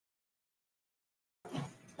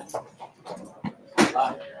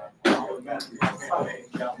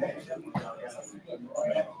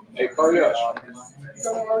Hey, Karyash.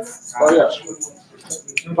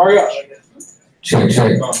 Karyash. Check.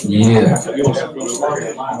 Yeah.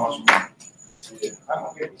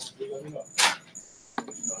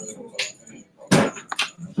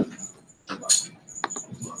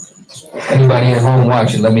 Anybody at home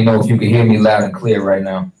watching, let me know if you can hear me loud and clear right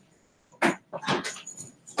now.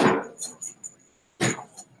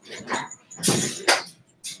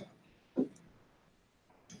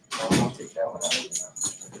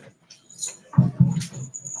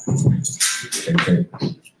 Check.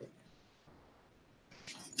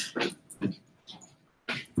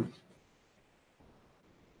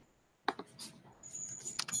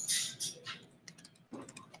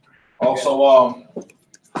 Also,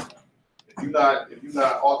 if you're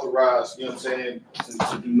not authorized, you know what I'm saying,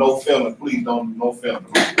 to do no filming, please don't do no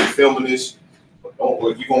filming. If you're filming this, if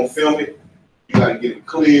you're gonna film it, you gotta get it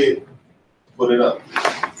cleared, put it up.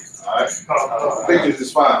 All right, pictures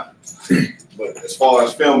is fine, but as far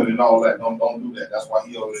as filming and all that, don't do that. That's why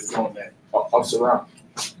he already doing that. I'll surround.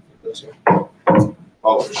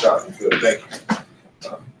 All the shot, you feel? Thank you.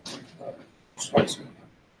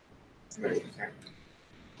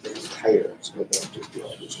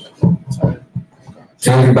 To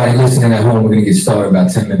everybody listening at home, we're gonna get started in about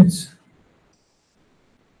 10 minutes.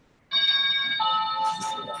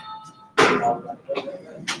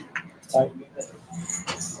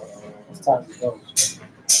 Time to go.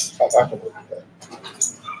 I can look at that.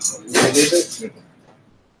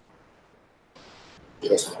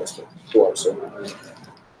 Yes, that's the door, so.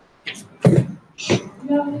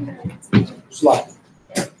 Slide.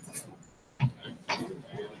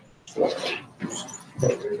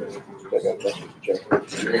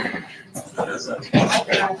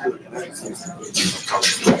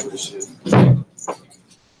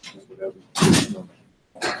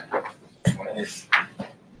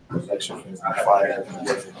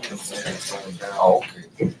 Oh,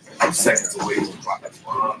 okay. I'm seconds away from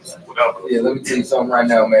whatever. Yeah, let me tell you something right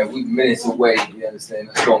now, man. We minutes away, you understand?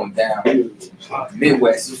 It's going down.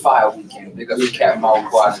 Midwest Fire Weekend. Big up the Cat Mountain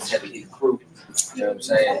Quad and Heavy Hit crew. You know what I'm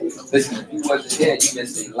saying? Listen, if you wasn't there, you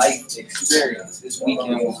missed a life experience. This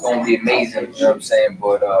weekend was going to be amazing, you know what I'm saying?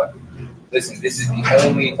 But listen, this is the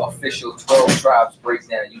only official 12 Tribes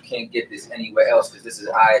breakdown. You can't get this anywhere else because this is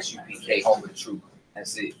Isupk, home of the truth.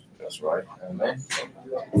 That's it. That's right. Amen.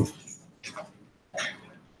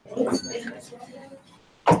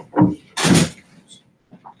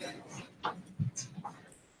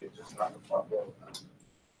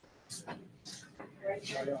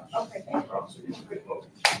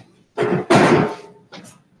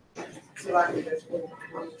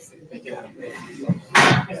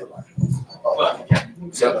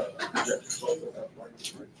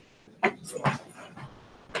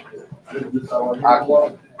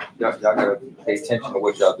 Y'all gotta pay attention to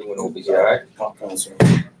what y'all doing over here, all right?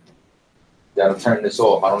 Y'all turn this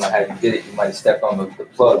off. I don't know how you did it. You might have stepped on the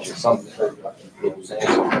plug or something. You know what I'm saying?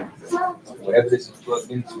 So, whatever this is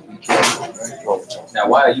plugged into, be careful. Right? Now,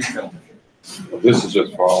 why are you filming? This is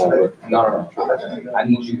just for all of it. No. I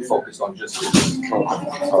need you to focus on just this.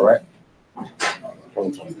 All right?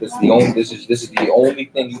 This is the only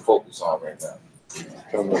thing you focus on right now.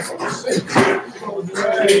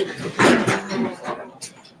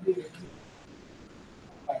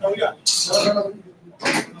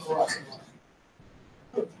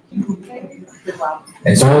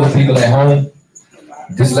 And to all the people at home,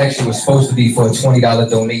 this lecture was supposed to be for a $20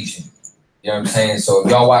 donation. You know what I'm saying? So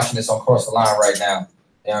if y'all watching this on Cross the Line right now,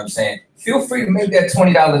 you know what I'm saying? Feel free to make that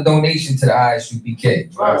 $20 donation to the Isupk. You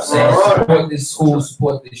know what I'm saying? Support this school,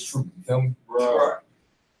 support this troop. You feel me? Right.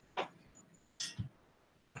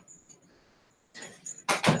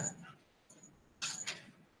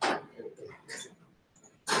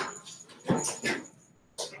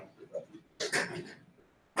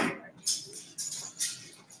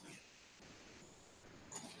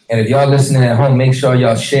 And if y'all listening at home, make sure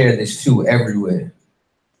y'all share this too everywhere.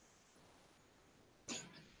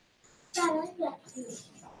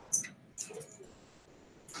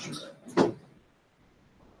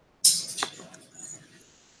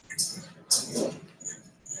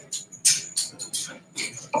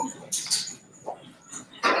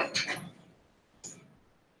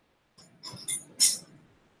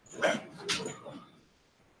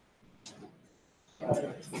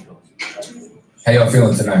 How y'all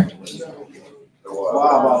feeling tonight?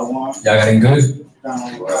 Y'all got it good?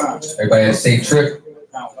 Everybody had a safe trip?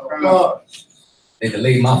 They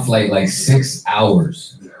delayed my flight like 6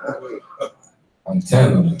 hours. I'm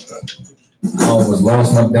telling you. I almost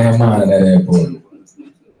lost my damn mind at that airport.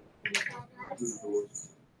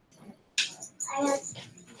 What's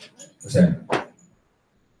that?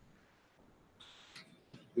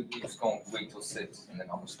 We're just gonna wait till 6 and then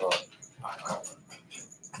I'm gonna start.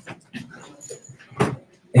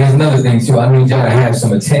 Here's another thing too. I need y'all to have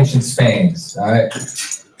some attention spans. All right.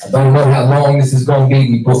 I don't know how long this is gonna be.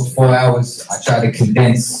 We booked 4 hours. I try to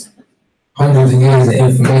condense hundreds of years of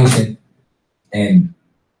information and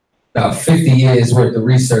about 50 years worth of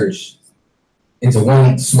research into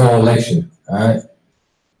one small lecture. All right.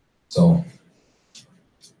 So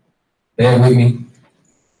bear with me.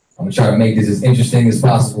 I'm gonna try to make this as interesting as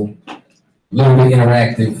possible, a little bit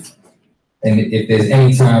interactive. And if there's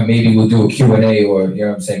any time, maybe we'll do a Q&A or, you know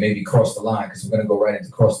what I'm saying, maybe cross the line, because we're gonna go right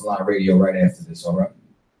into cross the line radio right after this, all right?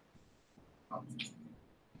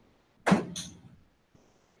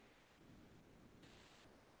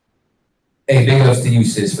 Hey, big ups to you,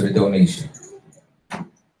 sis, for the donation.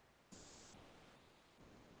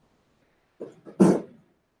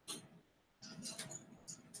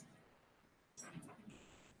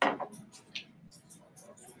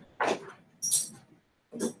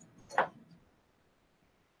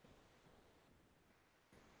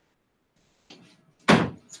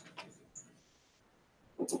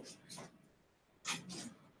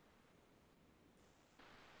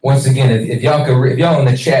 Once again, if y'all in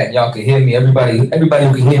the chat, y'all can hear me. Everybody who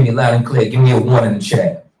can hear me loud and clear, give me a 1 in the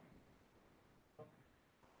chat.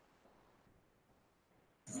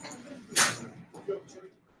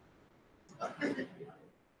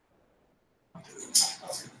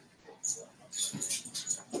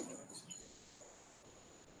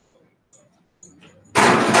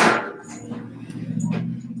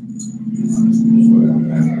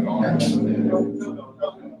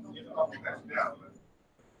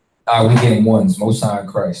 All right, we getting 1s, Most High in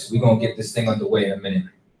Christ. We're gonna get this thing underway in a minute.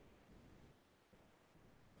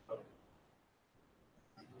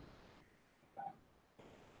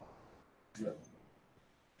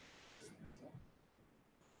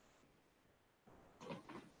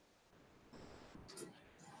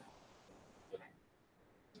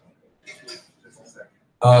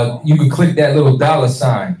 You can click that little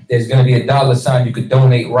 $sign. There's gonna be a $sign. You could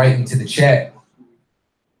donate right into the chat.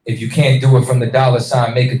 If you can't do it from the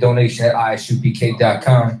 $sign, make a donation at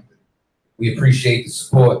isupk.com. We appreciate the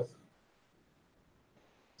support.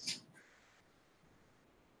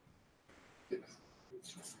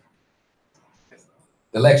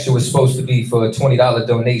 The lecture was supposed to be for a $20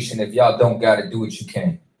 donation. If y'all don't got it, do what you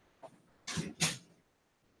can.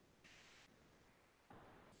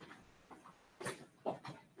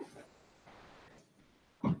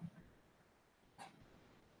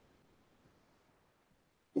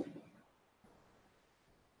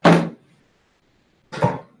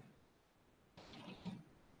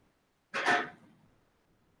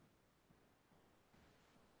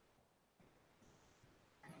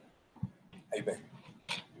 Amen.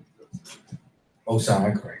 Most High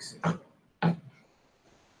in Christ.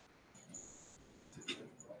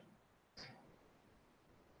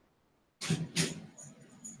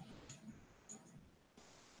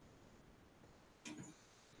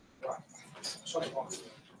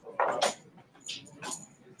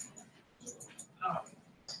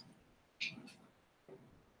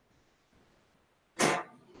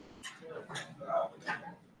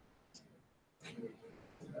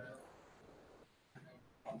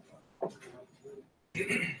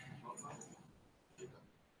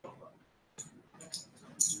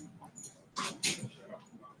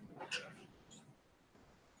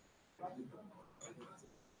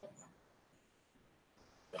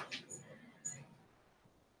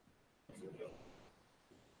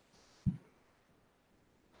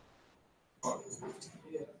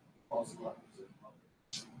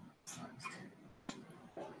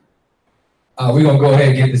 We're going to go ahead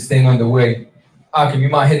and get this thing underway. Akim, you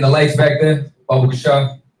mind hitting the lights back there? Baba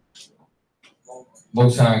Kasha?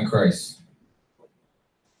 Most High in Christ.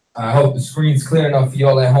 I hope the screen's clear enough for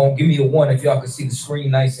y'all at home. Give me a 1 if y'all can see the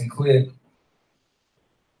screen nice and clear.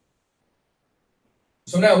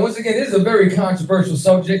 So now, once again, this is a very controversial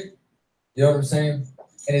subject. You know what I'm saying?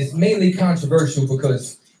 And it's mainly controversial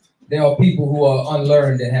because there are people who are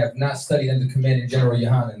unlearned and have not studied under Commanding General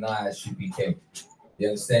Yohanan and Isupk. You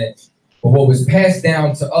understand? But what was passed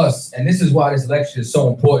down to us, and this is why this lecture is so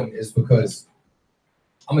important, is because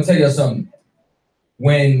I'm gonna tell you something.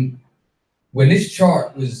 When this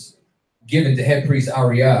chart was given to head priest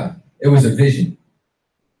Ariah, it was a vision.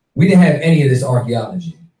 We didn't have any of this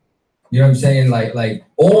archaeology. You know what I'm saying? Like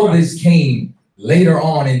all this came later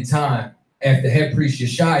on in time after head priest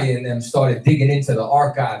Yeshaya and them started digging into the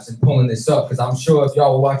archives and pulling this up. Because I'm sure if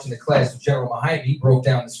y'all were watching the class with General Mahaimi, he broke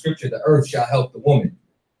down the scripture, the earth shall help the woman.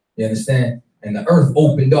 You understand? And the earth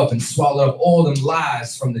opened up and swallowed up all them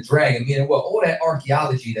lies from the dragon, meaning what? All that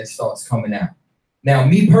archaeology that starts coming out. Now,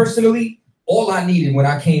 me personally, all I needed when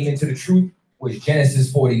I came into the truth was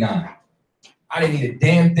Genesis 49. I didn't need a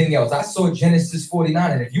damn thing else. I saw Genesis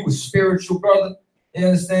 49, and if you were spiritual, brother, you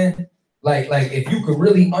understand? Like if you could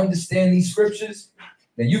really understand these scriptures,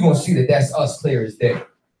 then you're going to see that that's us clear as day.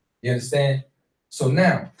 You understand? So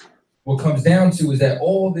now, what comes down to is that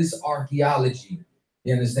all this archaeology,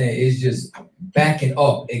 you understand, is just backing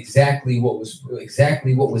up exactly what was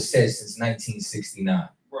said since 1969.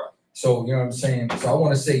 Right. So, you know what I'm saying? So I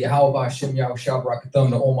want to say Yahweh Shem Yahweh Shabbarakathum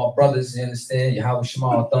to all my brothers, you understand? Yahweh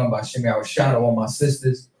Shema Thumb by Shem Yahweh Shah to all my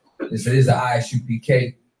sisters. This is the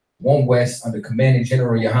Isupk, 1 West, under Commanding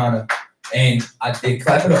General Yohana. And I did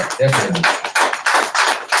clap it up, definitely.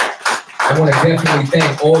 I want to definitely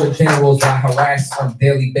thank all the generals I harass on a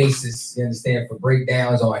daily basis, you understand, for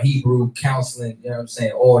breakdowns on Hebrew, counseling, you know what I'm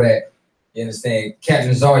saying, all that. You understand?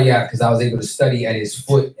 Captain Zaryak, because I was able to study at his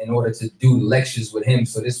foot in order to do lectures with him.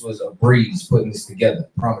 So this was a breeze putting this together.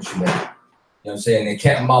 I promise you that. You know what I'm saying? And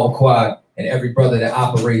Captain Mawaquad and every brother that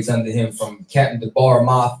operates under him, from Captain DeBar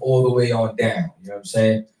Moth all the way on down. You know what I'm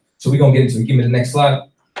saying? So we're going to get into it. Give me the next slide.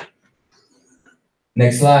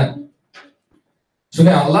 Next slide. So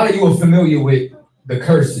now, a lot of you are familiar with the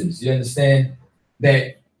curses. You understand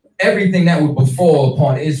that everything that would befall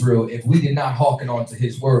upon Israel if we did not hearken onto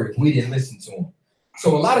his word, if we didn't listen to him.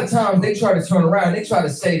 So a lot of times they try to turn around, they try to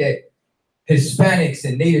say that Hispanics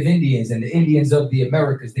and Native Indians and the Indians of the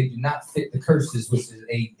Americas, they do not fit the curses, which is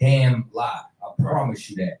a damn lie. I promise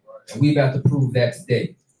you that. And we're about to prove that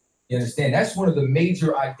today. You understand? That's one of the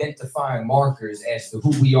major identifying markers as to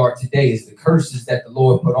who we are today, is the curses that the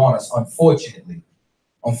Lord put on us, unfortunately.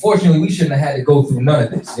 Unfortunately, we shouldn't have had to go through none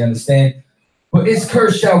of this, you understand? But it's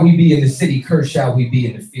cursed shall we be in the city, cursed shall we be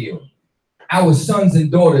in the field. Our sons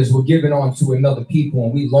and daughters were given on to another people,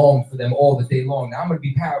 and we long for them all the day long. Now, I'm going to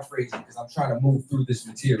be paraphrasing because I'm trying to move through this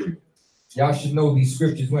material. Y'all should know these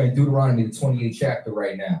scriptures. We're in Deuteronomy, the 28th chapter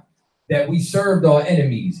right now. That we served our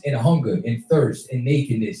enemies in hunger, in thirst, in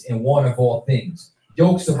nakedness, in want of all things.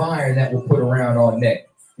 Yokes of iron that were put around our neck.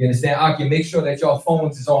 You understand? Aki, make sure that your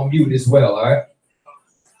phones is on mute as well, all right?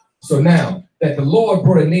 So now, that the Lord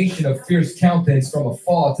brought a nation of fierce countenance from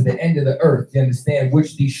afar to the end of the earth, you understand,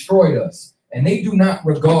 which destroyed us. And they do not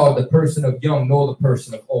regard the person of young nor the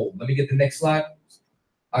person of old. Let me get the next slide.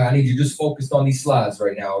 All right, I need you just focused on these slides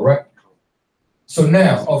right now, all right? So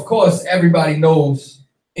now, of course, everybody knows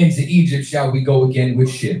into Egypt shall we go again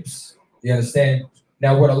with ships. You understand?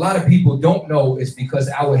 Now, what a lot of people don't know is because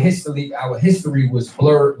our history was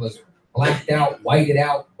blurred, was blanked out, whited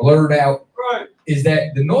out, blurred out. Right. Is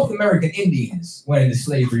that the North American Indians went into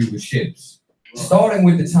slavery with ships, starting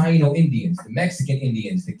with the Taino Indians, the Mexican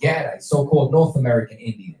Indians, the Gadites, so-called North American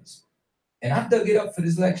Indians. And I dug it up for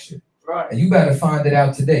this lecture. Right. And you better find it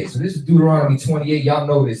out today. So this is Deuteronomy 28. Y'all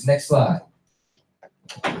know this. Next slide.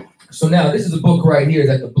 So now this is a book right here,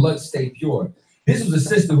 that the blood stay pure. This was a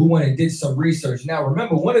sister who went and did some research. Now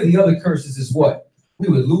remember, one of the other curses is what? We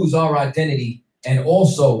would lose our identity, and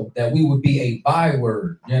also that we would be a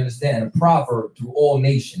byword, you understand, a proverb to all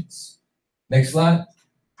nations. Next slide.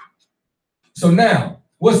 So now,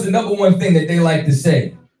 what's the number one thing that they like to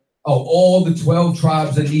say? Oh, all the 12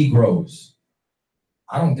 tribes are Negroes.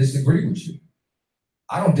 I don't disagree with you.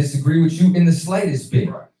 I don't disagree with you in the slightest bit.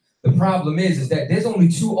 The problem is that there's only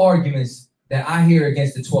two arguments that I hear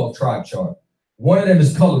against the 12 tribe chart. One of them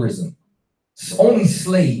is colorism. Only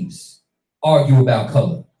slaves argue about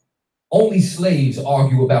color. Only slaves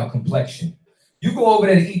argue about complexion. You go over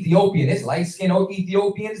there to Ethiopian, there's light-skinned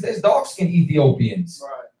Ethiopians, there's dark-skinned Ethiopians.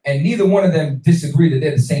 Right. And neither one of them disagree that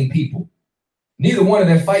they're the same people. Neither one of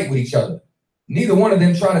them fight with each other. Neither one of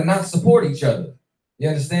them try to not support each other. You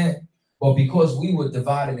understand? Well, because we were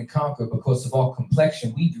divided and conquered because of our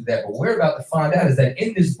complexion, we do that. But what we're about to find out is that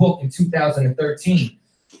in this book in 2013,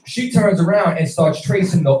 she turns around and starts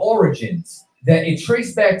tracing the origins, that it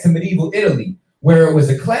traced back to medieval Italy, where it was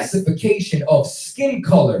a classification of skin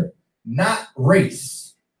color, not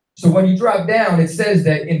race. So when you drop down, it says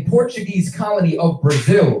that in Portuguese colony of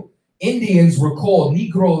Brazil, Indians were called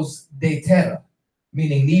Negros de Terra,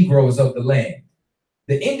 meaning Negroes of the land.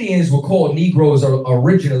 The Indians were called Negroes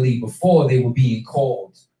originally before they were being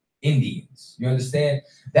called Indians. You understand?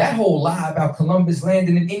 That whole lie about Columbus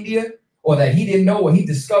landing in India, or that he didn't know or he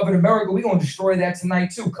discovered America, we're going to destroy that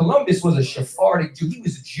tonight too. Columbus was a Sephardic Jew. He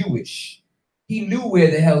was Jewish. He knew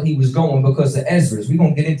where the hell he was going because of Ezra's. We're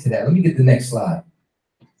going to get into that. Let me get the next slide.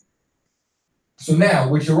 So now,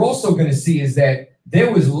 what you're also going to see is that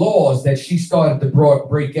there was laws that she started to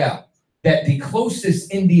break out, that the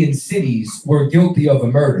closest Indian cities were guilty of a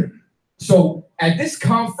murder. So at this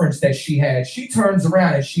conference that she had, she turns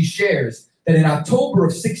around and she shares that in October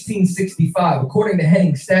of 1665, according to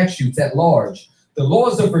Henning statutes at large, the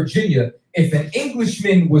laws of Virginia, if an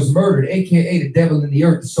Englishman was murdered, aka the devil in the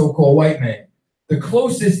earth, the so-called white man, the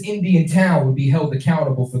closest Indian town would be held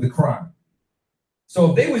accountable for the crime.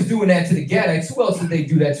 So if they was doing that to the Gadites, who else did they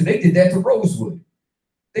do that to? They did that to Rosewood.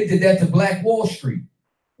 They did that to Black Wall Street.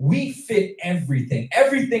 We fit everything.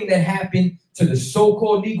 Everything that happened to the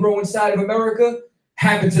so-called Negro inside of America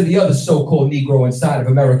happened to the other so-called Negro inside of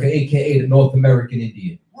America, aka the North American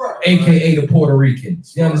Indian, aka the Puerto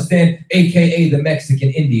Ricans. You understand? Aka the Mexican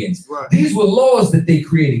Indians. These were laws that they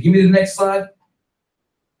created. Give me the next slide.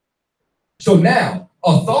 So now,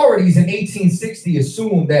 authorities in 1860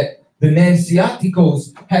 assumed that the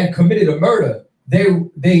Nanciaticos had committed a murder.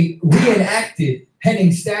 They reenacted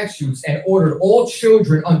Henning statutes and ordered all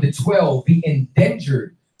children under 12 be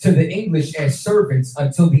indentured to the English as servants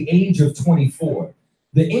until the age of 24.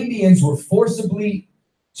 The Indians were the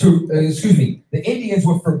Indians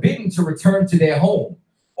were forbidden to return to their home,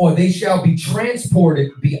 or they shall be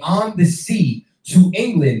transported beyond the sea to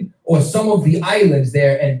England or some of the islands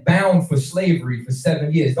there and bound for slavery for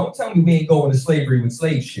 7 years. Don't tell me we ain't going to slavery with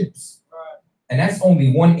slave ships. And that's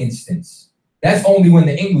only one instance. That's only when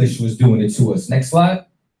the English was doing it to us. Next slide.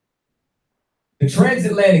 The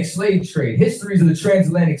transatlantic slave trade. Histories of the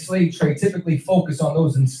transatlantic slave trade typically focus on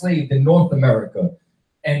those enslaved in North America,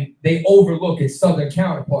 and they overlook its southern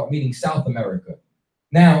counterpart, meaning South America.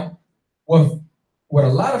 Now, what a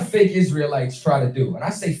lot of fake Israelites try to do, and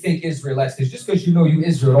I say fake Israelites because just because you know you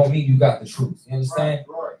Israel don't mean you got the truth. You understand?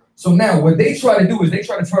 Right. So now what they try to do is they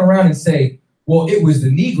try to turn around and say, well, it was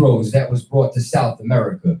the Negroes that was brought to South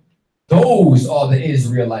America. Those are the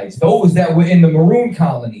Israelites, those that were in the maroon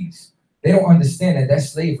colonies. They don't understand that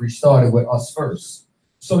slavery started with us first.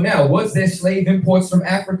 So now, was there slave imports from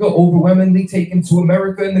Africa overwhelmingly taken to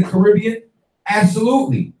America and the Caribbean?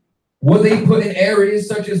 Absolutely. Were they put in areas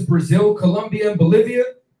such as Brazil, Colombia, and Bolivia?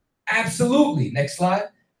 Absolutely. Next slide.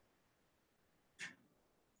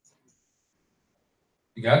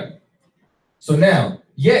 You got it? So now,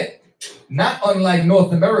 yet, not unlike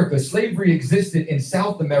North America, slavery existed in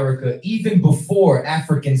South America even before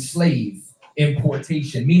African slave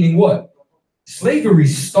importation. Meaning what? Slavery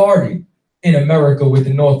started in America with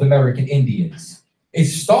the North American Indians. It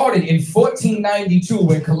started in 1492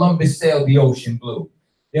 when Columbus sailed the ocean blue.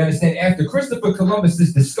 You understand? After Christopher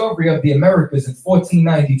Columbus's discovery of the Americas in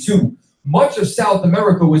 1492, much of South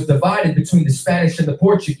America was divided between the Spanish and the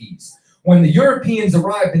Portuguese. When the Europeans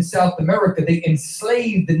arrived in South America, they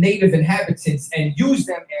enslaved the native inhabitants and used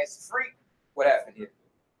them as free. What happened here?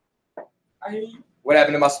 I hear you. What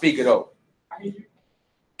happened to my speaker, though? I hear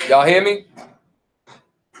you. Y'all hear me?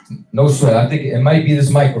 No sweat. I think it might be this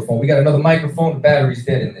microphone. We got another microphone. The battery's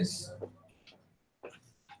dead in this.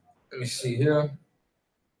 Let me see here.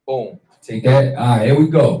 Boom. Take that. All right, here we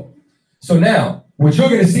go. So now, what you're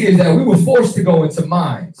going to see is that we were forced to go into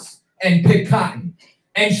mines and pick cotton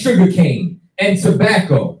and sugarcane and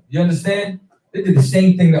tobacco. You understand? They did the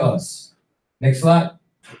same thing to us. Next slide.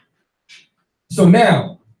 So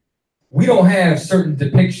now, we don't have certain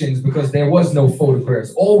depictions because there was no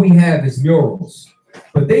photographs. All we have is murals.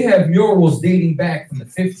 But they have murals dating back from the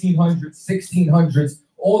 1500s, 1600s,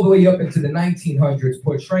 all the way up into the 1900s,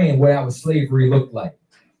 portraying what our slavery looked like,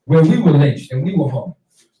 where we were lynched and we were hung.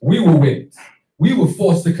 We were whipped. We were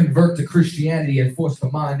forced to convert to Christianity and forced to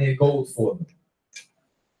mine their gold for them.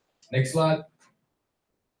 Next slide.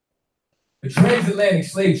 The transatlantic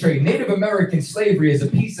slave trade. Native American slavery is a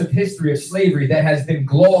piece of history of slavery that has been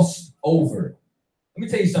glossed over. Let me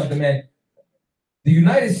tell you something, man. The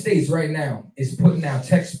United States right now is putting out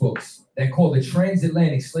textbooks that call the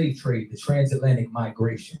transatlantic slave trade the transatlantic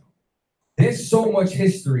migration. There's so much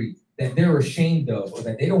history that they're ashamed of or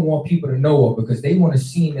that they don't want people to know of because they want to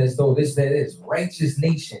seem as though this righteous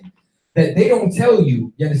nation that they don't tell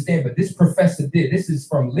you, you understand, but this professor did. This is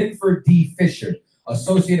from Linford D. Fisher,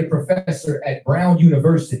 associate professor at Brown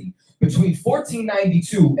University. Between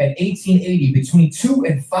 1492 and 1880, between 2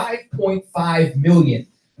 and 5.5 million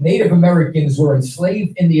Native Americans were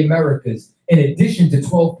enslaved in the Americas, in addition to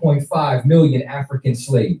 12.5 million African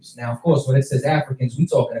slaves. Now, of course, when it says Africans, we're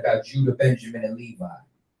talking about Judah, Benjamin, and Levi.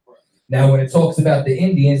 Now, when it talks about the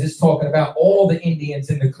Indians, it's talking about all the Indians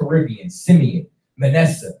in the Caribbean, Simeon,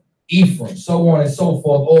 Manasseh, Ephraim, so on and so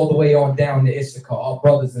forth, all the way on down to Isupk, our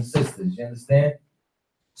brothers and sisters, you understand?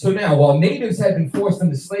 So now, while natives had been forced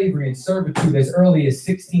into slavery and servitude as early as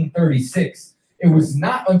 1636, it was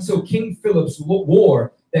not until King Philip's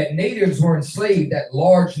War that natives were enslaved at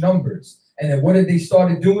large numbers. And then what did they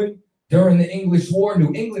started doing? During the English War,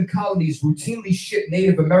 New England colonies routinely shipped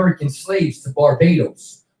Native American slaves to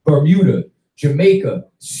Barbados, Bermuda, Jamaica,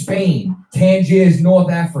 Spain, Tangiers,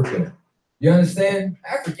 North Africa. You understand?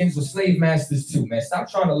 Africans were slave masters too, man.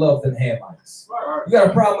 Stop trying to love them Hamites. You got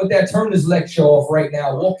a problem with that? Turn this lecture off right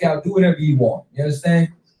now. Walk out, do whatever you want. You understand?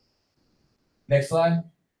 Next slide.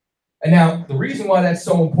 And now, the reason why that's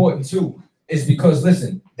so important too is because,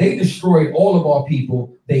 listen, they destroyed all of our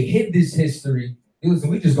people. They hid this history.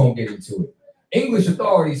 Listen, we just gonna get into it. English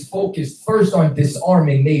authorities focused first on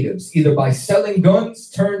disarming natives, either by selling guns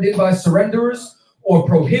turned in by surrenderers or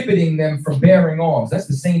prohibiting them from bearing arms. That's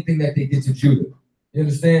the same thing that they did to Judah. You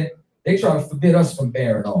understand? They try to forbid us from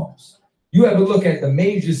bearing arms. You have a look at the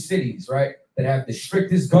major cities, right, that have the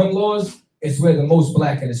strictest gun laws. It's where the most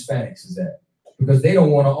Black and Hispanics is at, because they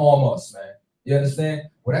don't want to arm us, man. You understand?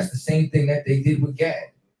 Well, that's the same thing that they did with Gad.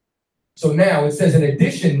 So now it says, in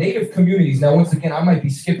addition, Native communities. Now, once again, I might be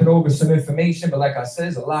skipping over some information, but like I said,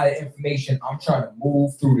 there's a lot of information. I'm trying to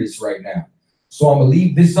move through this right now. So I'm going to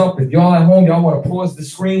leave this up. If y'all at home, y'all want to pause the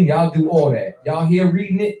screen, y'all do all that. Y'all here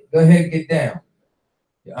reading it, go ahead, get down.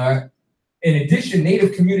 All right. In addition,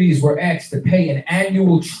 Native communities were asked to pay an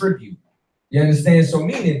annual tribute. You understand? So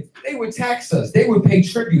meaning they would tax us. They would pay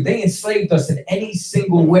tribute. They enslaved us in any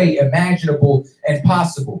single way imaginable and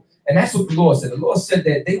possible. And that's what the law said. The law said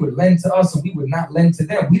that they would lend to us and we would not lend to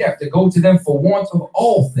them. We'd have to go to them for want of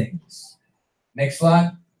all things. Next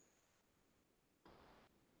slide.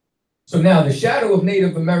 So now the shadow of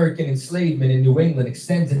Native American enslavement in New England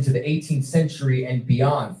extends into the 18th century and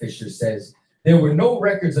beyond, Fisher says. There were no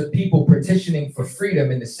records of people petitioning for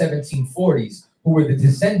freedom in the 1740s who were the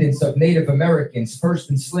descendants of Native Americans first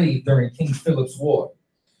enslaved during King Philip's War.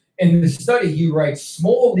 In the study, he writes,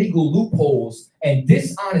 small legal loopholes and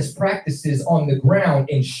dishonest practices on the ground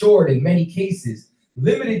ensured in many cases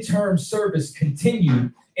limited term service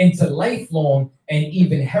continued into lifelong and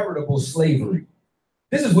even heritable slavery.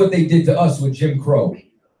 This is what they did to us with Jim Crow.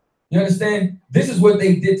 You understand? This is what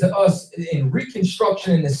they did to us in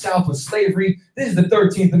Reconstruction in the South with slavery. This is the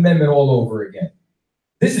 13th Amendment all over again.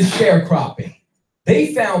 This is sharecropping.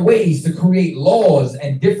 They found ways to create laws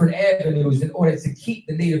and different avenues in order to keep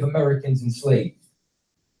the Native Americans enslaved.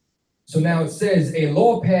 So now it says, a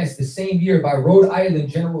law passed the same year by Rhode Island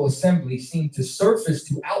General Assembly seemed to surface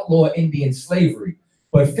to outlaw Indian slavery.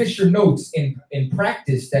 But Fisher notes in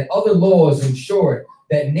practice that other laws ensured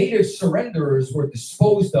that Native surrenderers were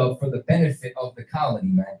disposed of for the benefit of the colony,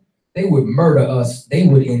 man. They would murder us. They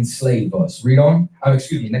would enslave us. Read on.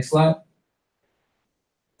 Excuse me, next slide.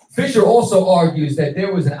 Fisher also argues that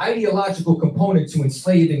there was an ideological component to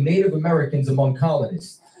enslaving Native Americans among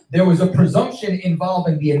colonists. There was a presumption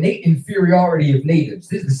involving the innate inferiority of natives.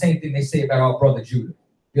 This is the same thing they say about our brother Judah.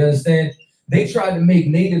 You understand? They tried to make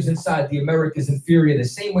natives inside the Americas inferior the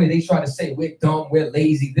same way they try to say we're dumb, we're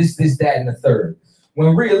lazy, this, that, and the third.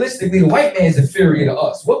 When realistically, the white man's inferior to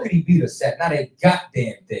us. What could he beat us at? Not a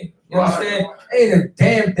goddamn thing. You know what I'm saying? Ain't a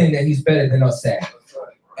damn thing that he's better than us at.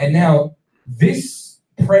 And now, this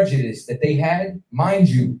prejudice that they had, mind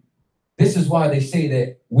you, this is why they say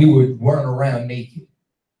that we would run around naked.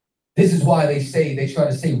 This is why they try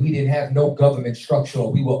to say we didn't have no government structure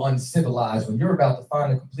or we were uncivilized, when you're about to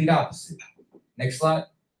find the complete opposite. Next slide.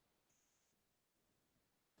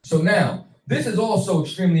 So now, this is also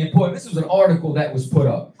extremely important. This was an article that was put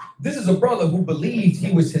up. This is a brother who believed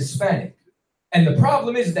he was Hispanic. And the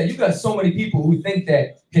problem is that you got so many people who think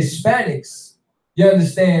that Hispanics, you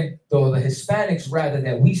understand, though the Hispanics rather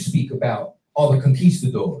that we speak about are the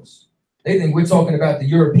conquistadors. They think we're talking about the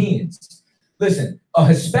Europeans. Listen, a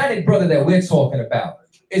Hispanic brother that we're talking about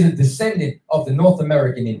is a descendant of the North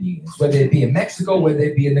American Indians, whether it be in Mexico, whether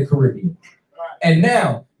it be in the Caribbean. And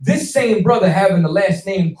now, this same brother having the last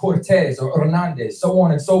name Cortez or Hernandez, so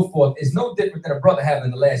on and so forth, is no different than a brother having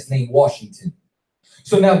the last name Washington.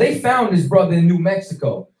 So now they found this brother in New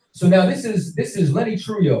Mexico. So now this is Lenny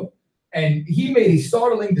Trujillo, and he made a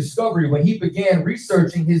startling discovery when he began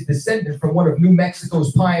researching his descendant from one of New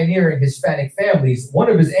Mexico's pioneering Hispanic families. One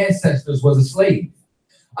of his ancestors was a slave.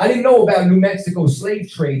 I didn't know about New Mexico's slave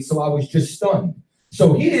trade, so I was just stunned.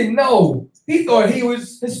 So he didn't know. He thought he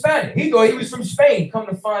was Hispanic. He thought he was from Spain. Come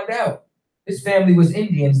to find out, his family was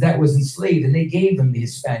Indians that was enslaved, and they gave him the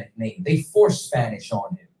Hispanic name. They forced Spanish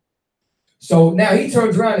on him. So now he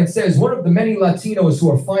turns around and says, one of the many Latinos who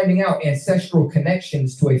are finding out ancestral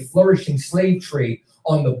connections to a flourishing slave trade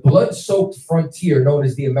on the blood-soaked frontier known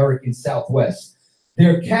as the American Southwest.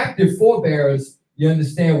 Their captive forebears, you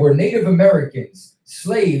understand, were Native Americans,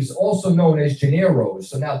 slaves, also known as Janeros.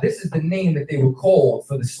 So now this is the name that they were called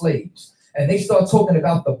for the slaves. And they start talking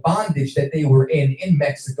about the bondage that they were in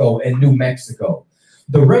Mexico and New Mexico.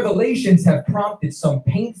 The revelations have prompted some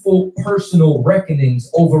painful personal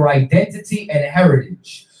reckonings over identity and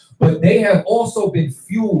heritage, but they have also been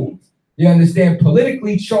fueled, you understand,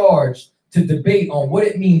 politically charged to debate on what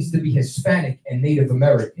it means to be Hispanic and Native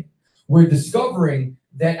American. We're discovering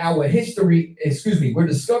that our history, we're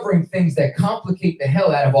discovering things that complicate the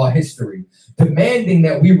hell out of our history, demanding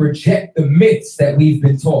that we reject the myths that we've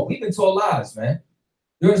been taught. We've been taught lies, man.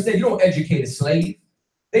 You understand? You don't educate a slave.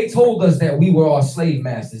 They told us that we were our slave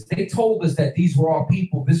masters. They told us that these were our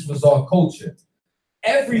people, this was our culture.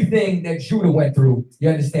 Everything that Judah went through, you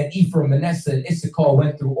understand, Ephraim, Manasseh, and Issachar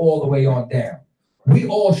went through all the way on down. We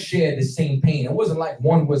all shared the same pain. It wasn't like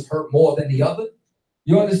one was hurt more than the other.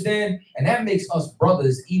 You understand? And that makes us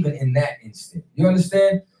brothers even in that instant. You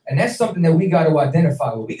understand? And that's something that we got to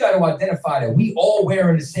identify with. We got to identify that we all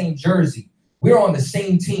wearing the same jersey. We're on the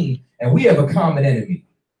same team, and we have a common enemy.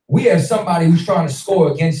 We have somebody who's trying to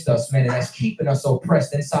score against us, man, and that's keeping us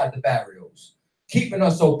oppressed inside the barrios, keeping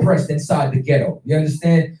us oppressed inside the ghetto. You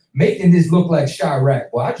understand? Making this look like Chirac.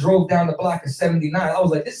 Well, I drove down the block of 79. I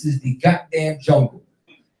was like, this is the goddamn jungle.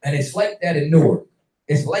 And it's like that in Newark.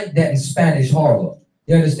 It's like that in Spanish Harlem.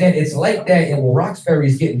 You understand? It's like that in, well, Roxbury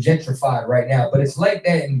is getting gentrified right now, but it's like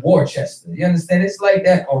that in Worcester. You understand? It's like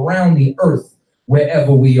that around the earth,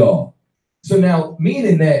 wherever we are. So now,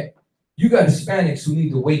 meaning that you got Hispanics who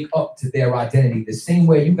need to wake up to their identity the same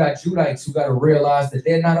way you got Judites who got to realize that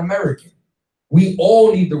they're not American. We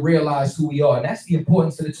all need to realize who we are. And that's the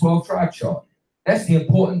importance of the 12 tribe chart. That's the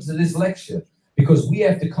importance of this lecture, because we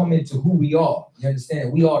have to come into who we are. You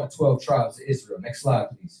understand? We are the 12 tribes of Israel. Next slide,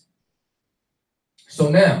 please. So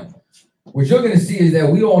now, what you're going to see is that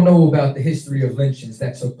we all know about the history of lynchings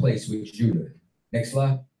that took place with Judah. Next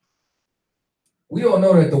slide. We all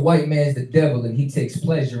know that the white man's the devil and he takes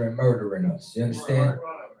pleasure in murdering us. You understand?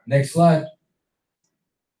 Next slide.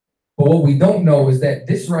 But what we don't know is that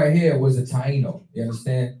this right here was a Taino. You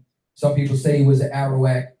understand? Some people say he was an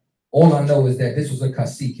Arawak. All I know is that this was a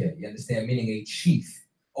cacique. You understand? Meaning a chief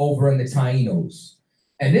over in the Tainos.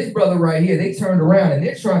 And this brother right here, they turned around and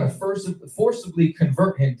they're trying to forcibly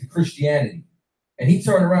convert him to Christianity. And he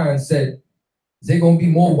turned around and said, is there going to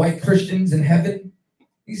be more white Christians in heaven?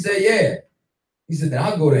 He said, yeah. He said, then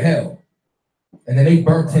I'll go to hell. And then they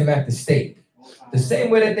burnt him at the stake. The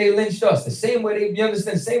same way that they lynched us, the same way they, you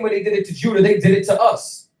understand, the same way they did it to Judah, they did it to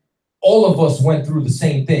us. All of us went through the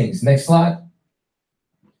same things. Next slide.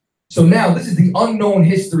 So now this is the unknown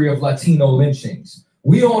history of Latino lynchings.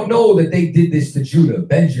 We all know that they did this to Judah,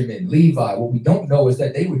 Benjamin, Levi. What we don't know is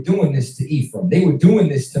that they were doing this to Ephraim. They were doing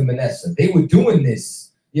this to Manasseh. They were doing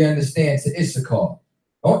this, you understand, to Issachar.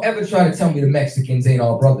 Don't ever try to tell me the Mexicans ain't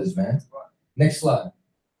our brothers, man. Next slide.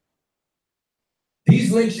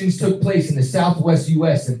 These lynchings took place in the Southwest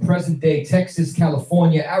U.S. in present-day Texas,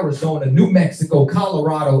 California, Arizona, New Mexico,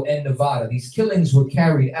 Colorado, and Nevada. These killings were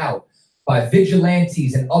carried out by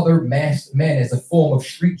vigilantes and other masked men as a form of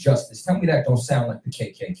street justice. Tell me that don't sound like the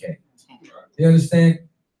KKK. You understand?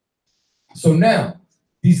 So now,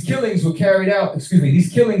 these killings were carried out,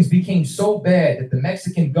 these killings became so bad that the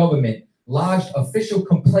Mexican government lodged official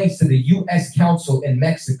complaints to the U.S. Council in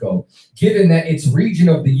Mexico, given that its region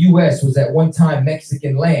of the U.S. was at one time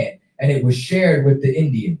Mexican land and it was shared with the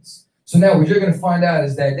Indians. So now what you're going to find out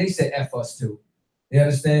is that they said F us too. You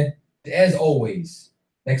understand? As always.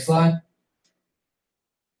 Next slide.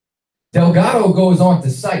 Delgado goes on to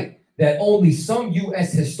cite that only some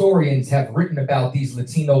U.S. historians have written about these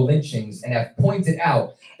Latino lynchings and have pointed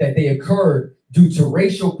out that they occurred due to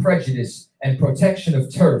racial prejudice and protection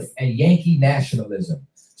of turf and Yankee nationalism.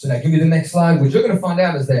 So now give me the next slide. What you're going to find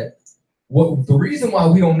out is that the reason why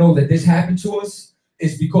we don't know that this happened to us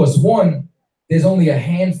is because, one, there's only a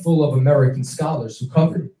handful of American scholars who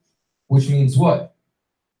covered it, which means what?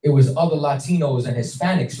 It was other Latinos and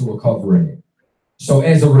Hispanics who were covering it. So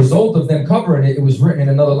as a result of them covering it, it was written in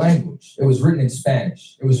another language. It was written in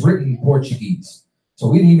Spanish. It was written in Portuguese. So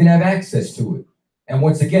we didn't even have access to it. And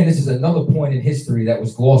once again, this is another point in history that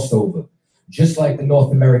was glossed over. Just like the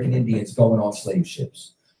North American Indians going on slave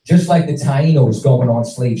ships. Just like the Tainos going on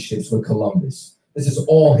slave ships with Columbus. This is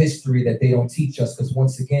all history that they don't teach us because,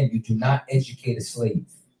 once again, you do not educate a slave.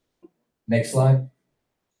 Next slide.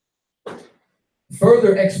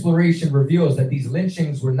 Further exploration reveals that these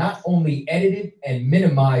lynchings were not only edited and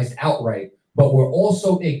minimized outright, but were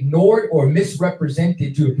also ignored or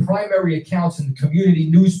misrepresented due to primary accounts in the community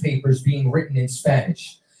newspapers being written in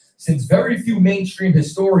Spanish. Since very few mainstream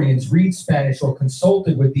historians read Spanish or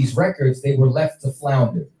consulted with these records, they were left to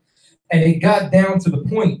flounder. And it got down to the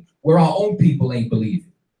point where our own people ain't believe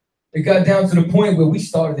it. It got down to the point where we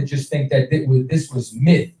started to just think that this was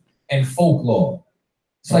myth and folklore.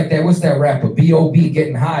 It's like that, what's that rapper? B.O.B.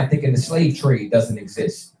 getting high thinking the slave trade doesn't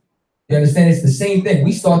exist. You understand? It's the same thing.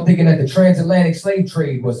 We start thinking that the transatlantic slave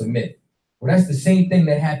trade was a myth. Well, that's the same thing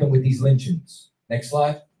that happened with these lynchings. Next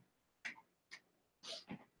slide.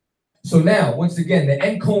 So now, once again, the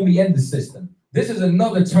encomienda system. This is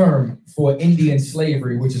another term for Indian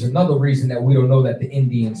slavery, which is another reason that we don't know that the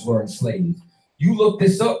Indians were enslaved. You look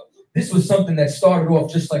this up, this was something that started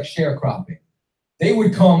off just like sharecropping. They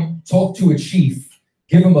would come, talk to a chief,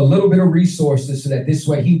 give him a little bit of resources so that this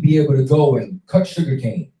way he'd be able to go and cut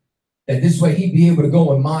sugarcane. That this way he'd be able to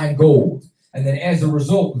go and mine gold. And then as a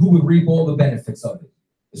result, who would reap all the benefits of it?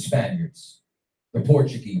 The Spaniards, the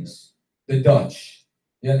Portuguese, the Dutch.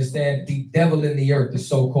 You understand? The devil in the earth, the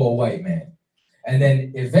so-called white man. And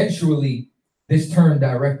then eventually, this turned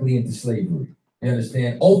directly into slavery. You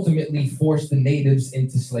understand? Ultimately forced the natives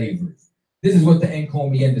into slavery. This is what the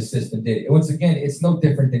encomienda system did. Once again, it's no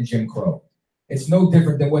different than Jim Crow. It's no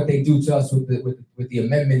different than what they do to us with the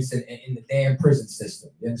amendments in the damn prison system.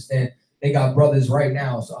 You understand? They got brothers right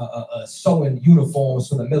now sewing uniforms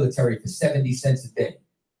for the military for 70 cents a day.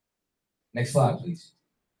 Next slide, please.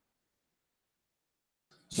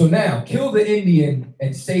 So now, kill the Indian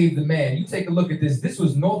and save the man. You take a look at this. This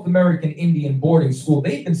was North American Indian boarding school.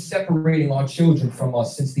 They've been separating our children from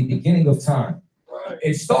us since the beginning of time. Right.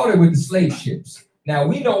 It started with the slave ships. Now,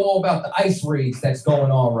 we know all about the ice raids that's going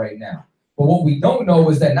on right now. But what we don't know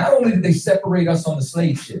is that not only did they separate us on the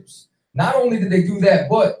slave ships, not only did they do that,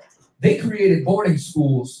 but they created boarding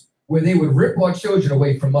schools where they would rip our children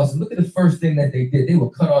away from us. And look at the first thing that they did. They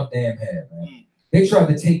would cut our damn hair, man. They tried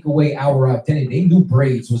to take away our identity. They knew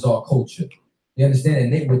braids was our culture. You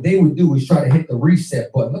understand? And what they would do is try to hit the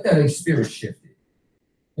reset button. Look how their spirit shifted.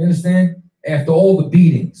 You understand? After all the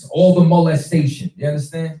beatings, all the molestation. You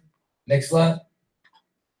understand? Next slide.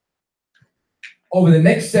 Over the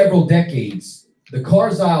next several decades, the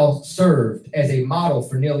Carlisle served as a model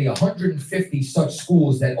for nearly 150 such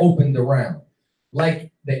schools that opened around,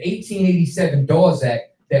 like the 1887 Dawes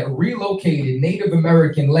Act that relocated Native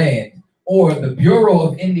American land, or the Bureau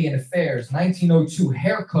of Indian Affairs 1902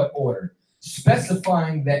 haircut order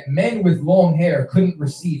specifying that men with long hair couldn't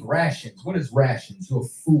receive rations. What is rations? Your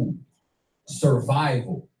food,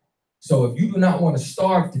 survival. So if you do not want to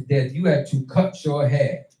starve to death, you have to cut your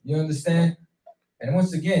hair. You understand? And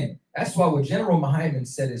once again, that's why what General Mahayman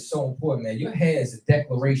said is so important, man. Your hair is a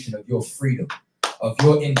declaration of your freedom, of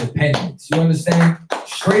your independence. You understand?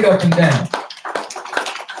 Straight up and down.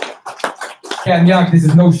 Captain Yock, this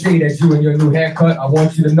is no shade at you and your new haircut. I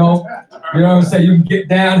want you to know. You know what I'm saying? You can get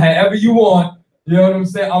down however you want. You know what I'm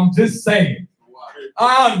saying? I'm just saying.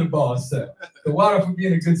 I'm the boss, sir. The water for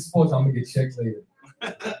being a good sport. I'm going to get checked later.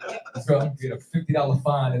 Let's go. I'm going to get a $50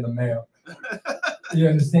 fine in the mail. You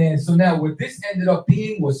understand? So now what this ended up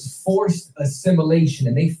being was forced assimilation,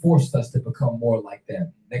 and they forced us to become more like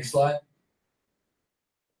them. Next slide.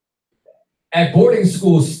 At boarding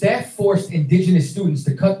schools, staff forced indigenous students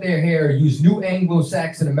to cut their hair, use new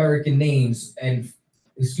Anglo-Saxon American names, and,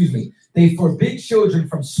 they forbid children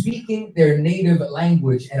from speaking their native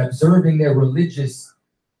language and observing their religious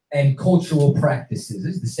and cultural practices.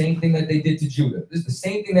 This is the same thing that they did to Judah. This is the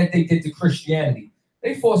same thing that they did to Christianity.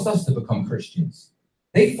 They forced us to become Christians.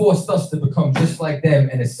 They forced us to become just like them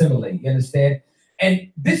and assimilate, you understand?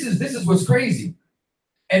 And this is what's crazy.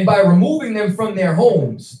 And by removing them from their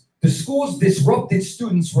homes, the schools disrupted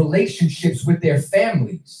students' relationships with their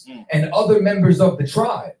families and other members of the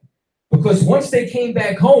tribe. Because once they came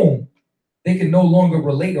back home, they could no longer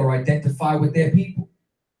relate or identify with their people.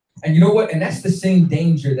 And you know what? And that's the same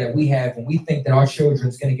danger that we have when we think that our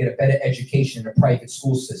children's going to get a better education in a private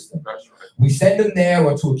school system. That's right. We send them there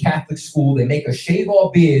or to a Catholic school, they make us shave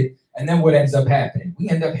our beard, and then what ends up happening? We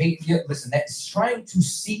end up hating, listen, that's trying to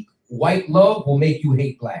seek white love will make you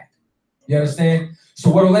hate black. You understand? So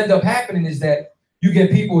what will end up happening is that you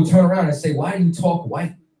get people who turn around and say, why do you talk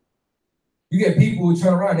white? You get people who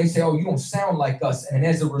turn around and they say, oh, you don't sound like us. And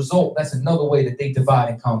as a result, that's another way that they divide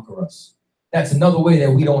and conquer us. That's another way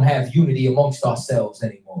that we don't have unity amongst ourselves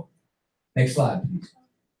anymore. Next slide, please.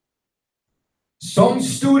 Some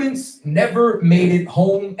students never made it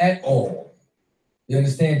home at all. You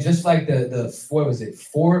understand? Just like the what was it,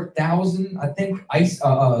 4,000, I think,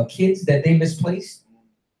 kids that they misplaced.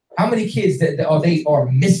 How many kids that are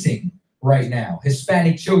missing right now?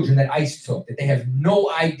 Hispanic children that ICE took, that they have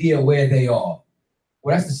no idea where they are.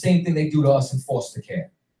 Well, that's the same thing they do to us in foster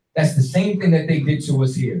care. That's the same thing that they did to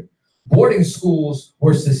us here. Boarding schools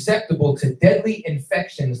were susceptible to deadly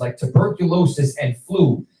infections like tuberculosis and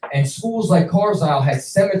flu, and schools like Carlisle had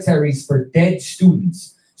cemeteries for dead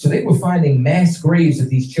students. So they were finding mass graves of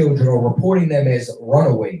these children or reporting them as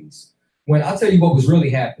runaways. when I'll tell you what was really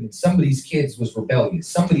happening, some of these kids was rebellious.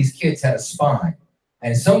 Some of these kids had a spine.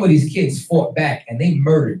 And some of these kids fought back and they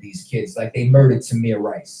murdered these kids like they murdered Tamir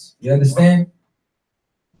Rice. You understand?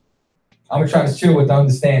 I'm gonna try to chill with the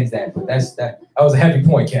understands that, but that was a heavy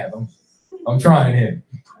point, Cap. I'm trying here.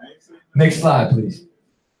 Next slide, please.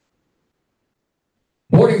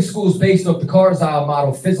 Boarding schools based off the ChaaTaza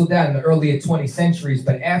model fizzled out in the earlier 20th centuries,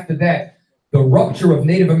 but after that, the rupture of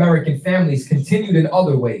Native American families continued in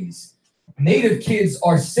other ways. Native kids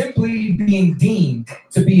are simply being deemed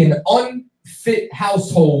to be in unfit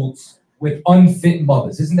households with unfit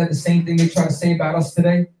mothers. Isn't that the same thing they try to say about us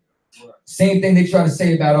today? Same thing they try to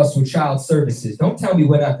say about us with child services. Don't tell me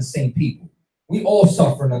we're not the same people. We all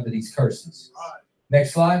suffering under these curses.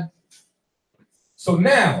 Next slide. So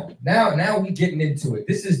now we getting into it.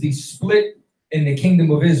 This is the split in the kingdom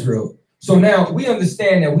of Israel. So now we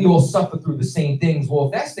understand that we all suffer through the same things. Well,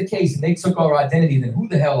 if that's the case and they took our identity, then who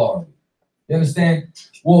the hell are we? You understand?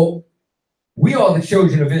 Well, we are the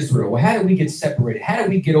children of Israel. Well, how did we get separated? How did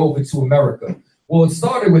we get over to America? Well, it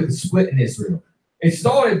started with the split in Israel. It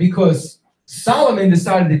started because Solomon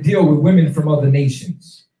decided to deal with women from other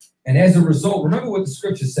nations. And as a result, remember what the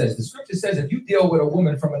scripture says. The scripture says if you deal with a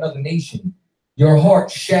woman from another nation, your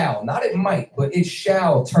heart shall, not it might, but it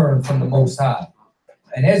shall turn from the Most High.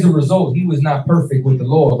 And as a result, he was not perfect with the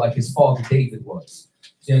Lord like his father David was.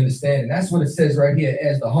 Do you understand? And that's what it says right here,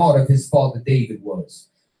 as the heart of his father David was.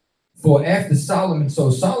 For after Solomon,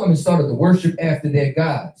 so Solomon started to worship after their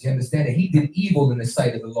gods. You understand that he did evil in the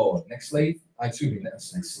sight of the Lord. Next slide. Excuse me,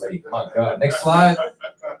 next slide. My God. Next slide.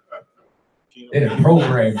 They didn't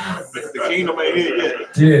program me. The kingdom ain't here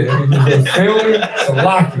yet. Yeah, feel me? So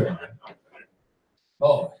lock it. Oh,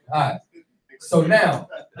 all right. So now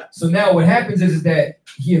what happens is that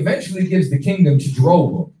he eventually gives the kingdom to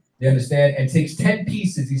Jeroboam. You understand? And takes 10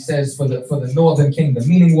 pieces, he says, for the northern kingdom.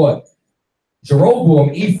 Meaning what?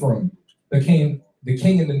 Jeroboam, Ephraim, became the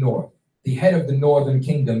king in the north, the head of the northern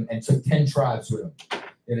kingdom, and took 10 tribes with him.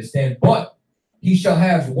 You understand? But he shall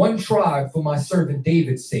have one tribe for my servant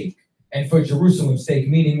David's sake, and for Jerusalem's sake,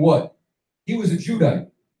 meaning what? He was a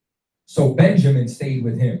Judite. So Benjamin stayed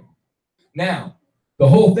with him. Now, the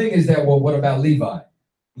whole thing is that, well, what about Levi?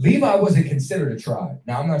 Levi wasn't considered a tribe.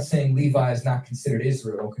 Now, I'm not saying Levi is not considered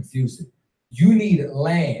Israel. Don't confuse it. You need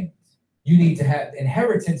land. You need to have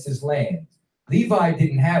inheritance is land. Levi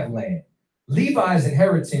didn't have land. Levi's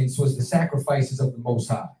inheritance was the sacrifices of the Most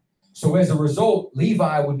High. So as a result,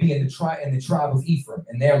 Levi would be in the tribe of Ephraim,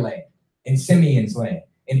 in their land, in Simeon's land,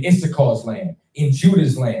 in Issachar's land, in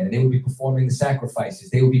Judah's land, and they would be performing the sacrifices.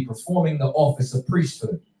 They would be performing the office of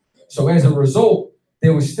priesthood. So as a result,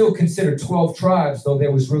 there was still considered 12 tribes, though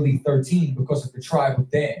there was really 13 because of the tribe of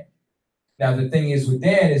Dan. Now, the thing is with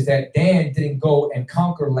Dan is that Dan didn't go and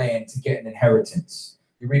conquer land to get an inheritance.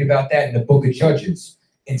 You read about that in the book of Judges.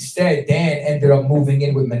 Instead, Dan ended up moving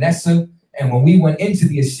in with Manasseh, and when we went into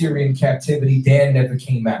the Assyrian captivity, Dan never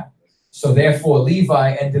came out. So therefore,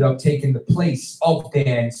 Levi ended up taking the place of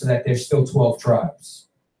Dan so that there's still 12 tribes.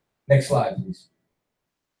 Next slide, please.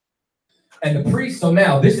 And the priests, so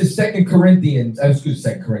now this is 2 Chronicles,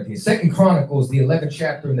 the 11th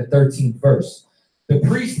chapter and the 13th verse. The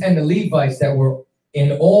priests and the Levites that were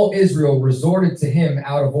in all Israel resorted to him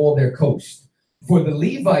out of all their coast. For the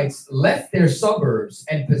Levites left their suburbs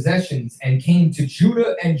and possessions and came to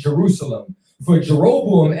Judah and Jerusalem. For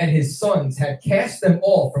Jeroboam and his sons had cast them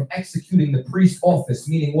off from executing the priest office,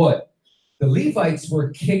 meaning what? The Levites were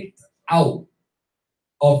kicked out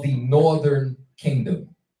of the northern kingdom.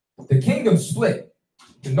 The kingdom split.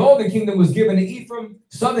 The northern kingdom was given to Ephraim,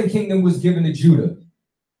 southern kingdom was given to Judah.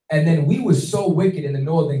 And then we were so wicked in the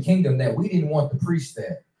northern kingdom that we didn't want the priest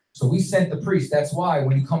there. So we sent the priest. That's why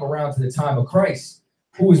when you come around to the time of Christ,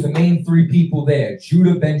 who was the main three people there?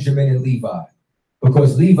 Judah, Benjamin, and Levi.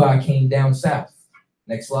 Because Levi came down south.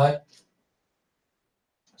 Next slide.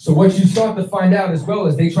 So what you start to find out as well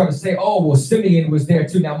is they try to say, oh, well, Simeon was there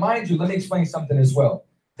too. Now, mind you, let me explain something as well.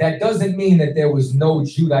 That doesn't mean that there was no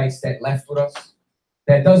Judites that left with us.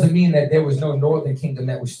 That doesn't mean that there was no northern kingdom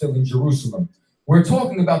that was still in Jerusalem. We're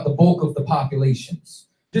talking about the bulk of the populations.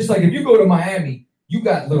 Just like if you go to Miami, you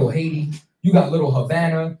got little Haiti, you got little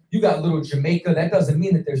Havana, you got little Jamaica. That doesn't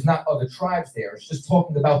mean that there's not other tribes there. It's just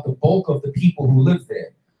talking about the bulk of the people who live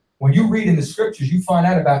there. When you read in the scriptures, you find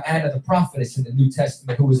out about Anna the prophetess in the New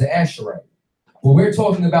Testament who was an Asherite. Well, we're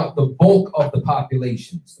talking about the bulk of the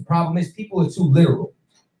populations. The problem is people are too literal.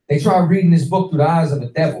 They try reading this book through the eyes of the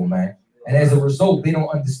devil, man. And as a result, they don't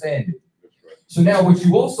understand it. So now what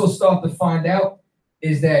you also start to find out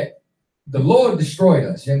is that the Lord destroyed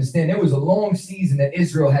us. You understand? There was a long season that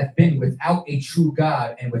Israel had been without a true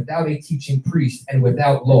God and without a teaching priest and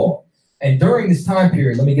without law. And during this time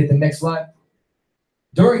period, let me get the next slide.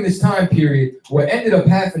 During this time period, what ended up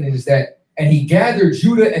happening is that, and he gathered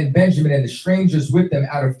Judah and Benjamin and the strangers with them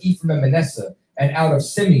out of Ephraim and Manasseh and out of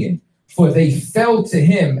Simeon, for they fell to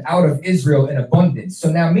him out of Israel in abundance.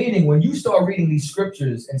 So now, meaning when you start reading these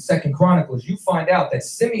scriptures in 2 Chronicles, you find out that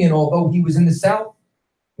Simeon, although he was in the south,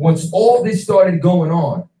 once all this started going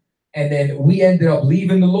on, and then we ended up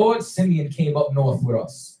leaving the Lord, Simeon came up north with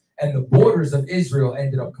us. And the borders of Israel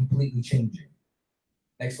ended up completely changing.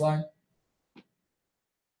 Next slide.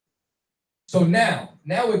 So now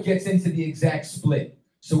it gets into the exact split.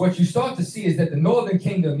 So what you start to see is that the northern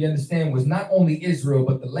kingdom, you understand, was not only Israel,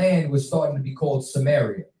 but the land was starting to be called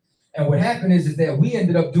Samaria. And what happened is that we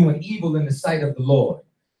ended up doing evil in the sight of the Lord.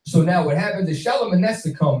 So now what happens is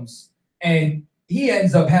Shalmaneser comes and he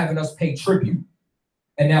ends up having us pay tribute.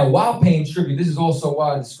 And now while paying tribute, this is also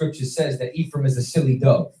why the scripture says that Ephraim is a silly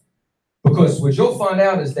dove. Because what you'll find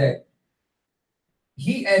out is that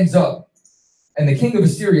he ends up, and the king of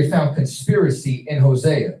Assyria found conspiracy in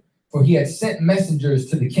Hosea, for he had sent messengers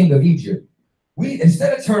to the king of Egypt. We,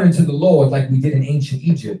 instead of turning to the Lord like we did in ancient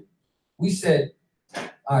Egypt, we said,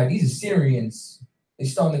 all right, these Assyrians, they're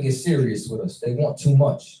starting to get serious with us. They want too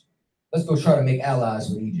much. Let's go try to make allies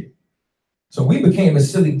with Egypt. So we became a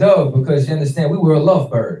silly dove because, you understand, we were a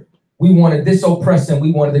lovebird. We wanted this oppressor and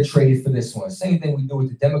we wanted to trade it for this one. Same thing we do with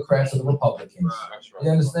the Democrats or the Republicans. You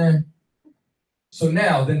understand? So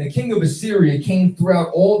now, then the king of Assyria came throughout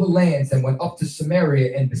all the lands and went up to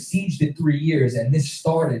Samaria and besieged it 3 years. And this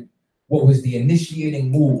started what was the initiating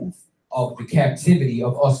move of the captivity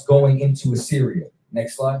of us going into Assyria.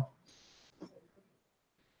 Next slide.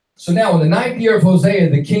 So now, in the 9th year of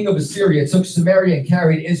Hosea, the king of Assyria took Samaria and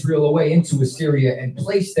carried Israel away into Assyria and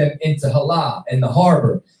placed them into Halah and the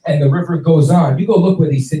harbor, and the river goes on. You go look where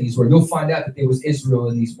these cities were, you'll find out that there was Israel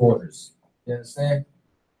in these borders. You understand?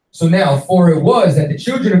 So now, for it was that the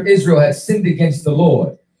children of Israel had sinned against the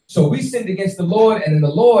Lord. So we sinned against the Lord, and then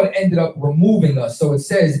the Lord ended up removing us. So it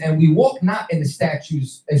says, and we walk not in the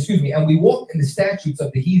statutes, and we walked in the statutes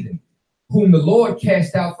of the heathen, whom the Lord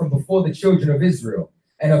cast out from before the children of Israel,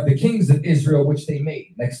 and of the kings of Israel which they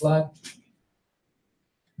made. Next slide.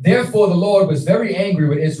 Therefore the Lord was very angry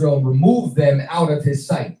with Israel and removed them out of his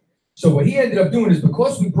sight. So what he ended up doing is,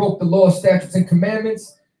 because we broke the law, statutes, and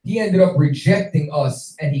commandments, he ended up rejecting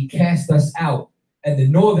us and he cast us out. And the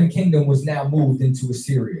northern kingdom was now moved into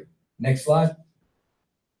Assyria. Next slide.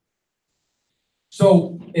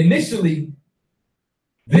 So initially,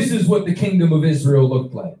 this is what the kingdom of Israel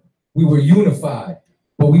looked like. We were unified,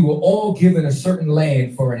 but we were all given a certain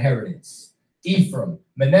land for inheritance. Ephraim,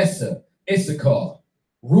 Manasseh, Isupk,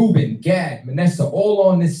 Reuben, Gad, Manasseh, all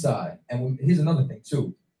on this side. And here's another thing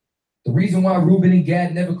too. The reason why Reuben and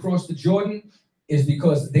Gad never crossed the Jordan is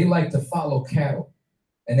because they like to follow cattle.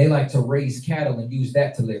 And they like to raise cattle and use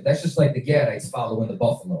that to live. That's just like the Gadites following the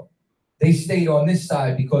buffalo. They stayed on this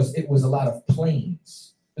side because it was a lot of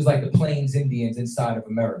plains. It was like the Plains Indians inside of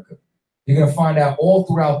America. You're going to find out all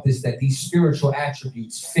throughout this that these spiritual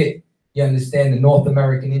attributes fit, you understand, the North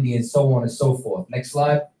American Indians, so on and so forth. Next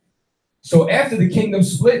slide. So after the kingdom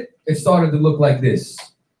split, it started to look like this.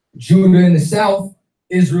 Judah in the south,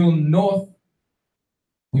 Israel in the north.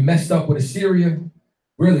 We messed up with Assyria.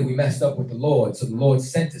 Really, we messed up with the Lord. So the Lord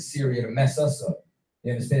sent Assyria to mess us up.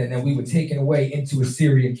 You understand? And then we were taken away into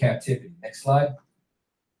Assyrian captivity. Next slide.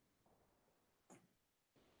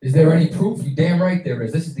 Is there any proof? You damn right there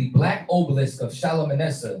is. This is the black obelisk of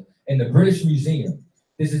Shalmaneser in the British Museum.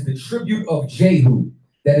 This is the tribute of Jehu.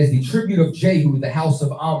 That is the tribute of Jehu, the house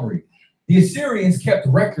of Omri. The Assyrians kept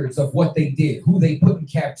records of what they did, who they put in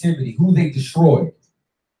captivity, who they destroyed.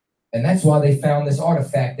 And that's why they found this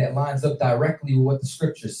artifact that lines up directly with what the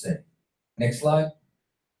scriptures say. Next slide.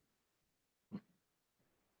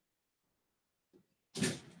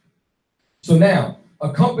 So now,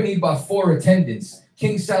 accompanied by 4 attendants,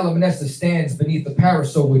 King Shalmaneser stands beneath the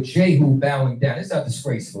parasol with Jehu bowing down. This is how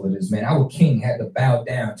disgraceful it is, man. Our king had to bow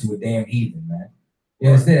down to a damn heathen, man.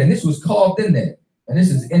 You understand? And this was carved in there. And this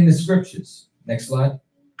is in the scriptures. Next slide.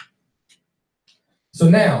 So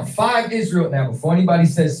now, 5 Israel. Now, before anybody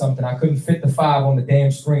says something, I couldn't fit the 5 on the damn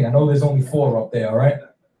screen. I know there's only 4 up there, all right?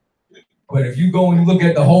 But if you go and look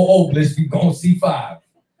at the whole obelisk, you're going to see 5.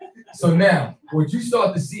 So now, what you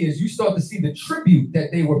start to see is you start to see the tribute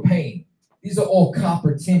that they were paying. These are all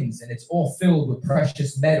copper tins, and it's all filled with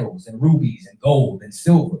precious metals and rubies and gold and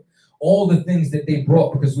silver. All the things that they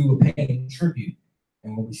brought because we were paying tribute.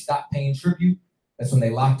 And when we stopped paying tribute, that's when they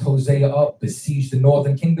locked Hosea up, besieged the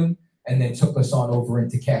northern kingdom, and then took us on over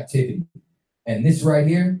into captivity. And this right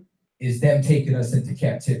here is them taking us into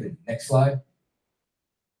captivity. Next slide.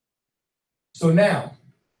 So now,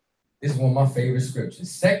 This is one of my favorite scriptures.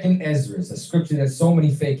 Second Ezra, a scripture that so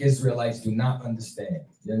many fake Israelites do not understand.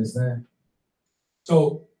 You understand?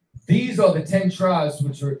 So these are the 10 tribes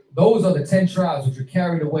those are the 10 tribes which were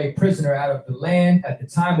carried away prisoner out of the land at the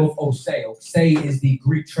time of Hosea. Hosea is the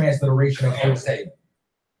Greek transliteration of Hosea.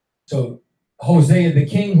 So Hosea the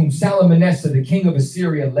king, whom Salmanasseh, the king of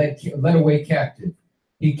Assyria, led away captive.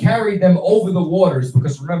 He carried them over the waters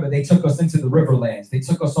because remember, they took us into the riverlands. They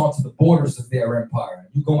took us onto the borders of their empire.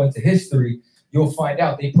 You go into history, you'll find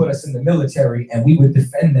out they put us in the military and we would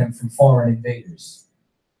defend them from foreign invaders.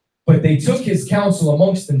 But they took his counsel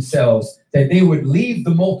amongst themselves that they would leave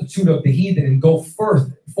the multitude of the heathen and go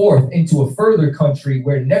forth into a further country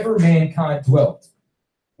where never mankind dwelt.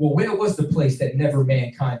 Well, where was the place that never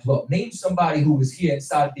mankind dwelt? Name somebody who was here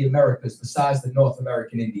inside the Americas besides the North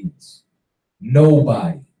American Indians.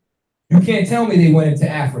 Nobody. You can't tell me they went into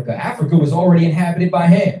Africa. Africa was already inhabited by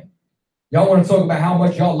Ham. Y'all want to talk about how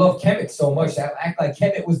much y'all love Kemet so much, act like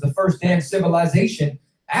Kemet was the first damn civilization.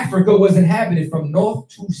 Africa was inhabited from north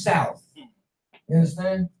to south. You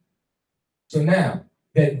understand? So now,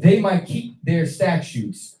 that they might keep their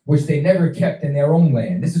statutes, which they never kept in their own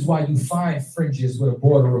land. This is why you find fringes with a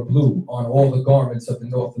border of blue on all the garments of the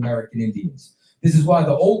North American Indians. This is why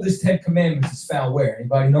the oldest 10 commandments is found where?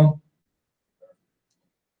 Anybody know?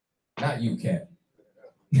 Not you, Ken.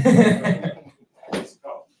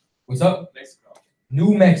 What's up? Mexico.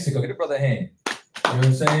 New Mexico. Get a brother a hand. You know what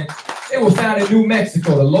I'm saying? They were found in New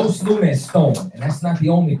Mexico, the Los Lunas stone. And that's not the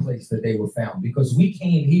only place that they were found because we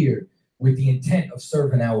came here with the intent of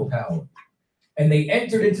serving our power. And they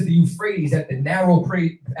entered into the Euphrates at the narrow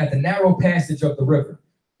passage of the river.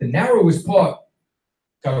 The narrowest part,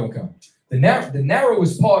 the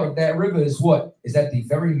narrowest part of that river is what? Is at the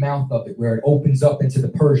very mouth of it, where it opens up into the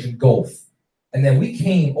Persian Gulf. And then we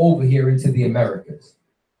came over here into the Americas.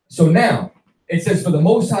 So now, it says, for the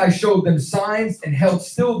Most High showed them signs and held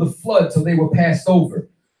still the flood till they were passed over.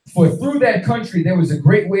 For through that country there was a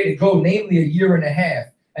great way to go, namely a year and a half,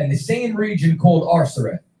 and the same region called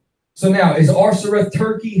Arsareth. So now, is Arsareth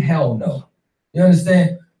Turkey? Hell no. You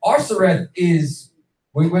understand? Arsareth is,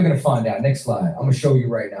 we're going to find out. Next slide. I'm going to show you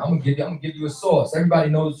right now. I'm going to give you a source.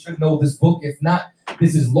 Everybody should know this book. If not,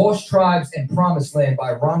 this is Lost Tribes and Promised Land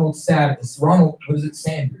by Sanders,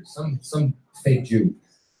 some fake Jew.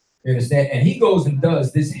 You understand? And he goes and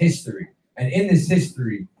does this history. And in this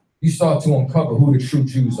history, you start to uncover who the true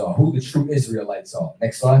Jews are, who the true Israelites are.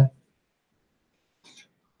 Next slide.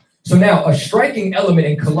 So now, a striking element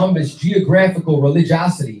in Columbus' geographical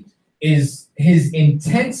religiosity is his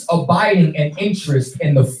intense abiding and interest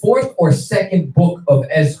in the 4th or 2nd book of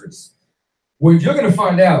Ezra. Where you're going to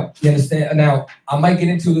find out, you understand? Now, I might get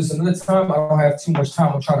into this another time. I don't have too much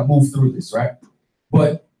time. I'm trying to move through this, right?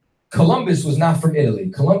 But Columbus was not from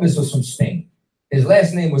Italy. Columbus was from Spain. His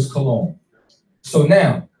last name was Colon. So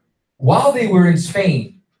now, while they were in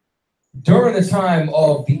Spain, during the time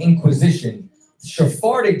of the Inquisition,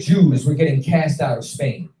 Sephardic Jews were getting cast out of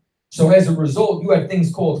Spain. So as a result, you had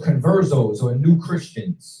things called conversos or new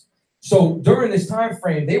Christians. So during this time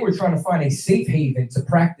frame, they were trying to find a safe haven to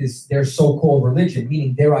practice their so-called religion,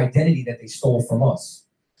 meaning their identity that they stole from us.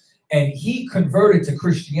 And he converted to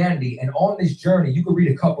Christianity. And on this journey, you can read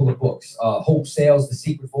a couple of books, Hope Sails, The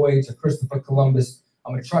Secret Voyage of Christopher Columbus.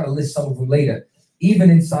 I'm going to try to list some of them later. Even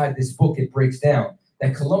inside this book, it breaks down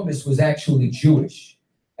that Columbus was actually Jewish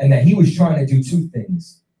and that he was trying to do two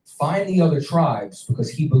things. Find the other tribes because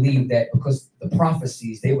he believed that because the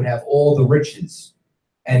prophecies, they would have all the riches.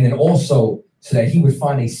 And then also so that he would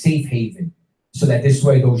find a safe haven so that this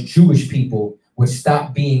way those Jewish people would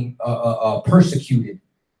stop being persecuted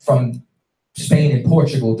from Spain and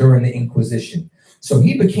Portugal during the Inquisition. So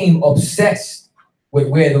he became obsessed with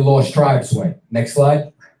where the lost tribes went. Next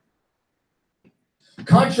slide.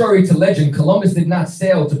 Contrary to legend, Columbus did not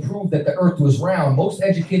sail to prove that the earth was round. Most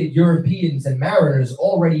educated Europeans and mariners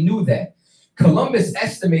already knew that. Columbus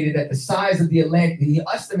estimated that the size of the Atlantic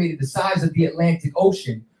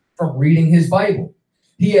Ocean from reading his Bible.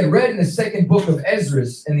 He had read in the 2nd book of Ezra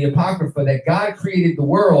in the Apocrypha that God created the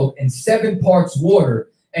world in 7 parts water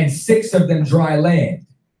and 6 of them dry land.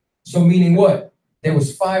 So meaning what? There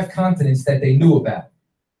was 5 continents that they knew about.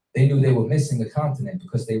 They knew they were missing a continent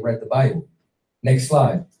because they read the Bible. Next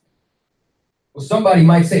slide. Well, somebody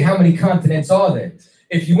might say, how many continents are there?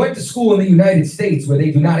 If you went to school in the United States where they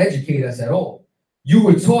do not educate us at all, you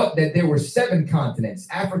were taught that there were 7 continents: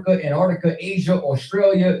 Africa, Antarctica, Asia,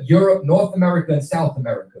 Australia, Europe, North America, and South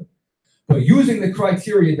America. But using the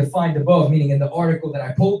criteria defined above, meaning in the article that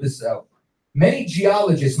I pulled this out, many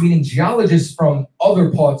geologists, meaning geologists from other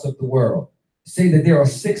parts of the world, say that there are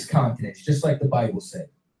 6 continents, just like the Bible said.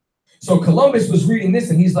 So Columbus was reading this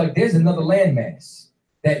and he's like, there's another landmass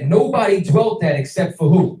that nobody dwelt at except for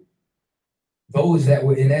who? Those that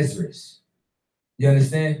were in Esdras. You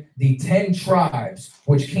understand? The 10 tribes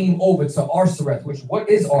which came over to Arsareth, which what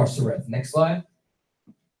is Arsareth? Next slide.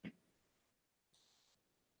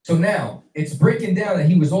 So now it's breaking down that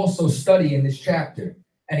he was also studying this chapter.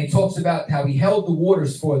 And he talks about how he held the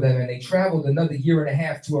waters for them and they traveled another year and a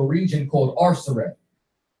half to a region called Arsareth.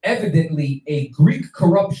 Evidently a Greek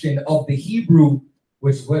corruption of the Hebrew,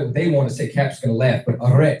 which what they want to say, Cap's going to laugh, but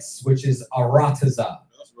Aretz, which is ChaaTaza.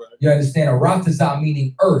 You understand? ChaaTaza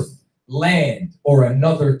meaning earth, land, or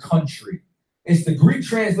another country. It's the Greek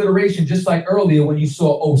transliteration, just like earlier when you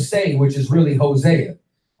saw Osei, which is really Hosea.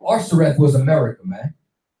 Arsareth was America, man.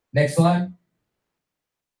 Next slide.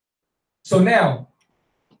 So now,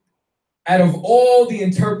 out of all the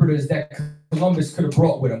interpreters that Columbus could have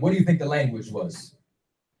brought with him, what do you think the language was?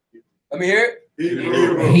 Let me hear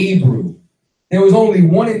it. Hebrew. There was only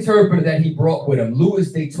one interpreter that he brought with him,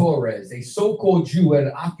 Luis de Torres, a so-called Jew who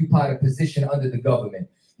had occupied a position under the government.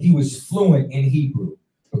 He was fluent in Hebrew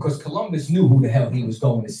because Columbus knew who the hell he was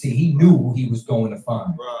going to see. He knew who he was going to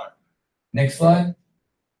find. Right. Next slide.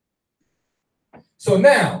 So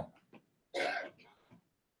now,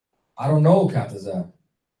 I don't know, ChaaTaza.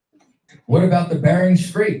 What about the Bering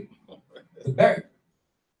Strait?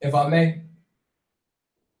 If I may.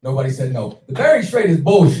 Nobody said no. The Bering Strait is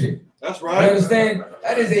bullshit. That's right. You understand?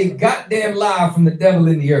 That is a goddamn lie from the devil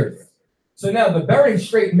in the earth. So now the Bering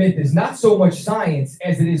Strait myth is not so much science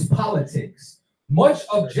as it is politics. Much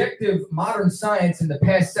objective modern science in the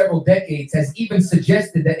past several decades has even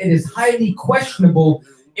suggested that it is highly questionable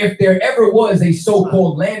if there ever was a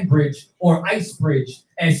so-called land bridge or ice bridge,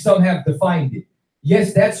 as some have defined it.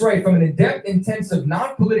 Yes, that's right. From an in-depth, intensive,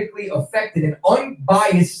 non-politically affected, and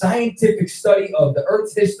unbiased scientific study of the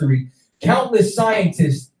Earth's history, countless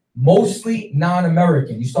scientists, mostly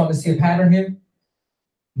non-American, you starting to see a pattern here?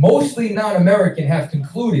 Mostly non-American have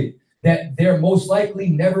concluded that there most likely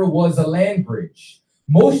never was a land bridge.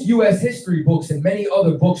 Most U.S. history books and many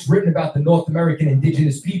other books written about the North American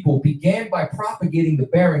indigenous people began by propagating the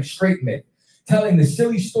Bering Strait myth, telling the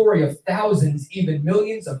silly story of thousands, even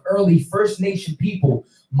millions of early First Nation people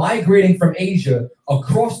migrating from Asia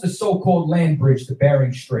across the so-called land bridge, the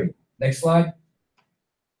Bering Strait. Next slide.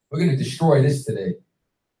 We're going to destroy this today.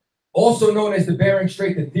 Also known as the Bering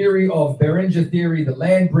Strait, the theory of Beringer theory, the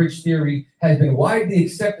land bridge theory, has been widely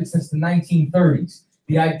accepted since the 1930s.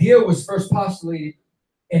 The idea was first postulated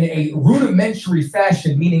in a rudimentary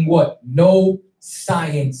fashion, meaning what? No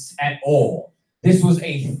science at all. This was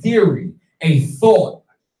a theory, a thought,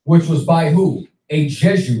 which was by who? A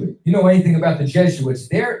Jesuit. You know anything about the Jesuits?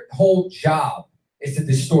 Their whole job is to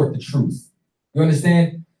distort the truth. You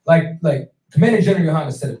understand? Like Commander General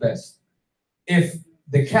Yohanna said it best. If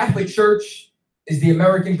the Catholic Church is the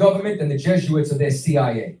American government, then the Jesuits are their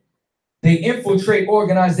CIA. They infiltrate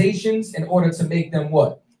organizations in order to make them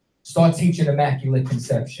what? Start teaching Immaculate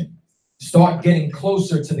Conception. Start getting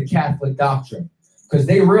closer to the Catholic doctrine. Because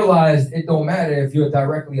they realized it don't matter if you're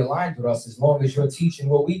directly aligned with us as long as you're teaching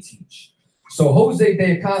what we teach. So Jose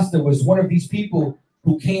de Acosta was one of these people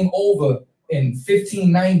who came over in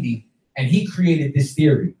 1590 and he created this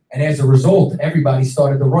theory. And as a result, everybody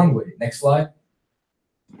started to run with it. Next slide.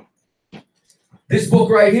 This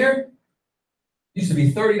book right here used to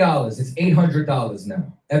be $30. It's $800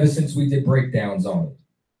 now, ever since we did breakdowns on it.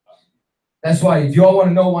 That's why if y'all want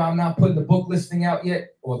to know why I'm not putting the book listing out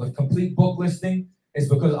yet, or the complete book listing, it's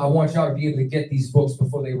because I want y'all to be able to get these books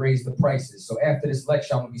before they raise the prices. So after this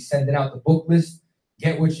lecture, I'm going to be sending out the book list.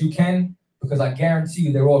 Get what you can, because I guarantee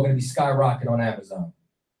you they're all going to be skyrocketing on Amazon.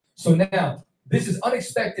 So now, this is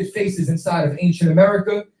Unexpected Faces Inside of Ancient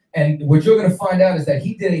America. And what you're going to find out is that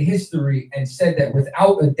he did a history and said that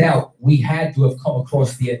without a doubt, we had to have come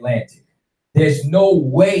across the Atlantic. There's no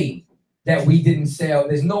way that we didn't sail.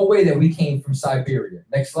 There's no way that we came from Siberia.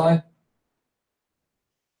 Next slide.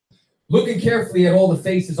 Looking carefully at all the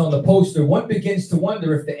faces on the poster, one begins to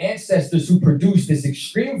wonder if the ancestors who produced this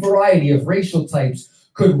extreme variety of racial types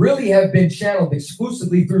could really have been channeled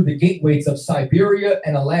exclusively through the gateways of Siberia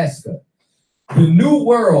and Alaska. The New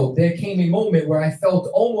World, there came a moment where I felt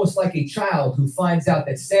almost like a child who finds out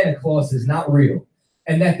that Santa Claus is not real,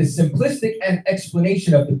 and that the simplistic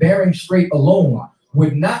explanation of the Bering Strait alone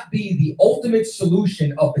would not be the ultimate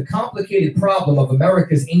solution of the complicated problem of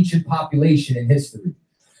America's ancient population and history.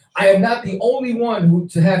 I am not the only one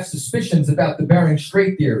to have suspicions about the Bering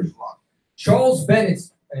Strait theory. Charles Bennett,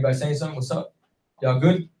 anybody saying something? What's up? Y'all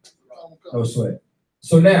good? No sweat.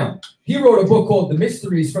 So now, he wrote a book called The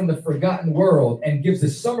Mysteries from the Forgotten World and gives a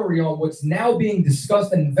summary on what's now being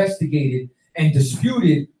discussed and investigated and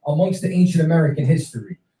disputed amongst the ancient American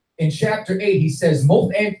history. In chapter 8, he says,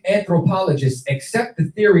 most anthropologists accept the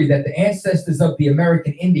theory that the ancestors of the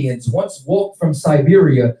American Indians once walked from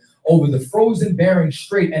Siberia over the frozen Bering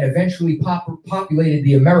Strait and eventually populated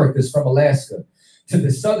the Americas from Alaska to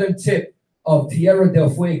the southern tip of Tierra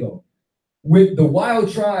del Fuego. With the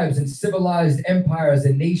wild tribes and civilized empires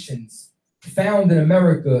and nations found in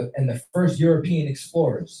America and the first European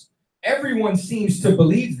explorers. Everyone seems to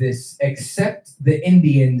believe this except the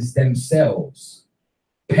Indians themselves.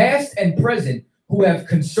 Past and present, who have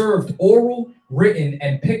conserved oral, written,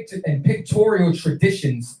 and pictorial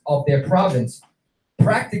traditions of their province,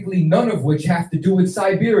 practically none of which have to do with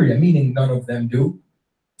Siberia, meaning none of them do.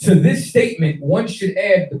 To this statement, one should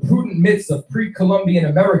add the prudent myths of pre-Columbian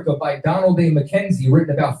America by Donald A. Mackenzie,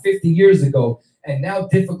 written about 50 years ago, and now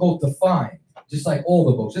difficult to find, just like all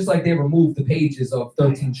the books, just like they removed the pages of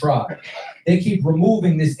 13 Tribes. They keep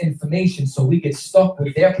removing this information so we get stuck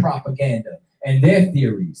with their propaganda and their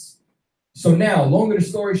theories. So now, longer the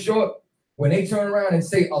story short, when they turn around and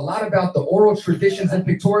say a lot about the oral traditions and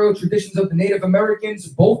pictorial traditions of the Native Americans,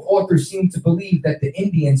 both authors seem to believe that the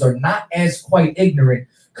Indians are not as quite ignorant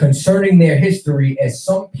concerning their history as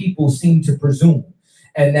some people seem to presume,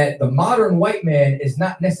 and that the modern white man is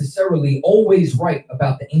not necessarily always right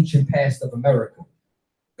about the ancient past of America.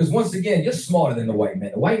 Because once again, you're smarter than the white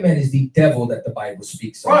man. The white man is the devil that the Bible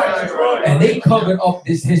speaks of. Right. And they covered up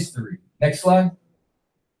this history. Next slide.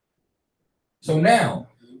 So now,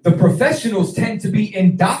 the professionals tend to be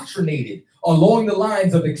indoctrinated along the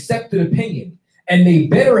lines of accepted opinion, and they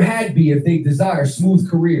better had be if they desire smooth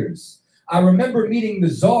careers. I remember meeting the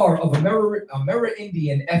czar of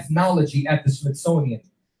Amerindian ethnology at the Smithsonian.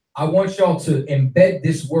 I want y'all to embed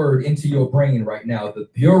this word into your brain right now, the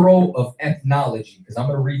Bureau of Ethnology, because I'm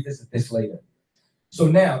going to revisit this later. So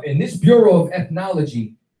now, in this Bureau of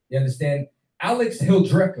Ethnology, you understand, Alex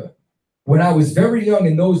Hildrecker, when I was very young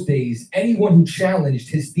in those days, anyone who challenged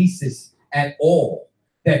his thesis at all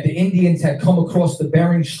that the Indians had come across the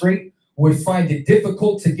Bering Strait would find it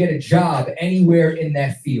difficult to get a job anywhere in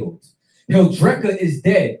that field. Hildrecker is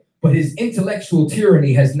dead, but his intellectual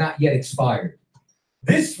tyranny has not yet expired.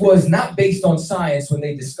 This was not based on science when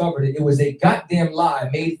they discovered it. It was a goddamn lie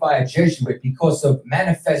made by a Jesuit because of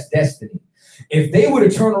manifest destiny. If they were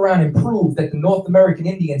to turn around and prove that the North American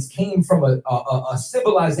Indians came from a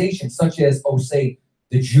civilization such as, oh, say,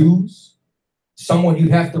 the Jews, someone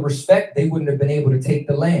you'd have to respect, they wouldn't have been able to take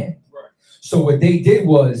the land. Right. So what they did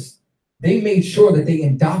was they made sure that they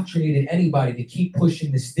indoctrinated anybody to keep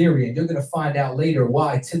pushing this theory. And you're going to find out later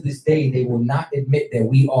why, to this day, they will not admit that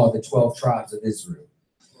we are the 12 tribes of Israel.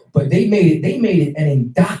 But they made it an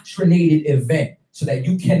indoctrinated event so that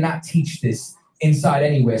you cannot teach this inside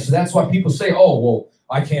anywhere. So that's why people say, oh, well,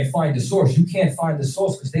 I can't find the source. You can't find the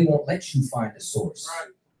source because they won't let you find the source. Right.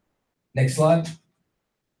 Next slide.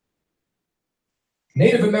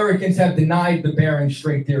 Native Americans have denied the Bering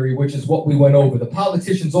Strait theory, which is what we went over. The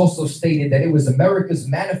politicians also stated that it was America's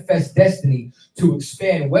manifest destiny to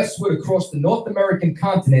expand westward across the North American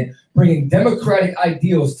continent, bringing democratic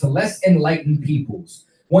ideals to less enlightened peoples.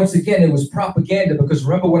 Once again, it was propaganda because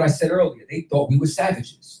remember what I said earlier, they thought we were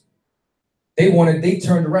savages. They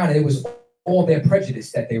turned around and it was all their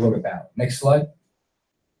prejudice that they wrote about. Next slide.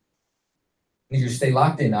 Need you to stay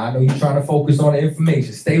locked in. I know you're trying to focus on the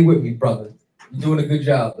information. Stay with me, brother. You're doing a good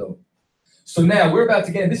job, though. So now we're about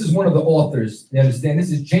to get in. This is one of the authors. You understand?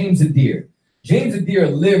 This is James Adair. James Adair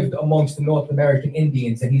lived amongst the North American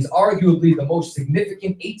Indians, and he's arguably the most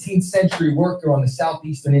significant 18th century worker on the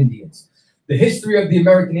Southeastern Indians. The History of the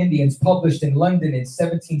American Indians, published in London in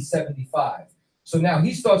 1775. So now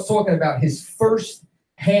he starts talking about his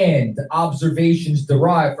first-hand observations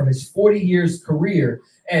derived from his 40 years career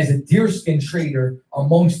as a deerskin trader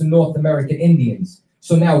amongst the North American Indians.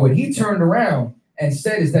 So now what he turned around and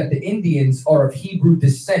said is that the Indians are of Hebrew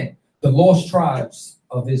descent, the lost tribes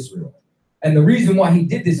of Israel. And the reason why he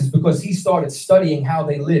did this is because he started studying how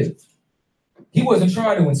they lived. He wasn't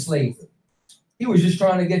trying to enslave them. He was just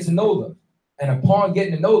trying to get to know them. And upon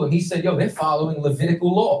getting to know them, he said, yo, they're following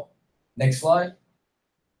Levitical law. Next slide.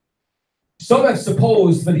 Some have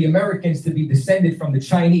supposed for the Americans to be descended from the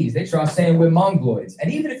Chinese. They try saying we're Mongoloids.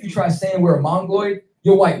 And even if you try saying we're a Mongoloid,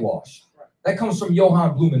 you're whitewashed. That comes from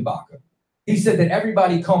Johann Blumenbacher. He said that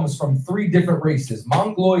everybody comes from 3 different races,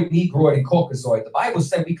 Mongoloid, Negroid, and Caucasoid. The Bible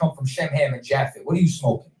said we come from Shem, Ham, and Japheth. What are you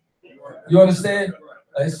smoking? You understand?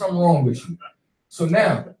 There's something wrong with you. So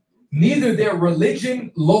now, neither their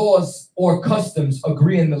religion, laws, or customs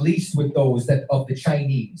agree in the least with those that of the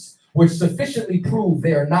Chinese, which sufficiently prove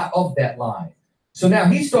they are not of that line. So now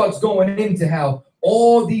he starts going into how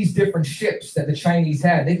all these different ships that the Chinese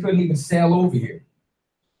had, they couldn't even sail over here.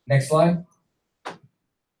 Next slide.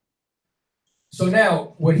 So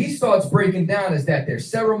now, what he starts breaking down is that their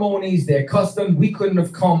ceremonies, their customs, we couldn't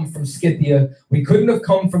have come from Scythia. We couldn't have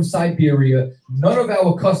come from Siberia. None of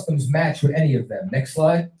our customs match with any of them. Next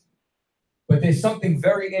slide. But there's something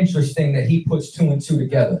very interesting that he puts 2 and 2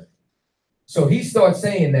 together. So he starts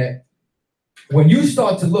saying that when you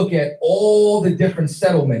start to look at all the different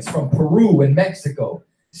settlements from Peru and Mexico,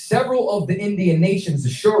 several of the Indian nations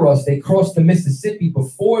assure us they crossed the Mississippi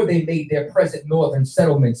before they made their present northern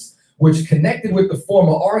settlements, which connected with the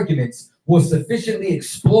former arguments will sufficiently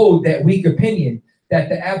explode that weak opinion that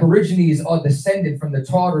the Aborigines are descended from the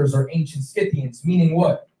Tartars or ancient Scythians, meaning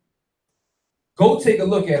what? Go take a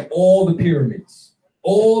look at all the pyramids,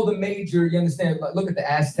 all the major, you understand, look at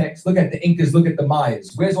the Aztecs, look at the Incas, look at the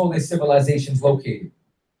Mayas. Where's all their civilizations located?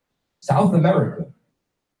 South America.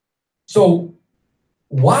 So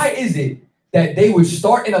why is it that they would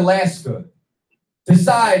start in Alaska,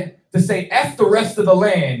 decide to say F the rest of the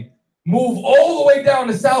land, move all the way down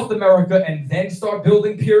to South America, and then start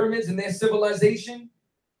building pyramids in their civilization?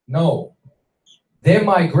 No. Their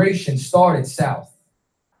migration started south.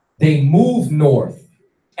 They moved north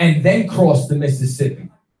and then crossed the Mississippi.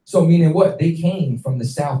 So meaning what? They came from the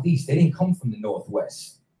southeast. They didn't come from the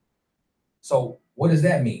northwest. So what does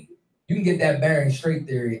that mean? You can get that Bering Strait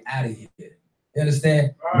theory out of here. You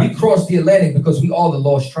understand? We crossed the Atlantic because we are the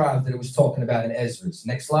lost tribes that it was talking about in Ezra's.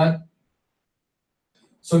 Next slide.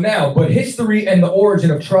 So now, but history and the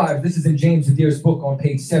origin of tribes, this is in James Adair's book on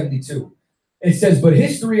page 72. It says, but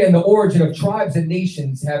history and the origin of tribes and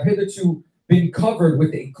nations have hitherto been covered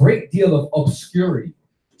with a great deal of obscurity.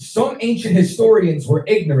 Some ancient historians were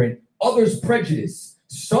ignorant, others prejudiced.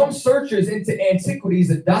 Some searchers into antiquities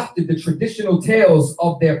adopted the traditional tales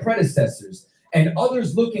of their predecessors, and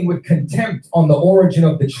others looking with contempt on the origin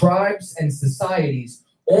of the tribes and societies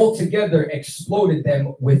altogether exploded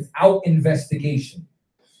them without investigation.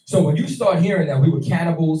 So when you start hearing that we were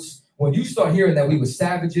cannibals, when you start hearing that we were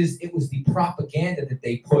savages, it was the propaganda that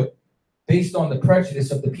they put based on the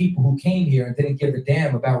prejudice of the people who came here and didn't give a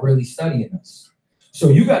damn about really studying us. So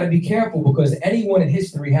you got to be careful, because anyone in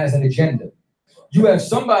history has an agenda. You have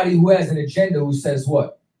somebody who has an agenda who says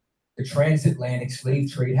what? The transatlantic slave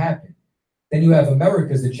trade happened. Then you have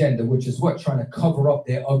America's agenda, which is what? Trying to cover up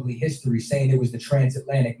their ugly history, saying it was the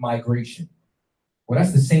transatlantic migration. Well,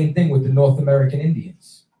 that's the same thing with the North American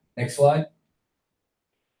Indians. Next slide.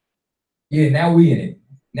 Yeah, now we in it.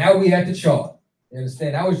 Now we at the chart. You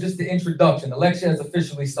understand? That was just the introduction. The lecture has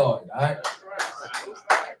officially started, all right?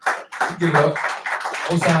 Give it up.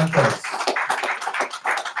 Osan first.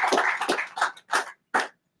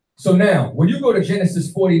 So now, when you go to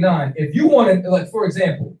Genesis 49, if you want to, like, for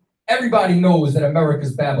example, everybody knows that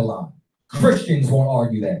America's Babylon. Christians won't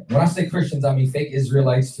argue that. When I say Christians, I mean fake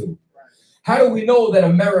Israelites too. How do we know that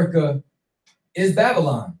America is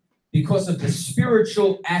Babylon? Because of the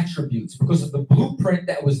spiritual attributes, because of the blueprint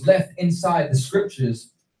that was left inside the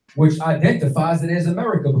scriptures, which identifies it as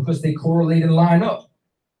America, because they correlate and line up.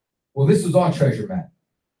 Well, this was our treasure map.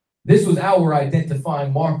 This was our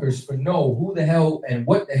identifying markers for know who the hell and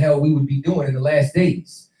what the hell we would be doing in the last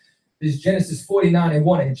days. This is Genesis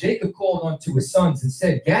 49:1. And Jacob called unto his sons and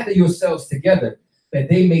said, gather yourselves together, that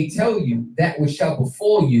they may tell you that which shall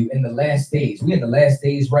befall you in the last days. We're in the last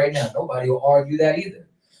days right now. Nobody will argue that either.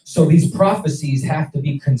 So these prophecies have to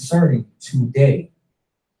be concerning today.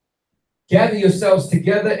 Gather yourselves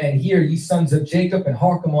together and hear, ye sons of Jacob, and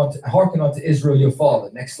hearken unto Israel your father.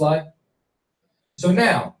 Next slide. So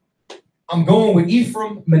now, I'm going with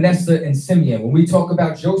Ephraim, Manasseh, and Simeon. When we talk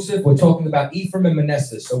about Joseph, we're talking about Ephraim and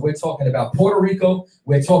Manasseh. So we're talking about Puerto Rico,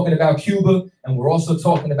 we're talking about Cuba, and we're also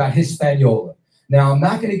talking about Hispaniola. Now, I'm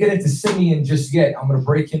not going to get into Simeon just yet. I'm going to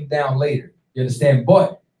break him down later. You understand?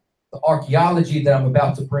 But the archaeology that I'm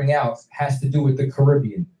about to bring out has to do with the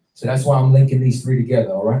Caribbean. So that's why I'm linking these three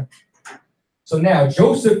together, all right? So now,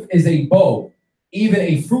 Joseph is a bow, even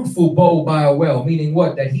a fruitful bow by a well, meaning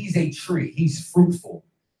what? That he's a tree, he's fruitful.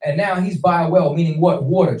 And now he's by a well, meaning what?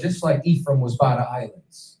 Water, just like Ephraim was by the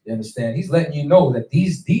islands. You understand? He's letting you know that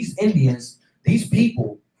these Indians, these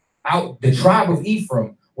people out, the tribe of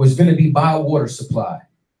Ephraim was going to be by a water supply.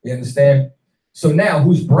 You understand? So now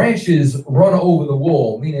whose branches run over the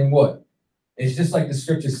wall, meaning what? It's just like the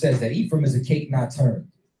scripture says that Ephraim is a cake not turned.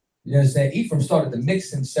 You understand? Ephraim started to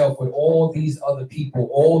mix himself with all these other people,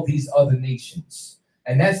 all these other nations.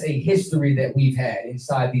 And that's a history that we've had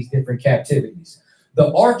inside these different captivities.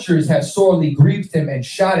 The archers have sorely grieved him and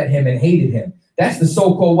shot at him and hated him. That's the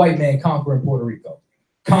so-called white man conquering Puerto Rico,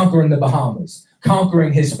 conquering the Bahamas,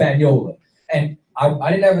 conquering Hispaniola. And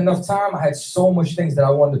I didn't have enough time. I had so much things that I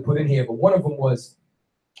wanted to put in here, but one of them was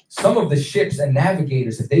some of the ships and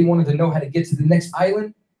navigators, if they wanted to know how to get to the next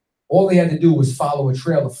island, all they had to do was follow a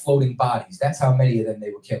trail of floating bodies. That's how many of them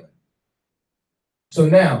they were killing. So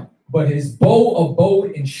now, but his bow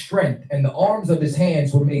abode in strength, and the arms of his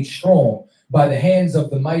hands were made strong by the hands of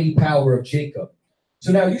the mighty power of Jacob.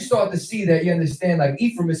 So now you start to see that, you understand, like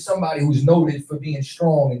Ephraim is somebody who's noted for being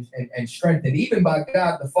strong and strengthened, even by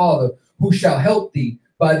God the Father, who shall help thee,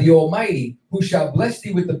 by the Almighty, who shall bless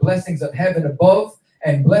thee with the blessings of heaven above,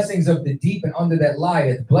 and blessings of the deep and under that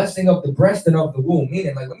lieth, blessing of the breast and of the womb.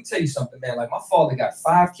 Meaning, like, let me tell you something, man. Like, my father got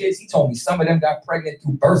 5 kids. He told me some of them got pregnant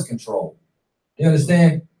through birth control. You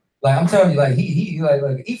understand? Like, I'm telling you, like, he like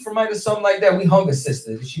Ephraimite or something like that, we hung a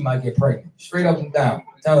sister that she might get pregnant. Straight up and down.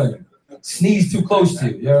 I'm telling you. Sneeze too close to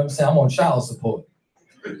you. You know what I'm saying? I'm on child support.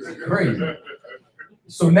 Crazy.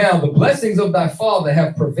 So now the blessings of thy father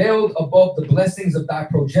have prevailed above the blessings of thy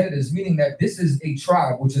progenitors, meaning that this is a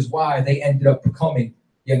tribe, which is why they ended up becoming,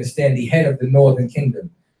 you understand, the head of the northern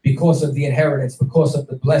kingdom, because of the inheritance, because of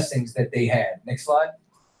the blessings that they had. Next slide.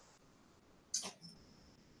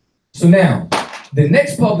 So now, the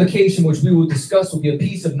next publication, which we will discuss, will be a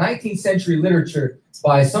piece of 19th century literature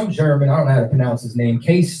by some German, I don't know how to pronounce his name,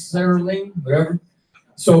 Kaiserling, whatever.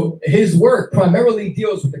 So his work primarily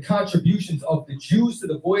deals with the contributions of the Jews to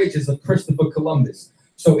the voyages of Christopher Columbus.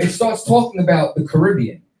 So it starts talking about the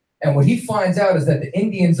Caribbean. And what he finds out is that the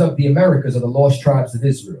Indians of the Americas are the lost tribes of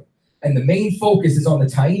Israel. And the main focus is on the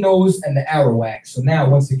Taínos and the Arawaks. So now,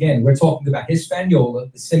 once again, we're talking about Hispaniola,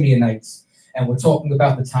 the Simeonites, and we're talking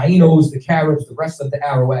about the Taínos, the Caribs, the rest of the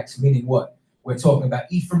Arawaks, meaning what? We're talking about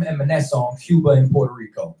Ephraim and Manasseh on Cuba and Puerto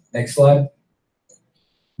Rico. Next slide.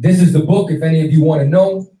 This is the book, if any of you want to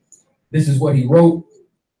know. This is what he wrote.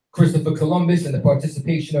 Christopher Columbus and the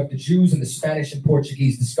participation of the Jews in the Spanish and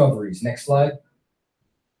Portuguese discoveries. Next slide.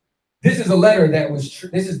 This is a letter that was,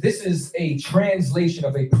 this is a translation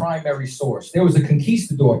of a primary source. There was a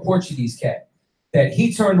conquistador, Portuguese cat, that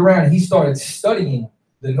he turned around and he started studying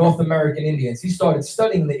the North American Indians. He started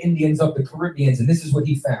studying the Indians of the Caribbeans, and this is what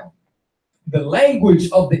he found. The language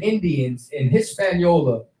of the Indians in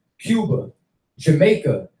Hispaniola, Cuba,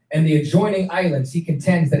 Jamaica, and the adjoining islands, he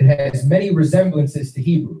contends that it has many resemblances to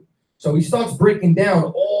Hebrew. So he starts breaking down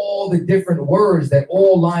all the different words that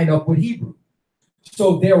all line up with Hebrew.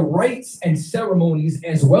 So their rites and ceremonies,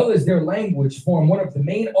 as well as their language, form one of the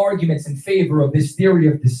main arguments in favor of this theory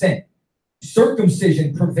of descent.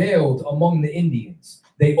 Circumcision prevailed among the Indians.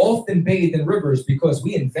 They often bathed in rivers because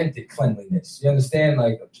we invented cleanliness. You understand?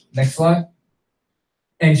 Like, next slide.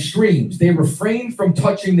 And streams. They refrained from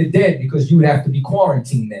touching the dead because you would have to be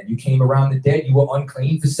quarantined then. You came around the dead, you were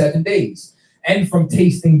unclean for 7 days. And from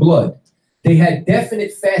tasting blood. They had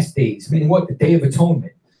definite fast days, meaning what? The Day of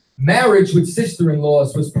Atonement. Marriage with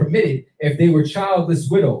sister-in-laws was permitted if they were childless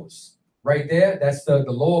widows. Right there, that's the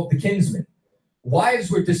law of the kinsman.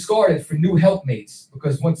 Wives were discarded for new helpmates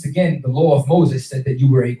because, once again, the law of Moses said that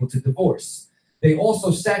you were able to divorce. They also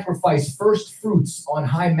sacrificed first fruits on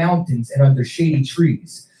high mountains and under shady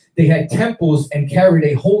trees. They had temples and carried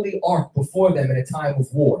a holy ark before them in a time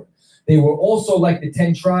of war. They were also, like the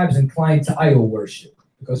 10 tribes, inclined to idol worship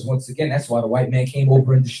because, once again, that's why the white man came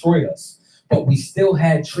over and destroyed us. But we still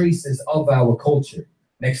had traces of our culture.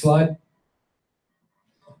 Next slide.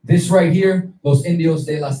 This right here, Los Indios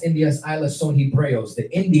de las Indias Islas son Hebreos.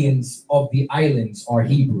 The Indians of the islands are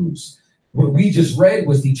Hebrews. What we just read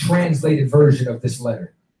was the translated version of this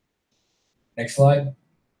letter. Next slide.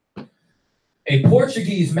 A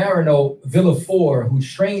Portuguese marino, Villafort, who,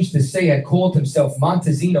 strange to say, had called himself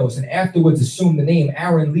Montesinos and afterwards assumed the name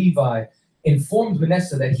Aaron Levi, informed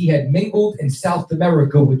Manasseh that he had mingled in South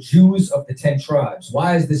America with Jews of the 10 tribes.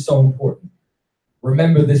 Why is this so important?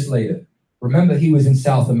 Remember this later. Remember he was in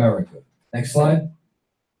South America. Next slide.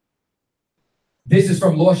 This is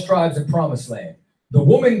from Lost Tribes and Promised Land. The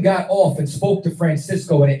woman got off and spoke to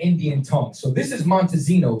Francisco in an Indian tongue. So this is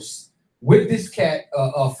Montesinos with this cat,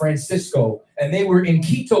 Francisco, and they were in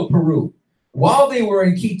Quito, Peru. While they were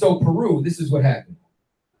in Quito, Peru, this is what happened.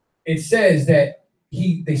 It says that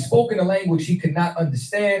they spoke in a language he could not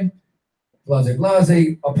understand. Blase,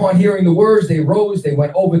 blase. Upon hearing the words, they rose, they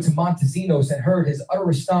went over to Montesinos and heard his utter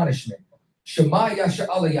astonishment. Shema Yasha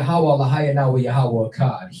Allah Yahweh Lahayanawa Yahweh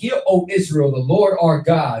Akkad. Hear, O Israel, the Lord our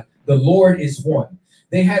God, the Lord is one.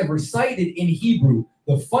 They had recited in Hebrew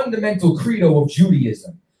the fundamental credo of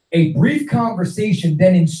Judaism. A brief conversation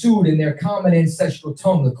then ensued in their common ancestral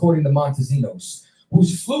tongue, according to Montesinos,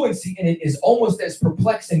 whose fluency in it is almost as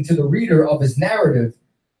perplexing to the reader of his narrative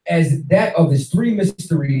as that of his 3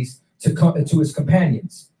 mysteries to his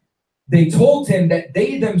companions. They told him that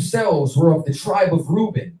they themselves were of the tribe of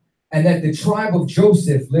Reuben and that the tribe of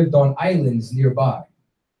Joseph lived on islands nearby.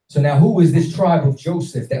 So now who was this tribe of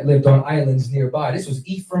Joseph that lived on islands nearby? This was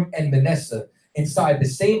Ephraim and Manasseh inside the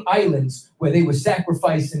same islands where they were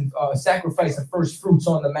sacrificing first fruits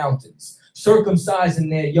on the mountains, circumcising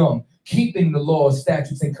their young, keeping the laws,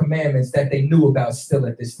 statutes, and commandments that they knew about still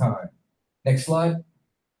at this time. Next slide.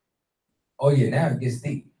 Oh yeah, now it gets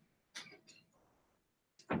deep.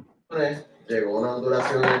 Llegó una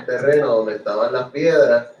ondulación en el terreno donde estaban las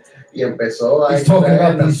piedras y empezó a He's talking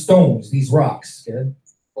about these stones, these rocks. Okay?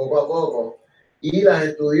 Poco a poco, y las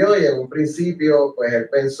estudió, y en un principio pues él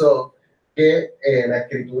pensó que la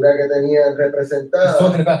escritura que tenían representada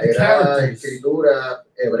era escritura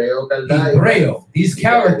hebreo-caldaica. Hebreo. These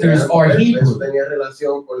characters are Hebrew. Eso tenía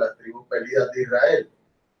relación con las tribus perdidas de Israel.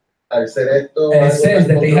 Al ser esto, and it says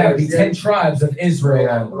that they have the 10 tribes of Israel.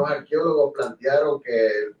 Algunos arqueólogos plantearon que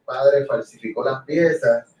el padre falsificó las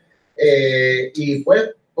piezas, y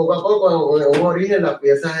pues poco a poco en un origen las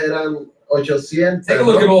piezas eran 800. Take a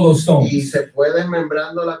look at all those stones. Y se fue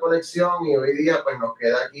desmembrando la colección, y hoy día pues nos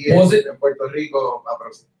queda aquí en Puerto Rico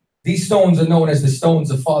aproximadamente. These stones are known as the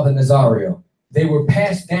stones of Father Nazario. They were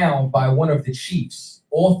passed down by one of the chiefs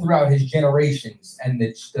all throughout his generations, and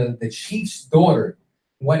the chief's daughter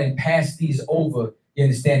went and passed these over, you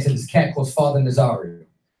understand, to this cat called Father Nazario.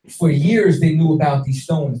 For years, they knew about these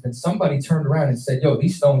stones. Then somebody turned around and said, yo,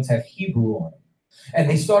 these stones have Hebrew on them. And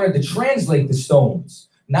they started to translate the stones.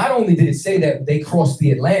 Not only did it say that they crossed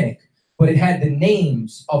the Atlantic, but it had the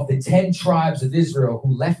names of the 10 tribes of Israel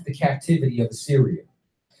who left the captivity of Assyria.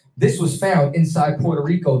 This was found inside Puerto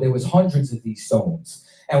Rico. There was hundreds of these stones.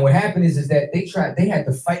 And what happened is that they had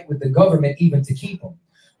to fight with the government even to keep them.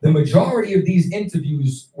 The majority of these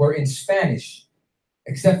interviews were in Spanish,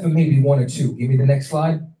 except for maybe one or two. Give me the next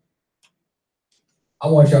slide. I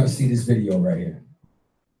want y'all to see this video right here.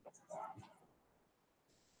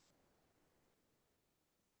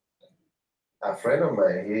 A friend of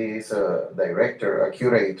mine, he's a director, a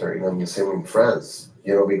curator in a museum in France,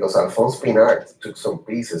 because Alphonse Pinard took some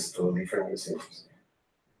pieces to different museums.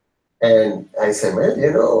 And I said,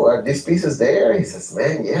 man, are these pieces there? He says,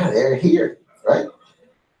 man, yeah, they're here, right?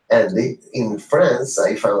 And in France,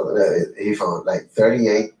 he found like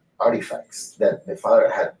 38 artifacts that the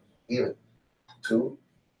father had given to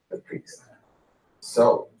the priest.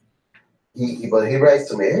 So he writes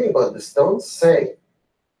to me, hey, but the stones say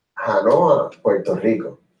Hanoa, Puerto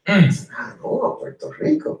Rico. Hanoa, Puerto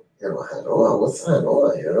Rico. Hanoa, what's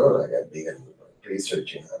Hanoa? Like I've been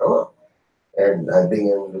researching Hanoa. And I've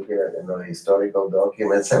been looking at historical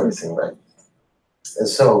documents, everything, right? And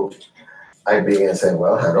so I began saying,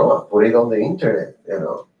 well, Hanoa, put it on the internet,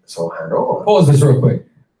 So Hanoa. Pause this real quick.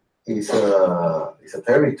 It's a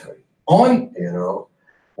territory.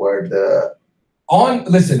 Where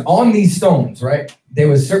on these stones, right? There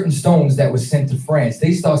were certain stones that were sent to France.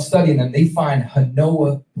 They start studying them. They find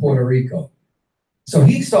Hanoa, Puerto Rico. So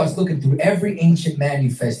he starts looking through every ancient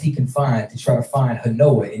manifest he can find to try to find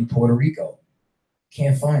Hanoa in Puerto Rico.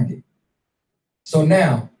 Can't find it. So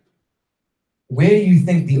now, where do you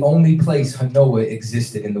think the only place Hanoa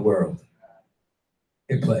existed in the world?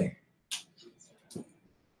 Hit play.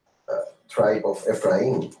 Tribe of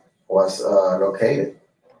Ephraim was located.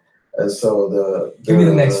 And so give me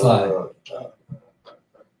the next slide.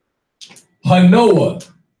 Hanoa,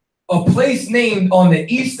 a place named on the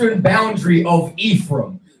eastern boundary of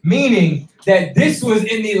Ephraim, meaning that this was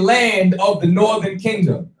in the land of the northern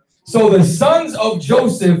kingdom. So the sons of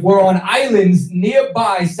Joseph were on islands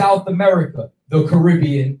nearby South America, the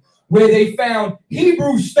Caribbean, where they found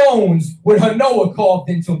Hebrew stones with Hanoa carved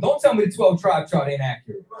into them. Don't tell me the 12 tribe chart ain't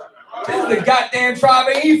accurate. This is the goddamn tribe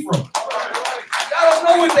of Ephraim. I don't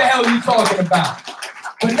know what the hell you're talking about.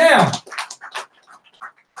 But now,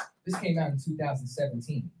 this came out in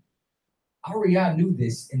 2017. Ariana knew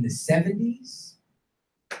this in the 70s.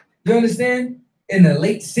 You understand? In the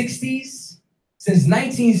late 60s. Since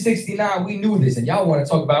 1969, we knew this. And y'all want to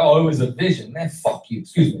talk about, oh, it was a vision. Man, fuck you.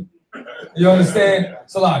 Excuse me. You understand?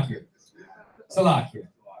 Salakia.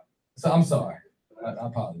 So I'm sorry. I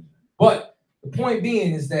apologize. But the point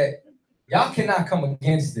being is that y'all cannot come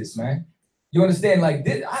against this, man. You understand? Like,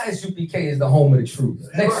 this, Isupk is the home of the truth.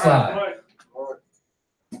 Next slide.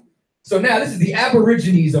 So now this is the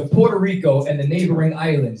Aborigines of Puerto Rico and the neighboring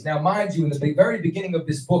islands. Now, mind you, in the very beginning of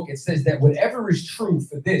this book, it says that whatever is true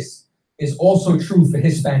for this is also true for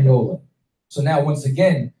Hispaniola. So now, once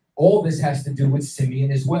again, all this has to do with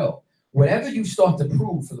Simeon as well. Whatever you start to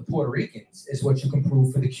prove for the Puerto Ricans is what you can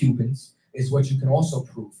prove for the Cubans, is what you can also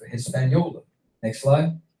prove for Hispaniola. Next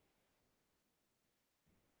slide.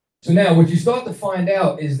 So now what you start to find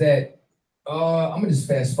out is that I'm gonna just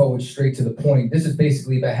fast forward straight to the point. This is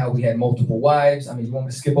basically about how we had multiple wives. I mean, you want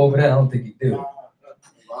me to skip over that? I don't think you do.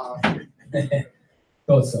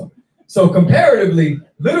 Thought so. So comparatively,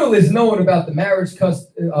 little is known about the marriage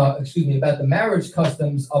customs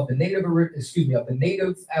of the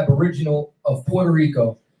native Aboriginal of Puerto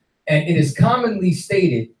Rico, and it is commonly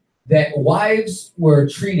stated that wives were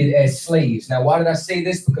treated as slaves. Now, why did I say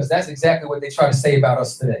this? Because that's exactly what they try to say about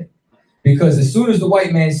us today. Because as soon as the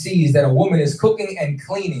white man sees that a woman is cooking and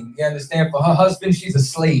cleaning, you understand, for her husband, she's a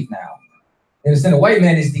slave now. You understand? The white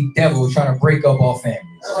man is the devil trying to break up our families.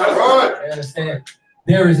 You understand?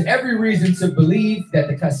 There is every reason to believe that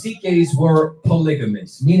the caciques were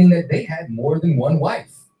polygamous, meaning that they had more than one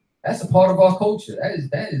wife. That's a part of our culture.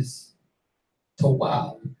 That is so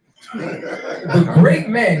wild. The great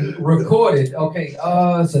men recorded, okay,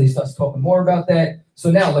 so he starts talking more about that. So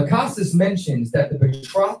now Lacasas mentions that the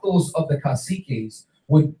betrothals of the caciques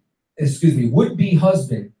would-be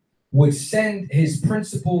husband would send his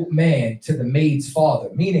principal man to the maid's father,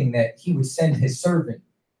 meaning that he would send his servant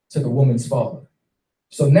to the woman's father.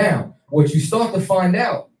 So now what you start to find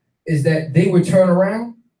out is that they would turn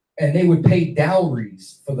around and they would pay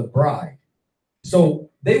dowries for the bride. So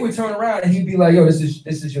they would turn around and he'd be like, yo, this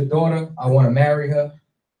is your daughter. I want to marry her.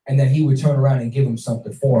 And then he would turn around and give him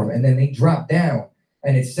something for him. And then they drop down.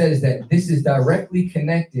 And it says that this is directly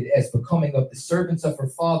connected as becoming of the servants of her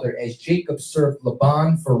father as Jacob served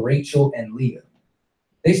Laban for Rachel and Leah.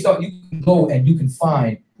 You can go and you can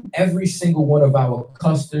find every single one of our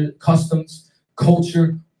customs,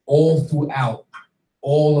 culture, all throughout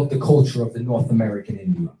all of the culture of the North American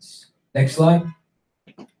Indians. Next slide.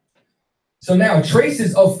 So now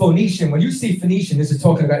traces of Phoenician, when you see Phoenician, this is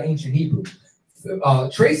talking about ancient Hebrew.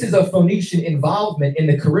 Traces of Phoenician involvement in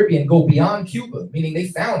the Caribbean go beyond Cuba, meaning they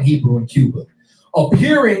found Hebrew in Cuba,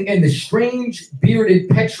 appearing in the strange bearded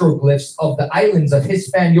petroglyphs of the islands of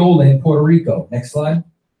Hispaniola and Puerto Rico. Next slide.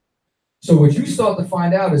 So what you start to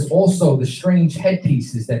find out is also the strange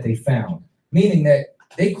headpieces that they found, meaning that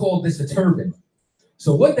they called this a turban.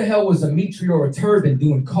 So what the hell was a mitre or a turban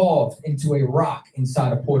doing carved into a rock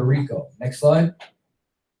inside of Puerto Rico? Next slide.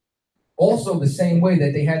 Also, the same way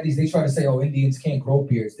that they had these, they try to say, oh, Indians can't grow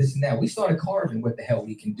beards, this and that. We started carving what the hell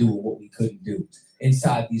we can do and what we couldn't do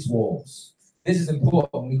inside these walls. This is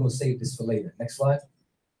important. We're going to save this for later. Next slide.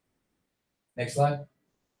 Next slide.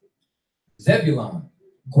 Zebulon,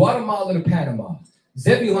 Guatemala to Panama.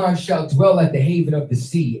 Zebulon shall dwell at the haven of the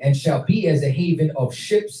sea and shall be as a haven of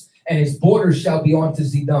ships, and his borders shall be unto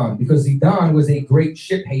Zidon, because Zidon was a great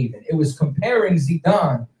ship haven. It was comparing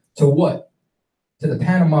Zidon to what? To the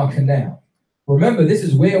Panama Canal. Remember, this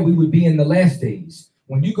is where we would be in the last days.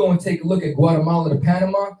 When you go and take a look at Guatemala to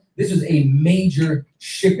Panama, this is a major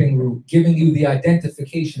shipping route, giving you the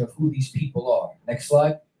identification of who these people are. Next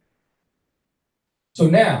slide. So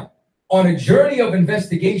now, on a journey of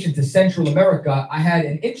investigation to Central America, I had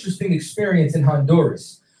an interesting experience in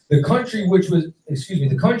Honduras, the country which the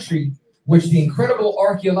incredible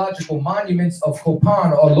archaeological monuments of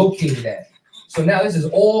Copan are located at. So now this is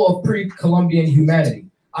all of pre-Columbian humanity.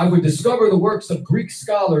 I would discover the works of Greek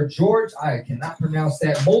scholar George, I cannot pronounce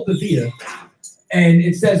that, Moldavia, and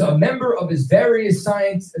it says a member of his various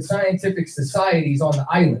scientific societies on the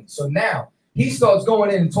island. So now he starts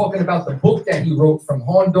going in and talking about the book that he wrote from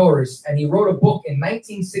Honduras, and he wrote a book in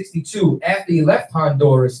 1962 after he left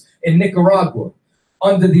Honduras in Nicaragua.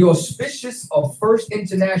 Under the auspices of First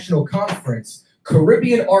International Conference,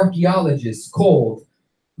 Caribbean archaeologists called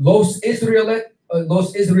Los Israelitas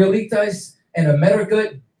en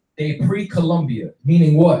America de Pre-Columbia,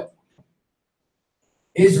 meaning what?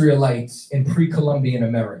 Israelites in pre-Columbian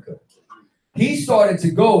America. He started to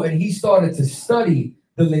go and he started to study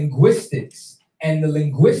the linguistics, and the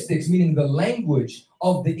linguistics, meaning the language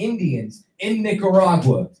of the Indians in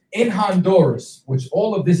Nicaragua, in Honduras, which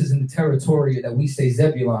all of this is in the territory that we say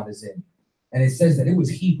Zebulon is in. And it says that it was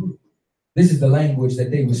Hebrew. This is the language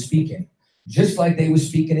that they were speaking, just like they were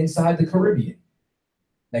speaking inside the Caribbean.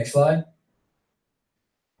 Next slide.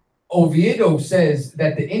 Oviedo says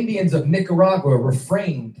that the Indians of Nicaragua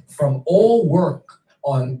refrained from all work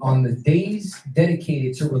on the days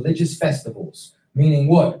dedicated to religious festivals, meaning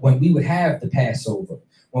what? When we would have the Passover,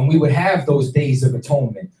 when we would have those days of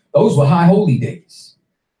atonement, those were high holy days.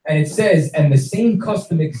 And it says, and the same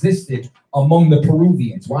custom existed among the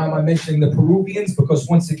Peruvians. Why am I mentioning the Peruvians? Because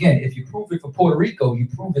once again, if you prove it for Puerto Rico, you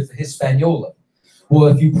prove it for Hispaniola. Well,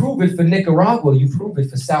 if you prove it for Nicaragua, you prove it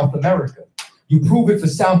for South America. You prove it for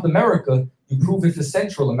South America, you prove it for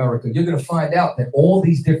Central America. You're going to find out that all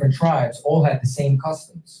these different tribes all had the same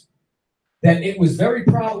customs. that it was very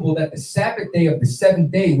probable that the Sabbath day of the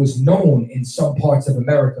seventh day was known in some parts of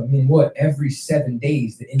America. Meaning what? Every 7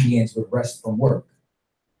 days, the Indians would rest from work.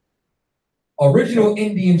 Original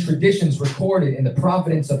Indian traditions recorded in the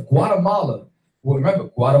province of Guatemala. Well, remember,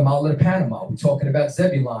 Guatemala to Panama, we're talking about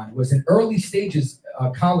Zebulon, was in early stages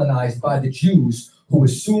colonized by the Jews who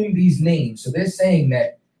assumed these names. So they're saying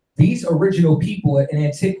that these original people in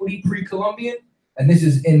antiquity, pre-Columbian, and this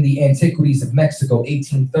is in the Antiquities of Mexico,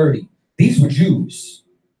 1830, these were Jews.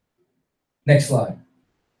 Next slide.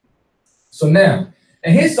 So now,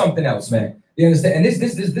 and here's something else, man. You understand? And this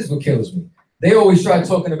is what kills me. They always try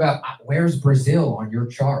talking about, where's Brazil on your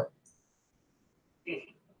chart?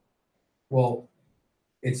 Well,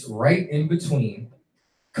 it's right in between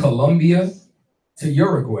Colombia to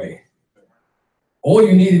Uruguay. All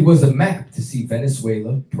you needed was a map to see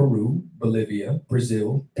Venezuela, Peru, Bolivia,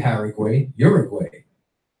 Brazil, Paraguay, Uruguay.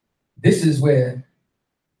 This is where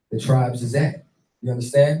the tribes is at. You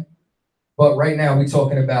understand? But right now we're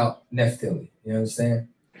talking about Neftali. You understand?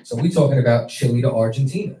 So we're talking about Chile to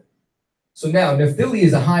Argentina. So now Neftali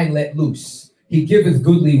is a hind let loose. He giveth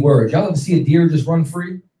goodly words. Y'all ever see a deer just run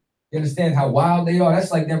free? You understand how wild they are?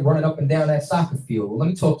 That's like them running up and down that soccer field. Well, let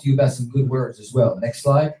me talk to you about some good words as well. Next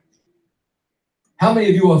slide. How many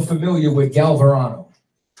of you are familiar with Galvarano?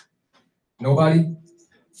 Nobody?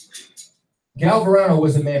 Galvarano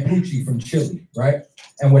was a Mapuche from Chile, right?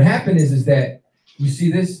 And what happened is that, you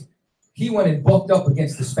see this? He went and bucked up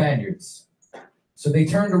against the Spaniards. So they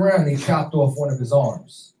turned around and they chopped off one of his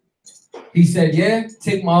arms. He said, yeah,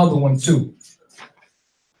 take my other one too.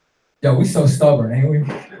 Yo, we so stubborn, ain't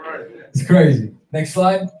we? It's crazy. Next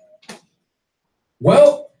slide.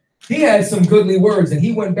 Well, he had some goodly words, and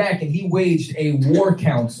he went back and he waged a war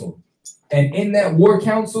council. And in that war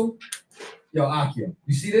council, yo, Akia,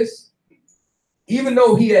 you see this? Even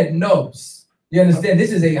though he had nubs, you understand,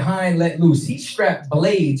 this is a hind let loose. He strapped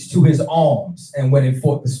blades to his arms and went and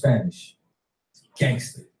fought the Spanish.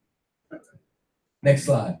 Gangster. Next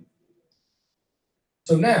slide.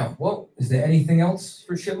 So now, well, is there anything else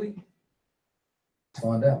for Chile? Let's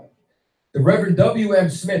find out. The Reverend W.M.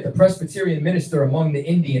 Smith, a Presbyterian minister among the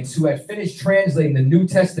Indians who had finished translating the New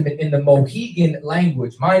Testament in the Mohegan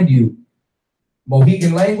language. Mind you,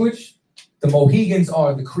 Mohegan language, the Mohegans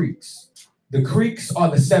are the Creeks. The Creeks are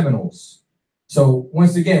the Seminoles. So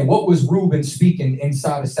once again, what was Reuben speaking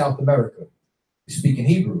inside of South America? He's speaking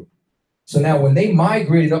Hebrew. So now when they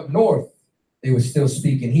migrated up north, they were still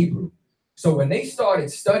speaking Hebrew. So when they started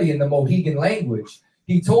studying the Mohegan language,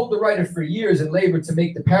 he told the writer for years and labored to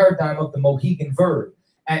make the paradigm of the Mohegan verb.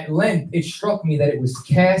 At length, it struck me that it was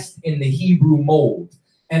cast in the Hebrew mold,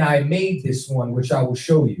 and I made this one, which I will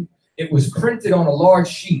show you. It was printed on a large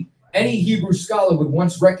sheet. Any Hebrew scholar would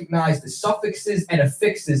once recognize the suffixes and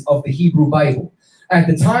affixes of the Hebrew Bible. At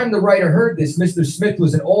the time the writer heard this, Mr. Smith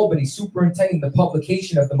was in Albany superintending the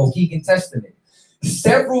publication of the Mohegan Testament.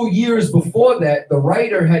 Several years before that, the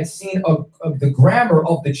writer had seen the grammar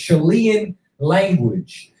of the Chilean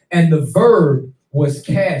language, and the verb was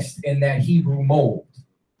cast in that Hebrew mold.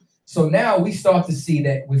 So now we start to see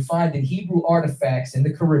that we're finding Hebrew artifacts in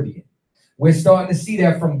the Caribbean. We're starting to see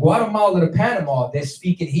that from Guatemala to Panama, they're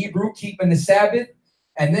speaking Hebrew, keeping the Sabbath.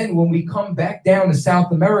 And then when we come back down to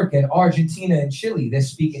South America and Argentina and Chile, they're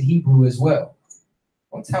speaking Hebrew as well.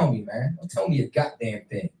 Don't tell me, man. Don't tell me a goddamn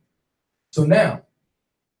thing. So now,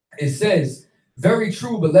 it says, very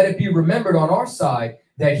true, but let it be remembered on our side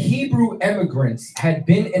that Hebrew immigrants had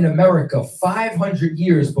been in America 500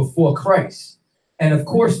 years before Christ. And of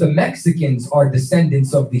course, the Mexicans are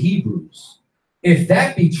descendants of the Hebrews. If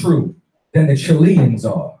that be true, then the Chileans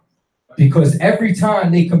are. Because every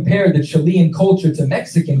time they compared the Chilean culture to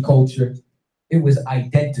Mexican culture, it was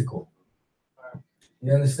identical.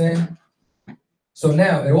 You understand? So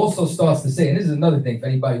now it also starts to say, and this is another thing for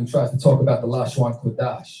anybody who tries to talk about the Lashuan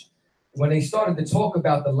Kodash. When they started to talk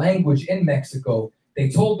about the language in Mexico, they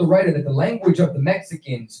told the writer that the language of the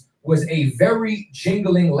Mexicans was a very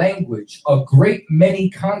jingling language, a great many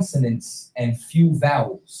consonants and few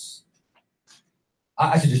vowels.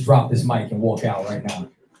 I should just drop this mic and walk out right now.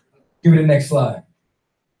 Give me the next slide.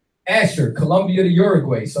 Asher, Colombia to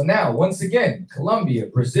Uruguay. So now, once again, Colombia,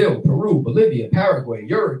 Brazil, Peru, Bolivia, Paraguay,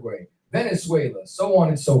 Uruguay, Venezuela, so on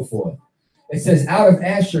and so forth. It says, out of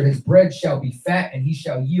Asher his bread shall be fat, and he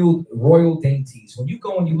shall yield royal dainties. When you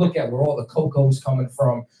go and you look at where all the cocoa is coming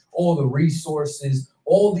from, all the resources,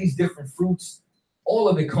 all these different fruits, all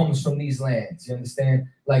of it comes from these lands, you understand?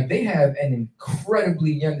 Like, they have an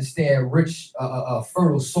incredibly, you understand, rich,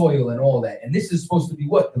 fertile soil and all that. And this is supposed to be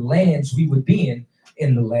what? The lands we would be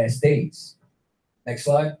in the last days. Next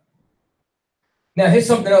slide. Now, here's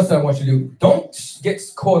something else that I want you to do. Don't get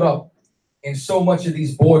caught up in so much of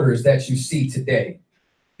these borders that you see today.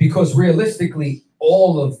 Because realistically,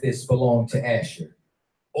 all of this belonged to Asher.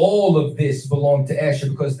 All of this belonged to Asher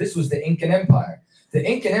because this was the Incan Empire. The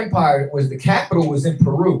Incan Empire the capital was in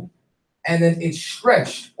Peru, and then it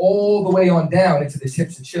stretched all the way on down into the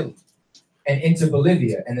tips of Chile and into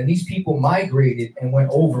Bolivia. And then these people migrated and went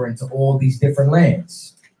over into all these different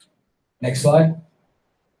lands. Next slide.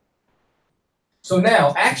 So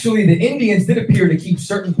now, actually, the Indians did appear to keep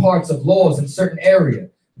certain parts of laws in certain area.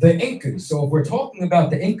 The Incas. So if we're talking about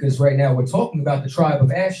the Incas right now, we're talking about the tribe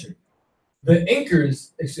of Asher. The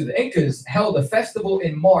Incas held a festival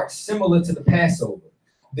in March similar to the Passover.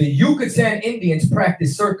 The Yucatan Indians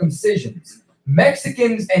practiced circumcisions.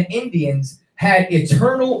 Mexicans and Indians had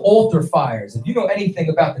eternal altar fires. If you know anything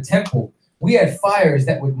about the temple, we had fires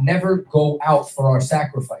that would never go out for our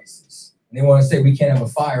sacrifices. And they want to say we can't have a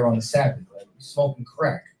fire on the Sabbath, like we're smoking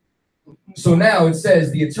crack. So now it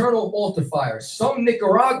says the eternal altar fire. Some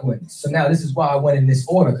Nicaraguans, so now this is why I went in this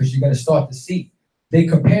order, because you're going to start to see. They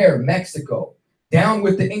compare Mexico down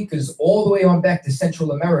with the Incas all the way on back to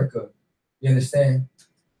Central America, you understand,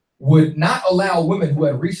 would not allow women who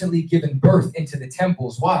had recently given birth into the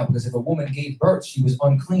temples. Why? Because if a woman gave birth, she was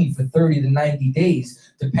unclean for 30 to 90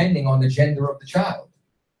 days, depending on the gender of the child.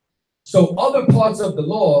 So other parts of the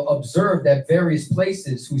law observed at various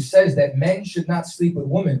places who says that men should not sleep with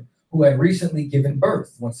women who had recently given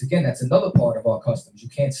birth. Once again, that's another part of our customs. You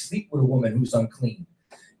can't sleep with a woman who's unclean.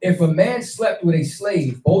 If a man slept with a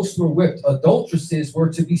slave, both were whipped. Adulteresses were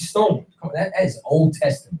to be stoned. That is Old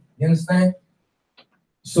Testament. You understand?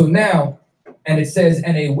 So now, and it says,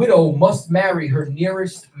 and a widow must marry her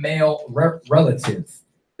nearest male relative.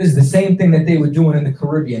 This is the same thing that they were doing in the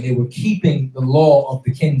Caribbean. They were keeping the law of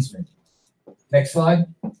the kinsman. Next slide.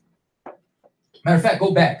 Matter of fact,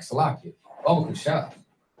 go back. Salakia. Baba Shah.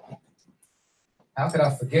 How could I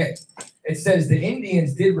forget? It says the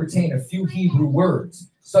Indians did retain a few Hebrew words,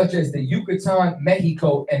 such as the Yucatan,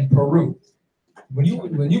 Mexico, and Peru. When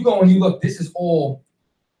you go and you look, this is all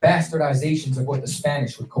bastardizations of what the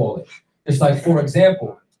Spanish would call it. Just like, for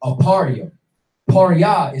example, aparia.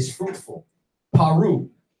 Paria is fruitful. Paru,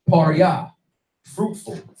 paria,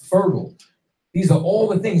 fruitful, fertile. These are all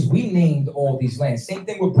the things we named all these lands. Same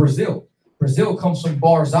thing with Brazil. Brazil comes from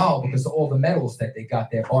Barzal because of all the metals that they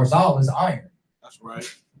got there. Barzal is iron. That's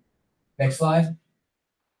right. Next slide.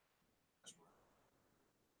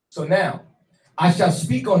 So now, I shall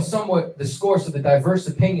speak on somewhat the scores of the diverse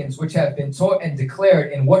opinions which have been taught and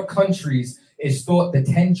declared in what countries is thought the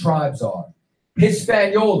 10 tribes are.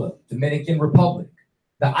 Hispaniola, Dominican Republic,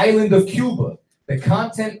 the island of Cuba, the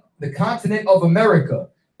continent of America,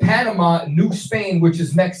 Panama, New Spain, which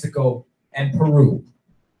is Mexico, and Peru.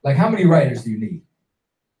 Like, how many writers do you need?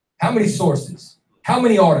 How many sources? How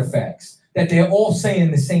many artifacts that they're all saying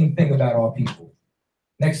the same thing about our people?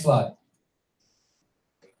 Next slide.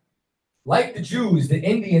 Like the Jews, the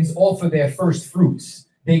Indians offer their first fruits.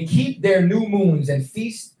 They keep their new moons and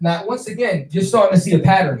feast. Now, once again, you're starting to see a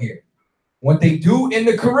pattern here. What they do in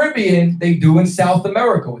the Caribbean, they do in South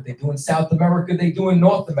America. What they do in South America, they do in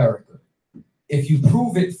North America. If you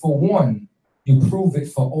prove it for one, you prove it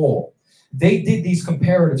for all. They did these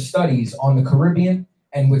comparative studies on the Caribbean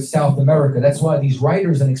and with South America. That's why these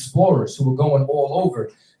writers and explorers who were going all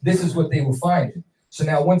over, this is what they were finding. So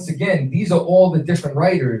now, once again, these are all the different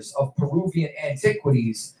writers of Peruvian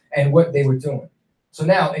antiquities and what they were doing. So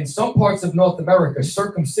now, in some parts of North America,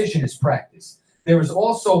 circumcision is practiced. There is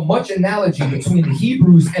also much analogy between the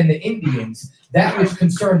Hebrews and the Indians, that which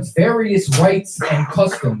concerns various rites and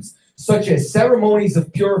customs, such as ceremonies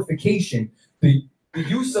of purification, the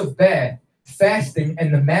use of bath, fasting,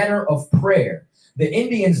 and the manner of prayer. The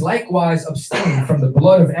Indians likewise abstained from the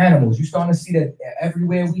blood of animals. You starting to see that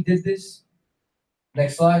everywhere we did this?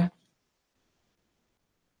 Next slide.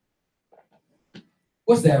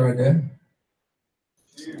 What's that right there?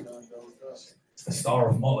 It's the Star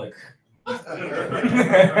of Moloch.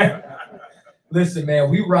 Listen, man,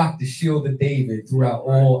 we rocked the Shield of David throughout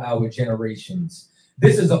all our generations.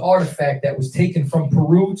 This is an artifact that was taken from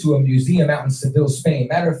Peru to a museum out in Seville, Spain.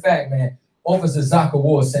 Matter of fact, man, Officer Zaka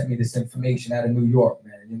War sent me this information out of New York,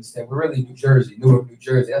 man. You understand? We're really New Jersey, Newark, New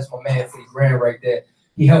Jersey. That's my man, Fleet Grant, right there.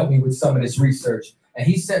 He helped me with some of this research. And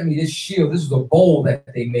he sent me this shield. This is a bowl that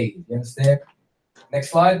they made. You understand?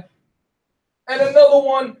 Next slide. And another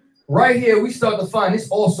one right here. We start to find, this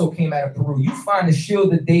also came out of Peru. You find the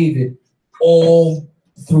Shield of David all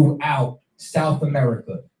throughout South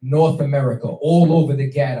America, North America, all over the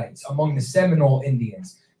Gadites, among the Seminole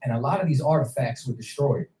Indians. And a lot of these artifacts were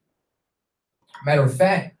destroyed. Matter of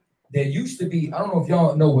fact, there used to be, I don't know if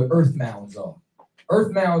y'all know what earth mounds are.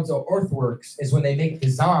 Earth mounds or earthworks is when they make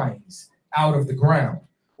designs out of the ground.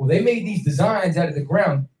 Well, they made these designs out of the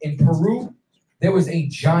ground. In Peru, there was a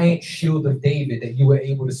giant shield of David that you were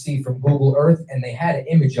able to see from Google Earth, and they had an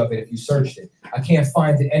image of it if you searched it. I can't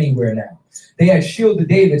find it anywhere now. They had shield of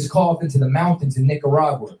Davids carved into the mountains in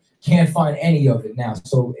Nicaragua. Can't find any of it now.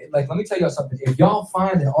 So, like, let me tell y'all something. If y'all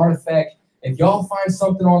find an artifact, if y'all find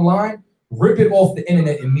something online, rip it off the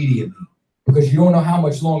internet immediately, because you don't know how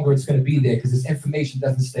much longer it's going to be there, because this information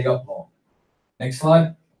doesn't stay up long. Next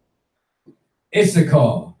slide.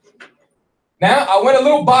 Isupk. Now, I went a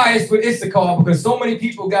little biased with Isupk because so many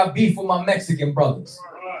people got beef with my Mexican brothers.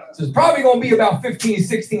 So it's probably going to be about 15,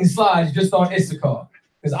 16 slides just on Isupk,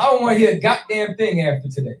 because I don't want to hear a goddamn thing after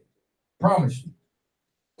today. Promise you.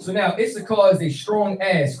 So now, Isupk is a strong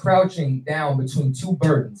ass crouching down between two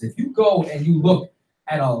burdens. If you go and you look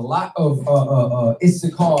at a lot of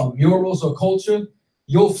Isupk murals or culture,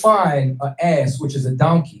 you'll find an ass, which is a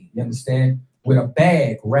donkey, you understand, with a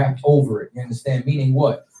bag wrapped over it, you understand, meaning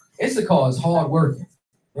what? Isupk is hard working.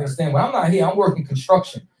 You understand? When I'm not here, I'm working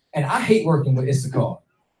construction. And I hate working with Isupk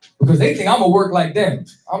because they think I'm going to work like them.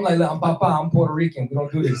 I'm like, I'm Papa, I'm Puerto Rican. We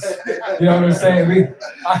don't do this. You know what I'm saying?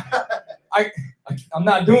 I'm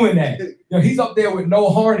not doing that. You know, he's up there with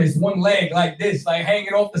no harness, one leg like this, like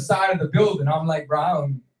hanging off the side of the building. I'm like,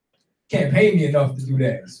 bro, can't pay me enough to do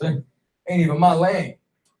that. So, ain't even my lane.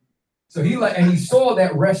 So he saw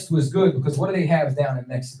that rest was good, because what do they have down in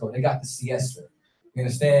Mexico? They got the siesta. You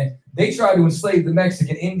understand? They tried to enslave the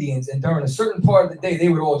Mexican Indians, and during a certain part of the day, they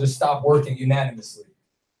would all just stop working unanimously.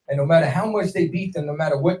 And no matter how much they beat them, no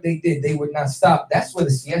matter what they did, they would not stop. That's where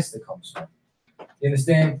the siesta comes from. You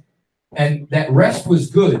understand? And that rest was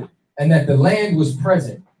good, and that the land was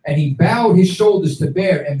present. And he bowed his shoulders to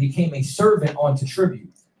bear and became a servant unto tribute.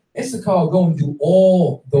 Isupk going to do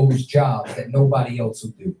all those jobs that nobody else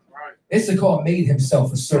will do. Isupk made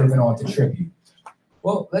himself a servant unto tribute.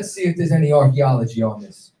 Well, let's see if there's any archaeology on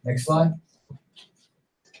this. Next slide.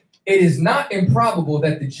 It is not improbable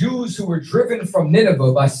that the Jews who were driven from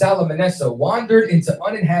Nineveh by Salmanasseh wandered into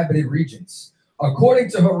uninhabited regions. According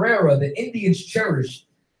to Herrera, the Indians cherished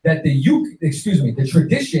that the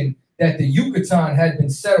tradition that the Yucatan had been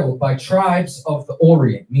settled by tribes of the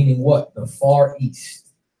Orient, meaning what? The Far East.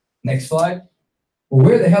 Next slide. Well,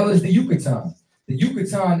 where the hell is the Yucatan? The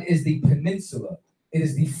Yucatan is the peninsula. It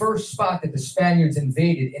is the first spot that the Spaniards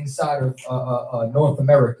invaded inside of North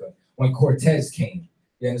America when Cortez came.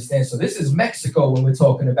 You understand? So this is Mexico when we're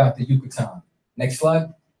talking about the Yucatan. Next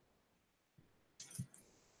slide.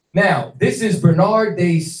 Now, this is Bernard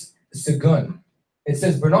de Sahagún. It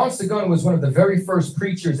says Bernard Sahagún was one of the very first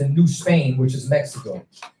preachers in New Spain, which is Mexico.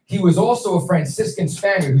 He was also a Franciscan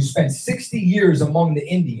Spaniard who spent 60 years among the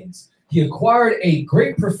Indians. He acquired a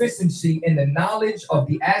great proficiency in the knowledge of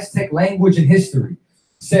the Aztec language and history.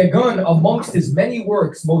 Sahagún, amongst his many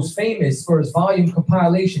works, most famous for his volume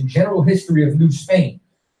compilation, General History of New Spain.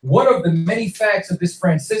 One of the many facts of this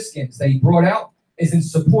Franciscans that he brought out is in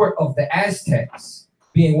support of the Aztecs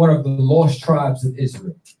being one of the lost tribes of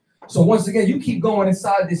Israel. So once again, you keep going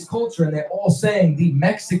inside this culture and they're all saying the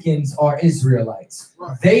Mexicans are Israelites.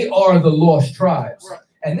 Right. They are the lost tribes. Right.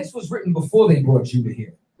 And this was written before they brought Judah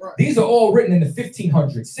here. Right. These are all written in the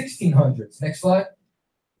 1500s, 1600s. Next slide.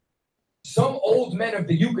 Some old men of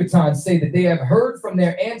the Yucatan say that they have heard from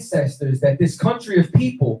their ancestors that this country of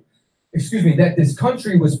people, that this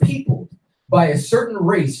country was peopled by a certain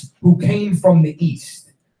race who came from the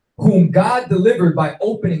east, whom God delivered by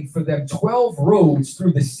opening for them 12 roads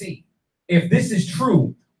through the sea. If this is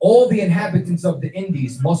true, all the inhabitants of the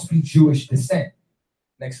Indies must be Jewish descent.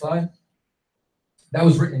 Next slide. That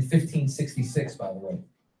was written in 1566, by the way.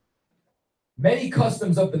 Many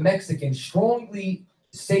customs of the Mexicans strongly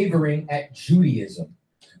savoring at Judaism,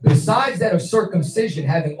 besides that of circumcision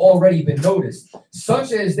having already been noticed,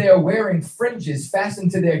 such as their wearing fringes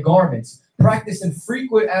fastened to their garments, practicing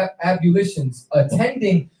frequent ablutions,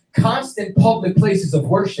 attending constant public places of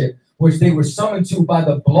worship, which they were summoned to by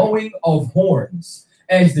the blowing of horns,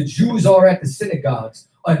 as the Jews are at the synagogues,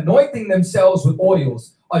 anointing themselves with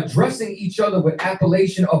oils, addressing each other with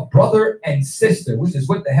appellation of brother and sister, which is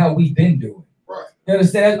what the hell we've been doing. Right. You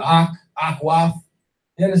understand? Akwaf.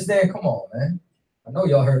 You understand? Come on, man. I know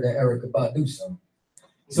y'all heard that Erykah Badu song.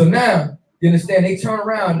 So now, you understand, they turn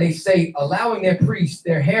around, they say, allowing their priests,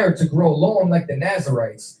 their hair to grow long like the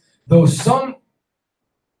Nazarites, though some,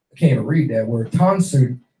 I can't even read that word,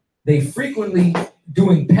 tonsured, they frequently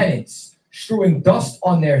doing penance, strewing dust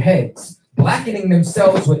on their heads, blackening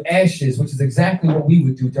themselves with ashes, which is exactly what we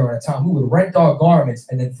would do during a time. We would rent our garments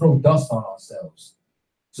and then throw dust on ourselves.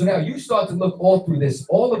 So now you start to look all through this.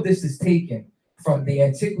 All of this is taken from the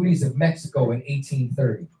Antiquities of Mexico in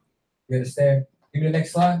 1830. You understand? Give me the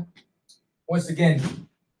next slide. Once again,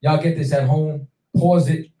 y'all get this at home, pause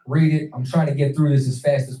it, read it. I'm trying to get through this as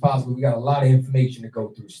fast as possible. We got a lot of information to go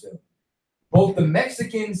through still. Both the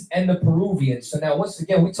Mexicans and the Peruvians. So now, once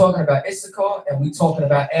again, we're talking about Isupk and we're talking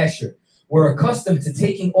about Asher. Were accustomed to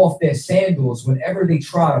taking off their sandals whenever they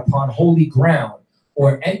trod upon holy ground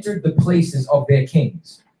or entered the places of their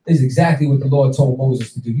kings. This is exactly what the Lord told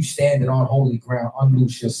Moses to do. You standing on holy ground,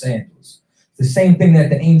 unloose your sandals. The same thing that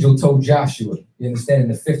the angel told Joshua. You understand, in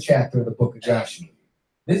the 5th chapter of the book of Joshua.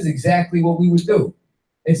 This is exactly what we would do.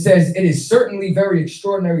 It says, it is certainly very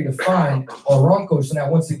extraordinary to find Oronco. So now,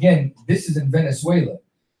 once again, this is in Venezuela.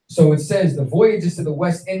 So it says the voyages to the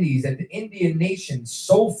West Indies, that the Indian nations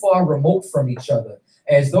so far remote from each other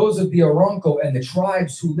as those of the Oronco and the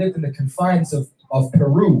tribes who lived in the confines of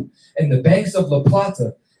Peru and the banks of La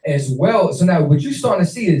Plata as well. So now what you're starting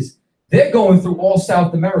to see is they're going through all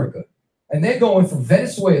South America, and they're going from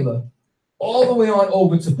Venezuela all the way on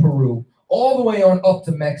over to Peru, all the way on up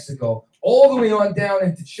to Mexico, all the way on down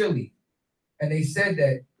into Chile. And they said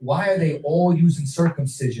that, why are they all using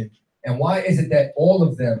circumcision? And why is it that all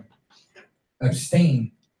of them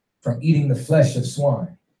abstain from eating the flesh of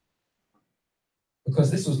swine? Because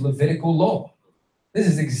this was Levitical law. This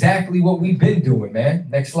is exactly what we've been doing, man.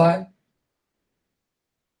 Next slide.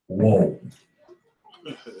 Whoa.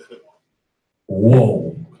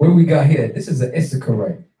 Whoa. What do we got here? This is an Isupk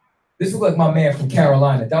right. This looks like my man from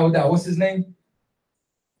Carolina. What's his name?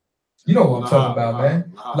 You know what I'm talking about,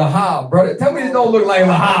 man. Lahab, brother. Tell me this don't look like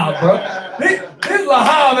Lahab, bro. This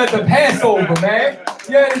Lahab at the Passover, man.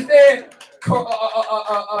 You understand?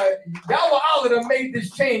 Yahweh Allah done made this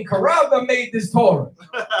chain. Karab done made this Torah.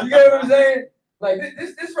 You get what I'm saying? Like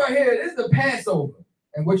this right here, this is the Passover.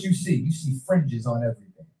 And what you see fringes on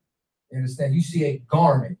everything. You understand? You see a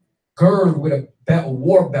garment girded with a belt, a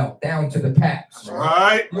war belt down to the paps.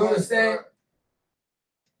 Right. You understand?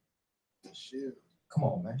 Come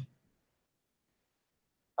on, man.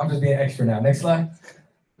 I'm just being extra now. Next slide.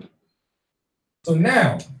 So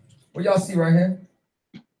now, what y'all see right here?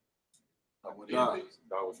 You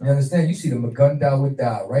understand? You see the Magunda with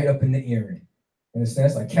that right up in the earring. You understand?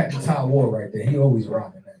 It's like Captain Ty War right there. He always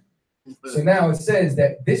rocking that. So now it says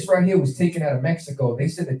that this right here was taken out of Mexico. They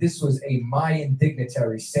said that this was a Mayan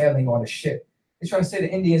dignitary sailing on a ship. They're trying to say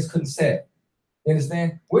the Indians couldn't sail. You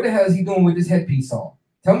understand? What the hell is he doing with this headpiece on?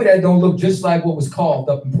 Tell me that don't look just like what was carved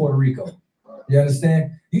up in Puerto Rico. You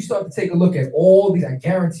understand? You start to take a look at all these. I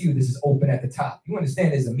guarantee you this is open at the top. You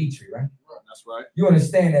understand there's a Mitri, right? That's right. You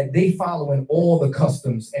understand that they following all the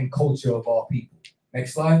customs and culture of our people.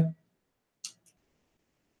 Next slide.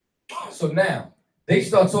 So now they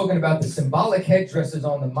start talking about the symbolic headdresses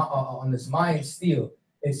on this Mayan stele.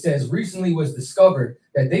 It says recently was discovered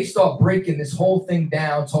that they start breaking this whole thing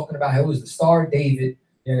down, talking about how it was the Star of David.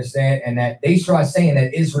 You understand? And that they start saying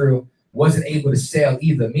that Israel wasn't able to sail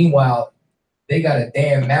either. Meanwhile, they got a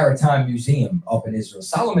damn maritime museum up in Israel.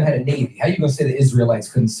 Solomon had a navy. How you gonna say the Israelites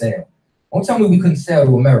couldn't sail? Don't tell me we couldn't sail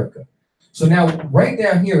to America. So now right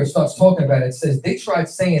down here, it starts talking about it. It says they tried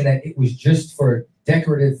saying that it was just for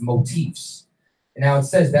decorative motifs. And now it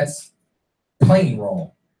says that's plain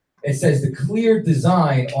wrong. It says the clear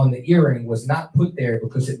design on the earring was not put there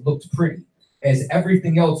because it looked pretty. As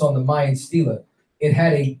everything else on the Mayan stele, it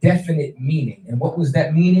had a definite meaning. And what was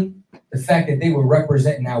that meaning? The fact that they were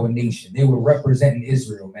representing our nation. They were representing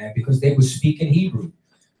Israel, man, because they were speaking Hebrew.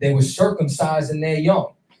 They were circumcising their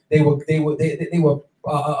young. They were going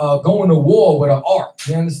to war with an ark.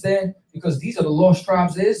 You understand? Because these are the lost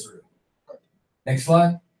tribes of Israel. Next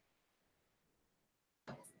slide.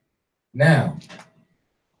 Now,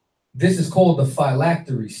 this is called the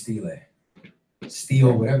phylactery stele.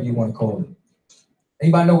 Stele, whatever you want to call it.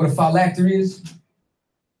 Anybody know what a phylactery is?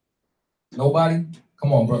 Nobody?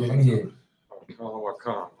 Come on, brother. Let me hear it.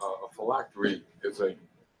 A phylactery is a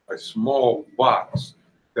small box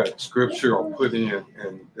that scripture are put in,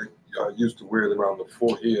 and they used to wear it around the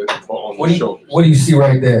forehead or on the shoulders. What do you see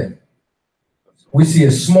right there? We see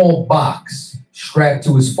a small box strapped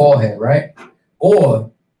to his forehead, right? Or,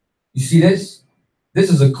 you see this? This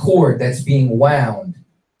is a cord that's being wound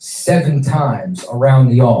 7 times around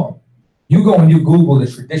the arm. You go and you Google the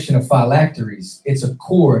tradition of phylacteries, it's a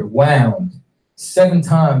cord wound 7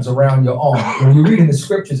 times around your arm. When you read in the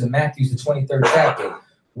scriptures in Matthew, the 23rd chapter,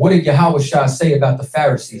 what did Yahushua say about the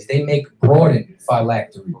Pharisees? They make broadened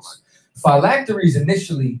phylacteries. Phylacteries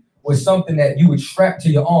initially was something that you would strap to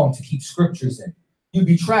your arm to keep scriptures in. You'd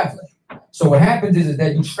be traveling. So what happens is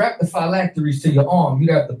that you strap the phylacteries to your arm,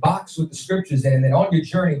 you'd have the box with the scriptures in, and then on your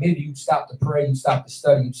journey, maybe you'd stop to pray, you'd stop to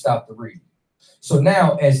study, you'd stop to read. So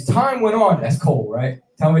now, as time went on, that's cold, right?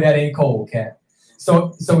 Tell me that ain't cold, Cat.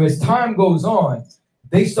 So as time goes on,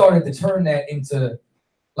 they started to turn that into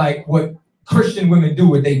like what Christian women do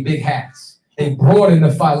with their big hats. They broadened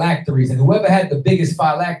the phylacteries, and whoever had the biggest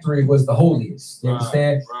phylactery was the holiest. You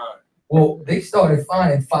understand? Right. Well, they started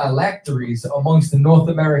finding phylacteries amongst the North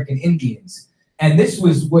American Indians. And this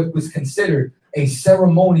was what was considered a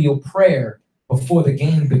ceremonial prayer before the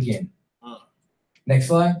game began. Next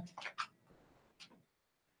slide.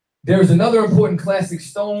 There's another important classic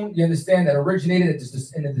stone, you understand, that originated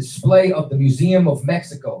in the display of the Museum of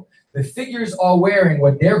Mexico. The figures are wearing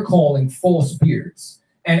what they're calling false beards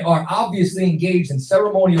and are obviously engaged in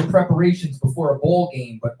ceremonial preparations before a ball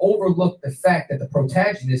game, but overlook the fact that the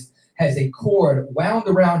protagonist has a cord wound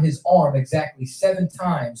around his arm exactly 7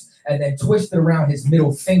 times and then twisted around his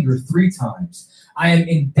middle finger 3 times. I am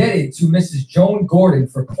indebted to Mrs. Joan Gordon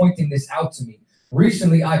for pointing this out to me.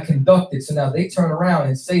 Recently, I conducted, so now they turn around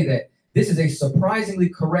and say that this is a surprisingly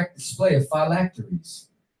correct display of phylacteries.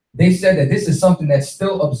 They said that this is something that's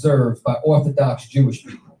still observed by Orthodox Jewish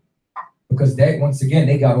people because that, once again,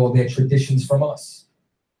 they got all their traditions from us.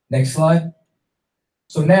 Next slide.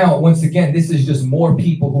 So now, once again, this is just more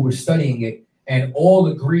people who were studying it and all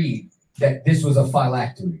agreed that this was a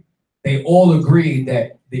phylactery. They all agreed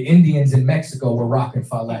that the Indians in Mexico were rocking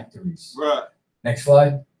phylacteries. Right. Next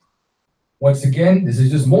slide. Once again, this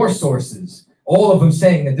is just more sources. All of them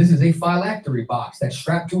saying that this is a phylactery box that's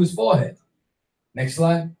strapped to his forehead. Next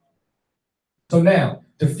slide. So now,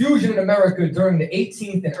 diffusion in America during the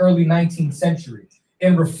 18th and early 19th century.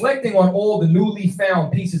 In reflecting on all the newly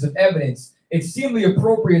found pieces of evidence, it seemed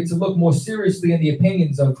appropriate to look more seriously in the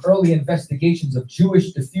opinions of early investigations of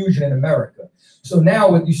Jewish diffusion in America. So now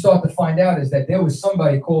what you start to find out is that there was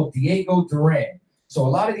somebody called Diego Duran. So a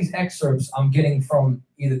lot of these excerpts I'm getting from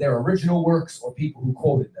either their original works or people who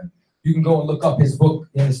quoted them. You can go and look up his book,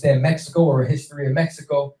 you understand, Mexico, or A History of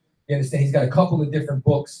Mexico. You understand, he's got a couple of different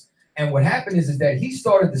books. And what happened is that he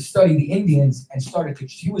started to study the Indians and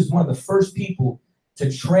he was one of the first people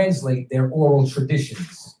to translate their oral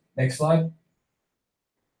traditions. Next slide.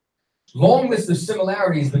 Long list of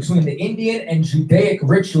similarities between the Indian and Judaic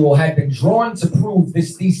ritual had been drawn to prove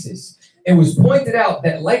this thesis. It was pointed out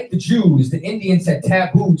that, like the Jews, the Indians had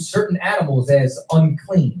tabooed certain animals as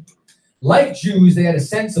unclean. Like Jews, they had a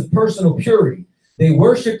sense of personal purity. They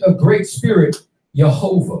worshipped a great spirit,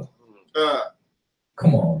 Jehovah.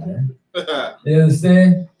 Come on, man. You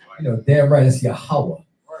understand? You know, damn right, it's Yahweh.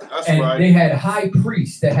 That's and right. They had high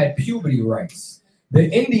priests that had puberty rites. The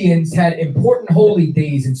Indians had important holy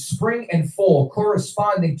days in spring and fall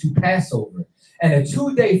corresponding to Passover, and a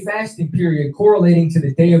 2-day fasting period correlating to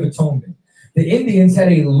the Day of Atonement. The Indians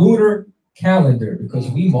had a lunar calendar because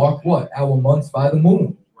we mark what? Our months by the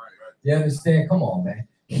moon. You understand? Come on, man.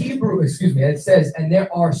 It says, and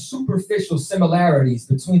there are superficial similarities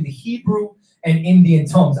between the Hebrew and Indian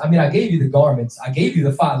tongues. I mean, I gave you the garments. I gave you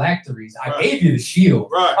the phylacteries. I gave you the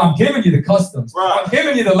shield. Right. I'm giving you the customs. Right. I'm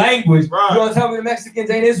giving you the language. Right. You want to tell me the Mexicans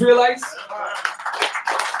ain't Israelites?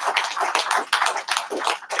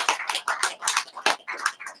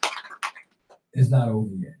 It's not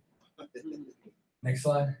over yet. Next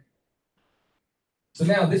slide. So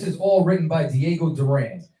now this is all written by Diego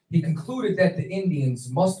Duran. He concluded that the Indians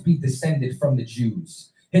must be descended from the Jews.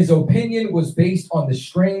 His opinion was based on the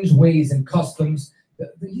strange ways and customs.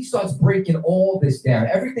 He starts breaking all this down.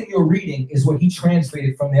 Everything you're reading is what he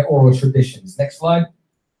translated from their oral traditions. Next slide.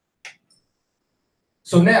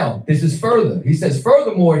 So now, this is further. He says,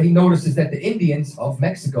 furthermore, he notices that the Indians of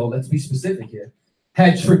Mexico, let's be specific here,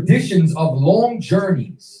 had traditions of long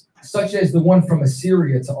journeys, such as the one from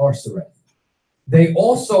Assyria to Arsareth. They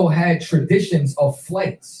also had traditions of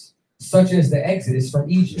flights, such as the Exodus from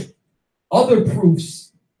Egypt. Other proofs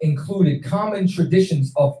included common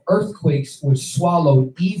traditions of earthquakes which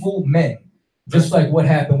swallowed evil men, just like what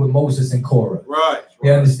happened with Moses and Korah. Right.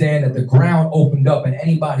 You understand that the ground opened up and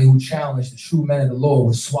anybody who challenged the true men of the Lord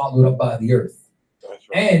was swallowed up by the earth. That's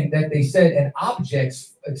right. And that they said an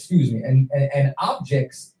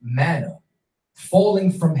object's manna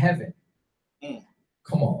falling from heaven.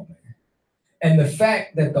 Come on, man. And the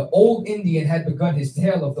fact that the old Indian had begun his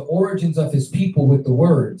tale of the origins of his people with the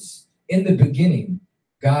words, in the beginning,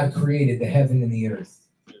 God created the heaven and the earth.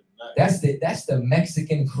 That's the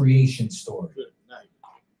Mexican creation story.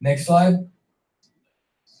 Next slide.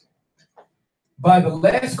 By the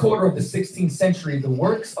last quarter of the 16th century, the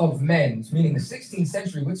works of men, meaning the 16th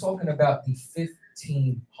century, we're talking about the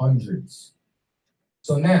 1500s.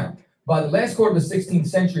 So now, by the last quarter of the 16th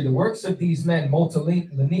century, the works of these men,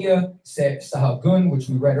 Montalinia, Sahagún, which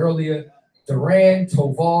we read earlier, Duran,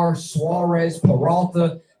 Tovar, Suarez,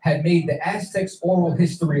 Peralta, had made the Aztecs' oral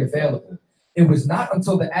history available. It was not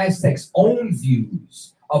until the Aztecs' own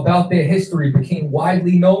views about their history became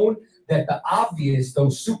widely known, that the obvious, though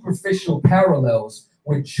superficial parallels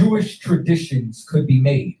with Jewish traditions could be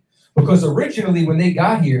made. Because originally, when they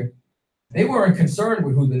got here, they weren't concerned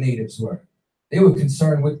with who the natives were. They were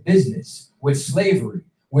concerned with business, with slavery,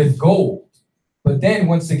 with gold. But then,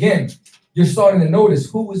 once again, you're starting to notice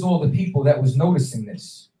who was all the people that was noticing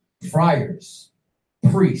this. Friars,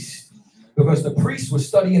 priests. Because the priests were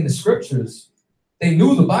studying the scriptures. They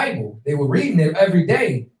knew the Bible. They were reading it every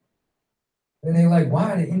day. And they're like,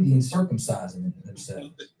 why are the Indians circumcising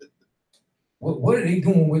themselves? What are they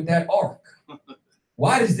doing with that ark?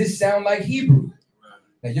 Why does this sound like Hebrew?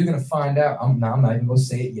 Now you're gonna find out. I'm not even gonna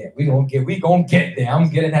say it yet. We gonna get there. I'm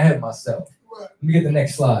getting ahead of myself. Let me get the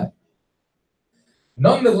next slide.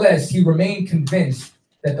 Nonetheless, he remained convinced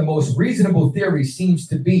that the most reasonable theory seems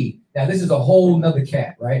to be, now this is a whole nother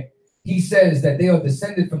cat, right? He says that they are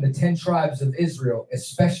descended from the 10 tribes of Israel,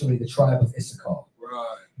 especially the tribe of Isupk.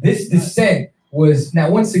 Right. This descent was, now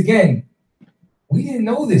once again, we didn't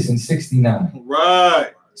know this in 69.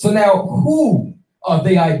 Right. So now who are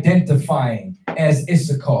they identifying as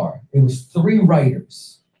Issachar? It was 3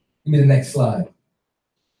 writers. Give me the next slide.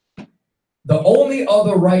 The only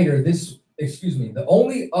other writer this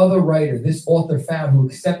author found who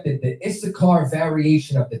accepted the Issachar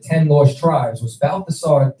variation of the 10 lost tribes was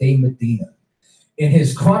Baltasar de Medina. In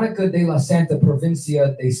his Crónica de la Santa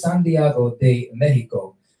Provincia de Santiago de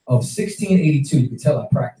Mexico of 1682, you can tell I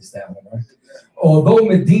practiced that one, right? Although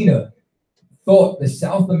Medina thought the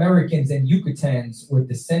South Americans and Yucatans were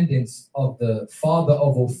descendants of the father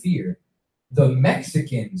of Ophir, the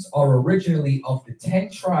Mexicans are originally of the 10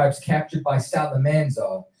 tribes captured by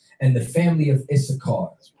Salamanca and the family of Issachar,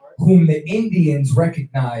 whom the Indians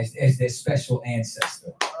recognized as their special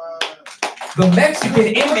ancestor. The Mexican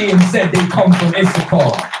Indians said they come from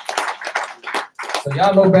Issachar. So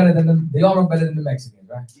y'all know better than them. They all know better than the Mexicans,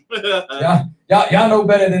 right? Y'all know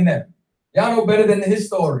better than them. Y'all know better than the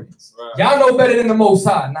historians. Right. Y'all know better than the Most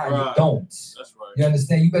High. Nah, right. You don't. That's right. You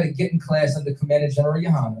understand? You better get in class under Commander General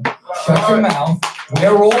Yohana. Shut your mouth,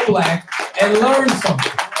 wear all black, and learn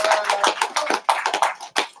something.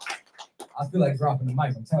 I feel like dropping the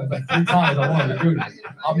mic. I'm telling you, like 3 times I wanted to do this.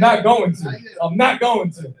 I'm not going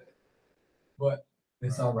to. But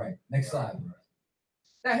it's all right. Next slide.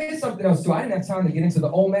 Now, here's something else, too. I didn't have time to get into the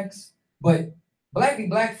Olmecs, but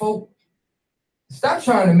black folk, stop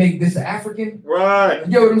trying to make this African. Right.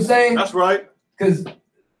 You know what I'm saying? That's right. Because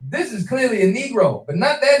this is clearly a Negro, but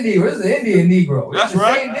not that Negro. This is an Indian Negro. That's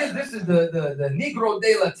right. This is the Negro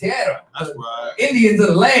de la Tierra. That's right. Indians of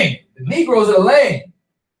the land. The Negroes of the land.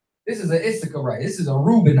 This is an Issacharite. This is a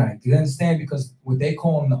Reubenite. You understand? Because what they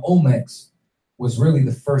call them the Olmecs was really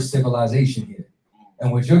the first civilization here.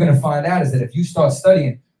 And what you're going to find out is that if you start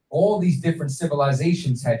studying, all these different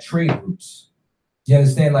civilizations had trade routes. You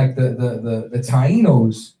understand? Like the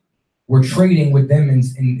Taínos were trading with them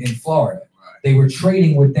in Florida. They were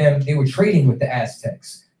trading with them. They were trading with the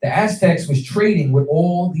Aztecs. The Aztecs was trading with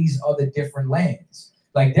all these other different lands.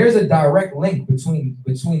 Like there's a direct link between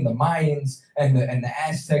the Mayans and the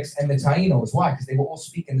Aztecs and the Taínos. Why? Because they were all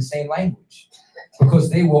speaking the same language. Because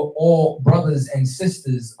they were all brothers and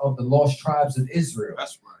sisters of the lost tribes of Israel.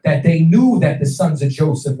 That's right. That they knew that the sons of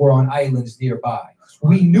Joseph were on islands nearby. Right.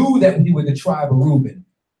 We knew that we were the tribe of Reuben.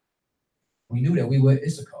 We knew that we were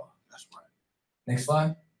Issachar. That's right. Next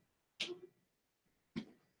slide.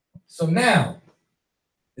 So now,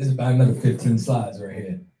 this is about another 15 slides right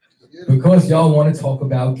here. Because y'all want to talk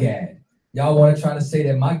about Gad. Y'all want to try to say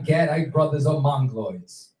that my Gadite brothers are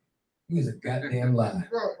Mongoloids. He was a goddamn lie.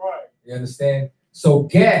 You understand? So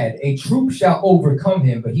Gad, a troop shall overcome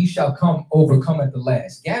him, but he shall overcome at the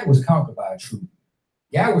last. Gad was conquered by a troop.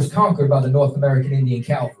 Gad was conquered by the North American Indian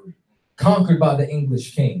cavalry, conquered by the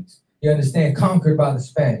English kings. You understand? Conquered by the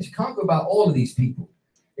Spanish, conquered by all of these people.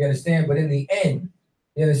 You understand? But in the end,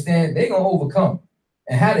 you understand? They're going to overcome.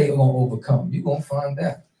 And how they going to overcome? You're going to find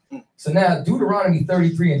out. So now Deuteronomy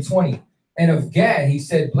 33:20, and of Gad, he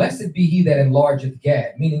said, blessed be he that enlargeth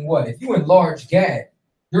Gad. Meaning what? If you enlarge Gad,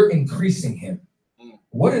 you're increasing him.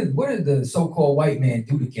 What did the so-called white man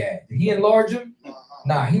do to Gad? Did he enlarge him?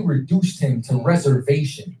 Nah, he reduced him to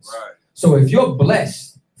reservations. Right. So if you're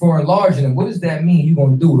blessed for enlarging him, what does that mean you're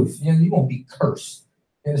going to do? If you're going to be cursed.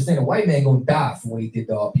 You understand? A white man going to die for what he did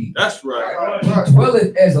to our people. That's right. He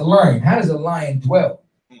dwelleth as a lion. How does a lion dwell?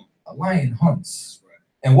 A lion hunts.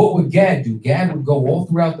 And what would Gad do? Gad would go all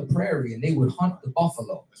throughout the prairie and they would hunt the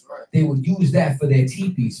buffalo. Right. They would use that for their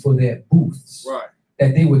teepees, for their booths. Right.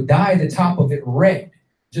 That they would dye the top of it red,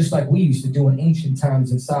 just like we used to do in ancient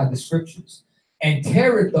times inside the scriptures. And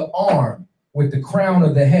tear at the arm with the crown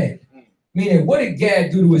of the head. Meaning, what did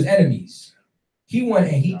Gad do to his enemies? He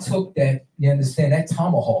went and he took that, you understand, that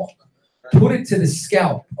tomahawk, put it to the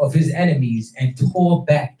scalp of his enemies and tore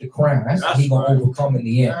back the crown. That's how he gonna overcome in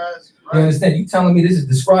the end. You understand? You telling me this is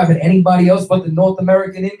describing anybody else but the North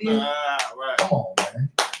American Indian? Right. Come on, man.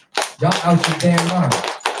 Y'all out your damn mind.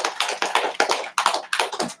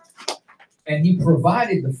 And he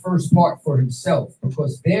provided the first part for himself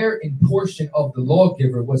because there in portion of the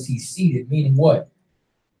lawgiver was he seated, meaning what?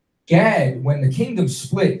 Gad, when the kingdom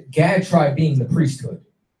split, Gad tried being the priesthood.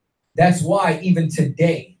 That's why even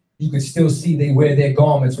today, you could still see they wear their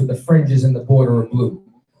garments with the fringes and the border of blue.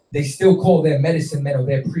 They still call their medicine men or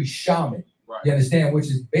their priest shaman. Right. You understand? Which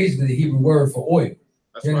is basically the Hebrew word for oil.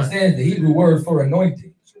 That's You right. understand? The Hebrew word for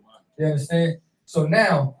anointing. You understand? So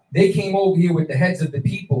now they came over here with the heads of the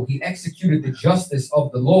people. He executed the justice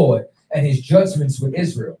of the Lord and his judgments with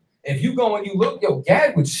Israel. If you go and you look, yo,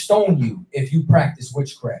 Gad would stone you if you practice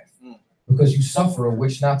witchcraft because you suffer a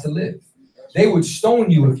wish not to live. They would stone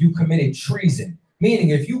you if you committed treason, meaning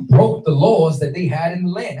if you broke the laws that they had in the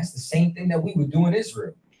land. That's the same thing that we would do in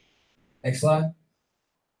Israel. Next slide.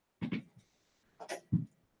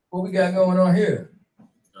 What we got going on here?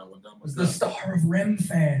 It's the Star of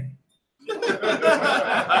Remphan.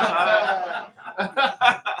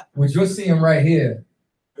 What you're seeing right here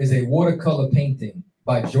is a watercolor painting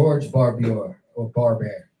by George Barbier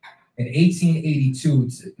in 1882 to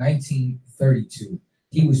 1932.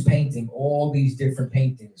 He was painting all these different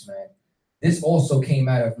paintings, man. This also came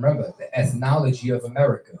out of, remember, the ethnology of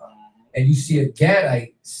America. And you see a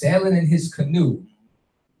Gadite sailing in his canoe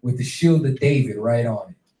with the shield of David right on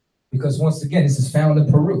it. Because once again, this is found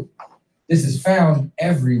in Peru. This is found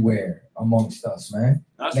everywhere amongst us, man.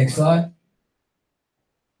 Next slide.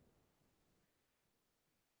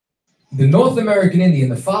 The North American Indian,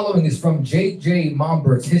 the following is from J.J.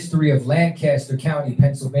 Mombert's History of Lancaster County,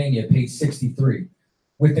 Pennsylvania, page 63,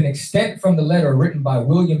 with an extent from the letter written by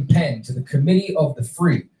William Penn to the Committee of the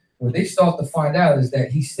Free. What they start to find out is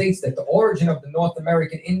that he states that the origin of the North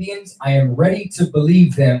American Indians, I am ready to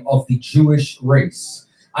believe them of the Jewish race.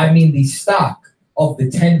 I mean the stock of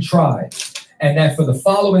the 10 tribes, and that for the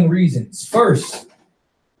following reasons. First,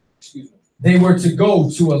 they were to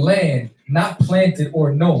go to a land not planted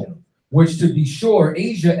or known, which to be sure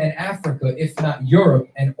Asia and Africa, if not Europe,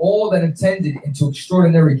 and all that intended into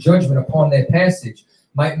extraordinary judgment upon their passage,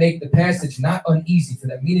 might make the passage not uneasy for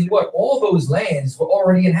them. Meaning what? All those lands were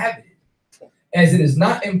already inhabited. As it is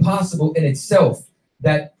not impossible in itself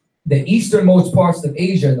that the easternmost parts of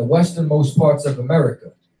Asia and the westernmost parts of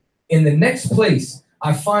America. In the next place,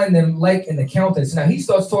 I find them like in the countenance. Now he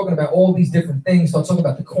starts talking about all these different things, start talking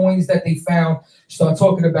about the coins that they found, start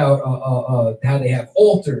talking about how they have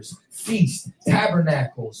altars, feasts,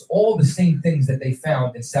 tabernacles, all the same things that they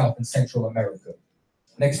found in South and Central America.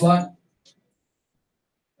 Next slide.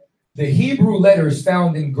 The Hebrew letters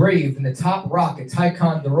found engraved in the top rock at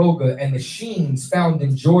Ticonderoga and the sheens found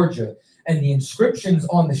in Georgia and the inscriptions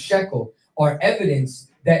on the shekel are evidence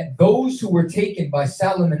that those who were taken by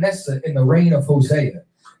Salmanasseh in the reign of Hosea,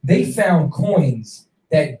 they found coins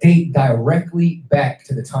that date directly back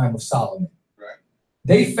to the time of Solomon. Right.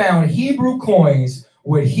 They found Hebrew coins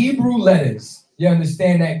with Hebrew letters, you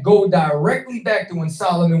understand, that go directly back to when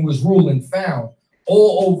Solomon was ruling, found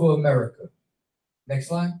all over America. Next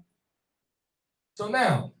slide. So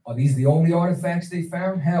now, are these the only artifacts they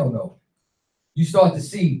found? Hell no. You start to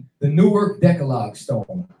see the Newark Decalogue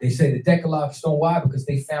stone. They say the Decalogue stone, why? Because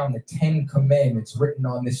they found the 10 Commandments written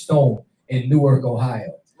on this stone in Newark,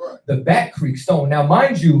 Ohio. Right. The Bat Creek stone. Now,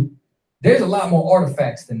 mind you, there's a lot more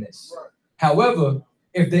artifacts than this. Right. However,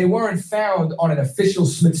 if they weren't found on an official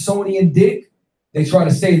Smithsonian dig, they try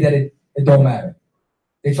to say that it don't matter.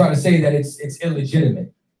 They try to say that it's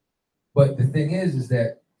illegitimate. But the thing is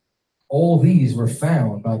that all these were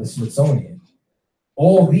found by the Smithsonian.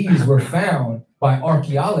 All these were found by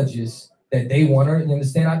archaeologists that they want to, you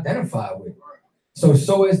understand, identify with.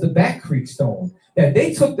 So is the Bat Creek stone. That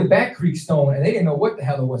they took the Bat Creek stone and they didn't know what the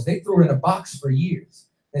hell it was. They threw it in a box for years.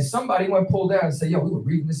 And somebody went pulled out and said, yo, we were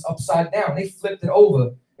reading this upside down. They flipped it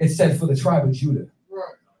over. It said for the tribe of Judah.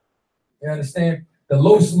 Right. You understand? The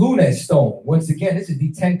Los Lunas stone. Once again, this is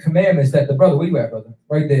the 10 Commandments that the brother, where you at, brother?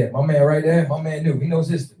 Right there. My man right there. My man knew. He knows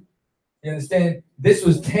history. You understand? This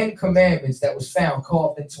was 10 Commandments that was found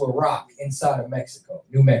carved into a rock inside of Mexico,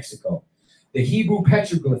 New Mexico. The Hebrew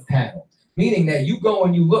petroglyph panel, meaning that you go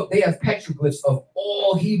and you look, they have petroglyphs of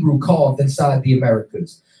all Hebrew carved inside the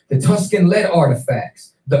Americas. The Tuscan lead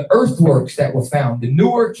artifacts, the earthworks that were found, the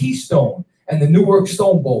Newark keystone, and the Newark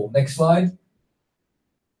stone bowl. Next slide.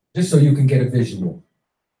 Just so you can get a visual.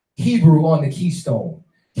 Hebrew on the keystone.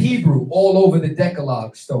 Hebrew all over the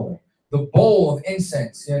Decalogue stone. The bowl of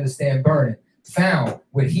incense, you understand, burning, found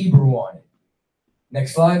with Hebrew on it.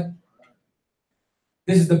 Next slide.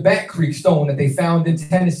 This is the Bat Creek stone that they found in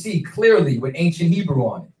Tennessee, clearly with ancient Hebrew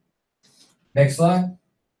on it. Next slide.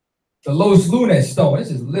 The Los Lunas stone. This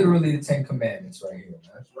is literally the 10 Commandments right here. Man.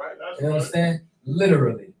 That's right. You understand?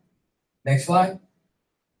 Literally. Next slide.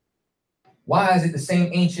 Why is it the same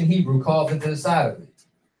ancient Hebrew carved into the side of it?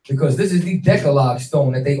 Because this is the Decalogue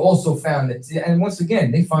stone that they also found. And once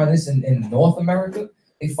again, they find this in North America.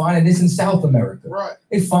 They find this in South America. Right.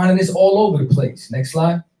 They find this all over the place. Next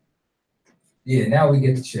slide. Yeah, now we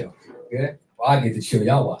get to chill. Okay? Well, I get to chill.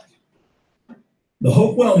 Y'all watch. The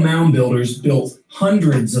Hopewell mound builders built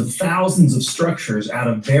hundreds of thousands of structures out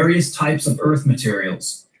of various types of earth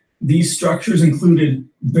materials. These structures included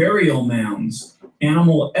burial mounds,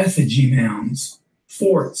 animal effigy mounds,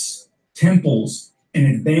 forts, temples, and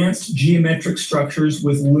advanced geometric structures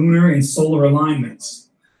with lunar and solar alignments.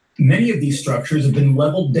 Many of these structures have been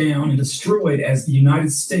leveled down and destroyed as the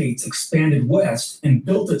United States expanded west and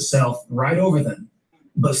built itself right over them,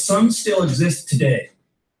 but some still exist today.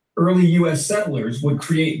 Early U.S. settlers would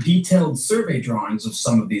create detailed survey drawings of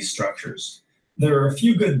some of these structures. There are a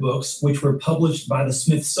few good books which were published by the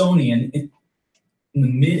Smithsonian in the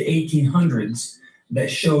mid-1800s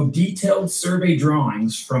that show detailed survey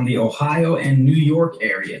drawings from the Ohio and New York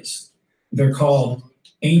areas. They're called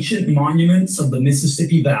Ancient Monuments of the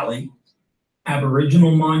Mississippi Valley,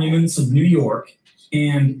 Aboriginal Monuments of New York,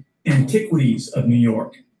 and Antiquities of New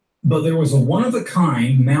York. But there was a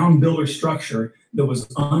one-of-a-kind mound builder structure that was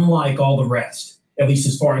unlike all the rest, at least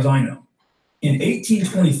as far as I know. In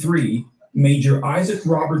 1823, Major Isaac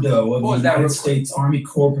Roberdeau of the United States Army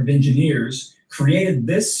Corps of Engineers created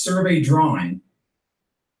this survey drawing.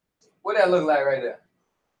 What that look like right there?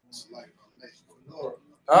 It's like a menorah.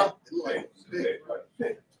 Huh? It look like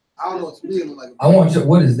big. I don't know what to me it look like. I want you.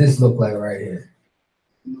 What does this look like right here?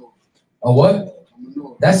 Menorah. A what? A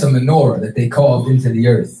menorah. That's a menorah that they carved into the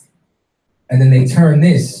earth, and then they turn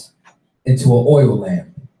this into an oil lamp,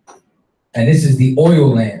 and this is the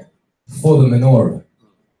oil lamp for the menorah.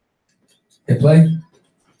 Hit play.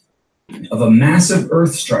 Of a massive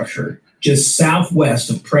earth structure just southwest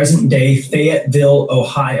of present-day Fayetteville,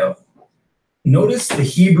 Ohio. Notice the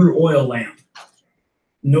Hebrew oil lamp.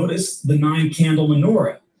 Notice the 9-candle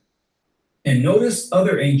menorah. And notice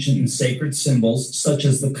other ancient and sacred symbols such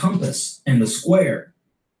as the compass and the square.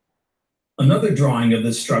 Another drawing of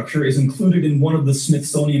this structure is included in one of the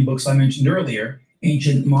Smithsonian books I mentioned earlier,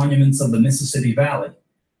 Ancient Monuments of the Mississippi Valley.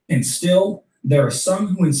 And still, there are some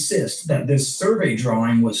who insist that this survey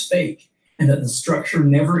drawing was fake and that the structure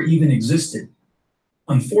never even existed.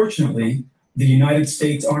 Unfortunately, the United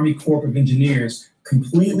States Army Corps of Engineers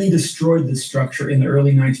completely destroyed this structure in the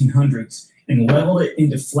early 1900s and leveled it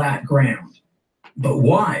into flat ground. But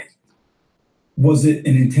why? Was it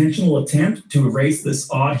an intentional attempt to erase this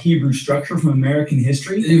odd Hebrew structure from American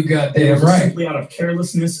history? You got Or that was it right. simply out of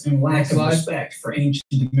carelessness and lack Next of slide. respect for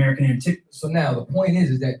ancient American antiquity? So now the point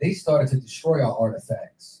is that they started to destroy our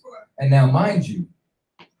artifacts, and now mind you,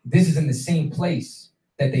 this is in the same place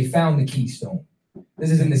that they found the keystone. This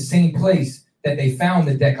is in the same place that they found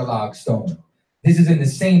the Decalogue stone. This is in the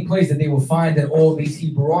same place that they will find that all these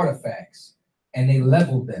Hebrew artifacts, and they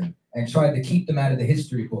leveled them and tried to keep them out of the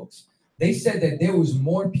history books. They said that there was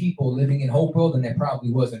more people living in Hopewell than there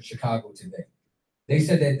probably was in Chicago today. They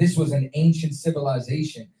said that this was an ancient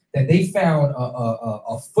civilization, that they found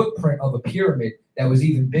a footprint of a pyramid that was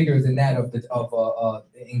even bigger than that of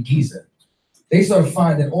in Giza. They started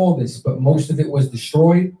finding all this, but most of it was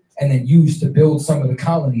destroyed and then used to build some of the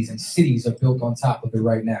colonies, and cities are built on top of it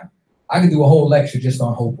right now. I could do a whole lecture just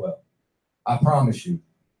on Hopewell. I promise you.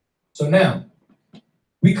 So now,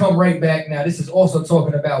 we come right back. Now, this is also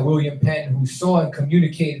talking about William Penn, who saw and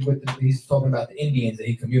communicated with, he's talking about the Indians that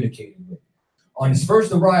he communicated with. On his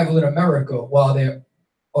first arrival in America, while their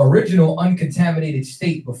original uncontaminated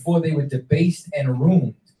state, before they were debased and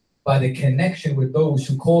ruined by the connection with those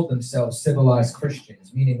who called themselves civilized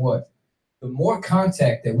Christians, meaning what? The more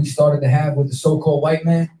contact that we started to have with the so-called white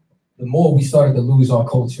man, the more we started to lose our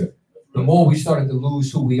culture, the more we started to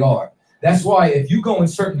lose who we are. That's why if you go in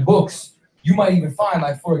certain books, you might even find,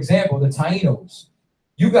 like, for example, the Tainos.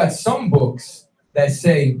 You got some books that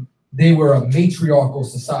say they were a matriarchal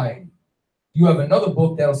society. You have another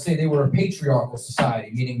book that'll say they were a patriarchal society,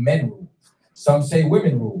 meaning men ruled. Some say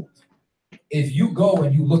women ruled. If you go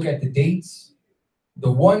and you look at the dates,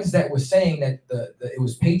 the ones that were saying that it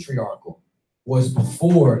was patriarchal was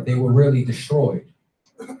before they were really destroyed.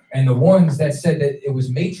 And the ones that said that it was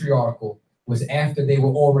matriarchal was after they were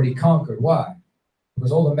already conquered. Why?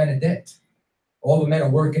 Because all the men are dead. All the men are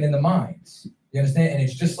working in the mines. You understand? And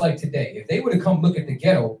it's just like today. If they were to come look at the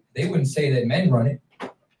ghetto, they wouldn't say that men run it.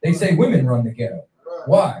 They'd say women run the ghetto.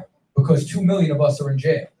 Why? Because 2 million of us are in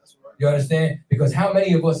jail. You understand? Because how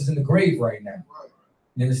many of us is in the grave right now?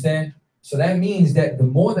 You understand? So that means that the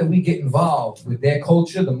more that we get involved with their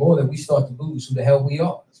culture, the more that we start to lose who the hell we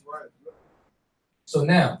are. So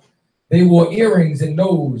now, they wore earrings and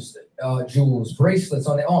nose jewels, bracelets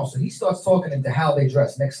on their arms. So he starts talking into how they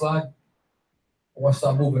dress. Next slide. I want to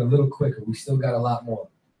start moving a little quicker. We still got a lot more.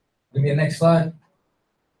 Give me a next slide.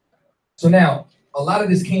 So now, a lot of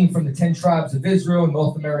this came from the 10 tribes of Israel,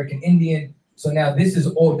 North American Indian. So now this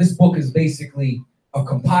book is basically a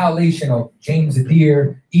compilation of James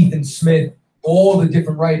Adair, Ethan Smith, all the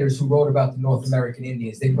different writers who wrote about the North American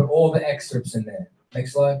Indians. They put all the excerpts in there.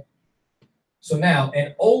 Next slide. So now,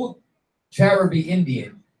 an old Charibi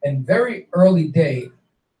Indian in very early day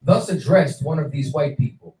thus addressed one of these white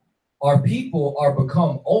people. Our people are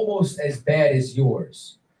become almost as bad as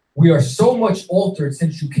yours. We are so much altered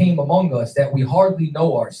since you came among us that we hardly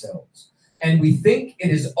know ourselves. And we think it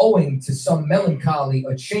is owing to some melancholy,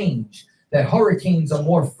 a change, that hurricanes are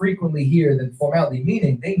more frequently here than formerly,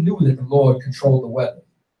 meaning they knew that the Lord controlled the weather.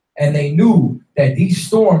 And they knew that these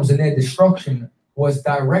storms and their destruction was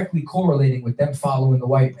directly correlating with them following the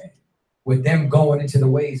white man, with them going into the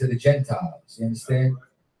ways of the Gentiles. You understand?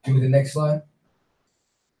 Give me the next slide.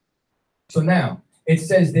 So now, it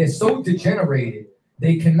says they're so degenerated,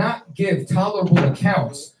 they cannot give tolerable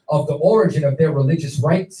accounts of the origin of their religious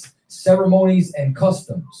rites, ceremonies, and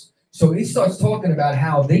customs. So he starts talking about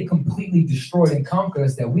how they completely destroyed and conquered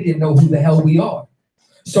us, that we didn't know who the hell we are.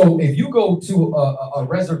 So if you go to a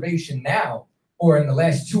reservation now, or in the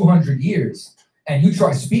last 200 years, and you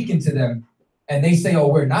try speaking to them, and they say, oh,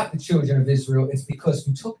 we're not the children of Israel, it's because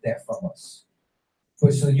you took that from us.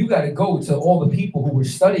 But so you got to go to all the people who were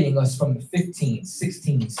studying us from the 15,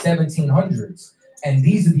 16, 1700s. And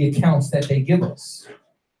these are the accounts that they give us.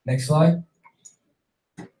 Next slide.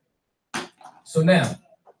 So now,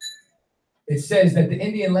 it says that the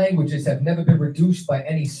Indian languages have never been reduced by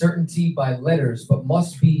any certainty by letters, but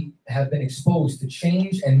must have been exposed to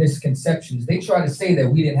change and misconceptions. They try to say that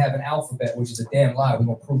we didn't have an alphabet, which is a damn lie. We're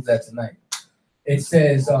going to prove that tonight. It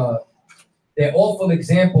says, their awful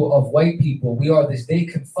example of white people, we are this day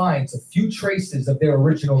confined to few traces of their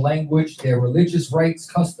original language, their religious rites,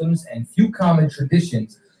 customs, and few common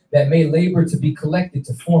traditions that may labor to be collected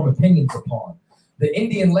to form opinions upon. The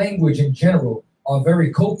Indian language in general are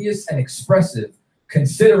very copious and expressive,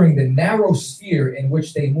 considering the narrow sphere in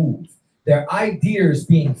which they move, their ideas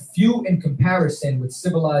being few in comparison with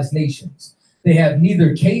civilized nations. They have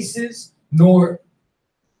neither cases nor,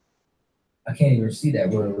 I can't even see that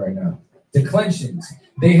word right now, declensions.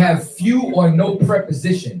 They have few or no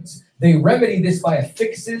prepositions. They remedy this by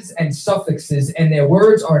affixes and suffixes, and their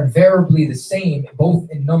words are invariably the same, both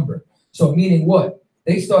in number. So meaning what?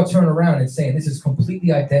 They start turning around and saying this is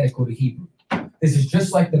completely identical to Hebrew. This is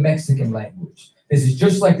just like the Mexican language. This is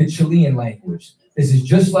just like the Chilean language. This is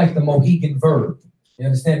just like the Mohegan verb. You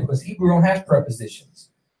understand? Because Hebrew don't have prepositions.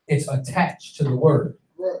 It's attached to the word.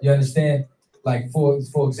 You understand? Like for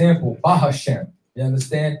example, Bahashem. You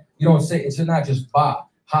understand? You don't say, it's not just ba,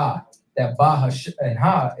 ha. That ba and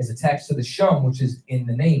ha is attached to the shum, which is in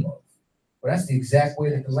the name of. But that's the exact way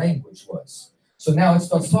that the language was. So now it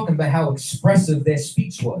starts talking about how expressive their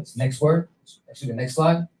speech was. Next word. Actually, the next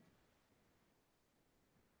slide.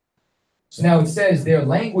 So now it says their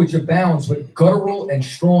language abounds with guttural and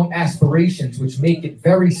strong aspirations, which make it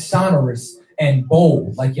very sonorous and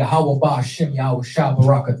bold, like Yahweh Ba'ashem, Yahweh Shah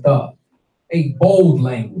Barakatah. A bold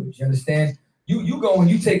language. You understand? You go and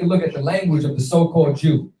you take a look at the language of the so-called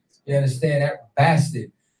Jew. You understand? That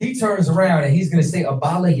bastard. He turns around and he's going to say,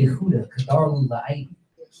 Abala Yehuda, Kadarlu La'aidi.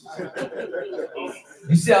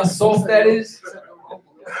 You see how soft that is?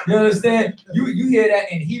 You understand? You hear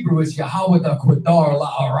that in Hebrew, it's Yahweh the Qadar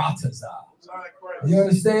La'arataza. You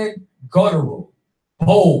understand? Guttural,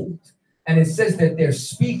 bold. And it says that their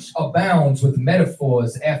speech abounds with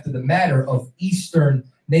metaphors after the matter of Eastern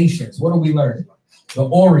nations. What are we learning? The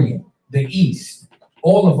Orient, the East,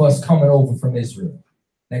 all of us coming over from Israel.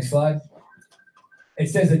 Next slide. It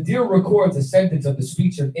says, Adair records a sentence of the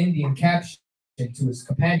speech of Indian caption to his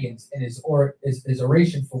companions in his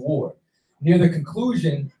oration for war. Near the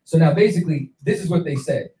conclusion, so now basically, this is what they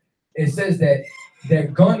said. It says that their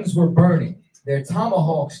guns were burning, their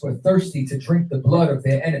tomahawks were thirsty to drink the blood of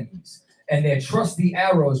their enemies, and their trusty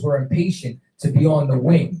arrows were impatient to be on the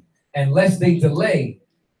wing. And lest they delay,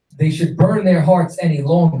 they should burn their hearts any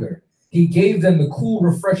longer. He gave them the cool,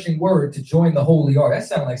 refreshing word to join the holy ark. That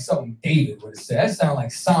sounds like something David would have said. That sounds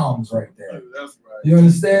like Psalms right there. That's right. You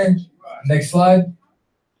understand? Next slide.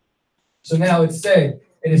 So now it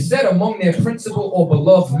is said among their principal or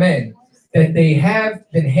beloved men that they have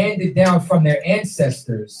been handed down from their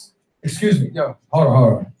ancestors. Excuse me, yo, hold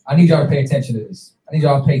on. I need y'all to pay attention to this. I need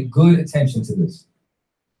y'all to pay good attention to this.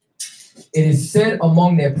 It is said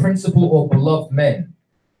among their principal or beloved men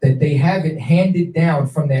that they have it handed down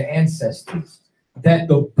from their ancestors that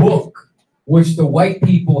the book which the white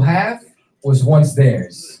people have was once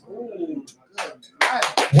theirs.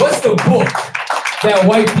 What's the book that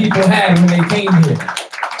white people had when they came here?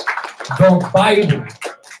 The Bible.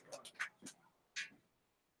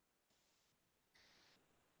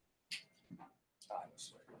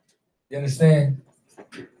 You understand?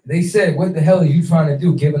 They said, what the hell are you trying to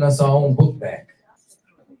do, giving us our own book back?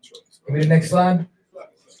 Give me the next slide.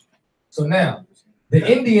 So now, the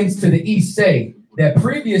Indians to the east say that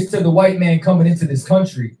previous to the white man coming into this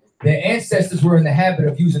country, their ancestors were in the habit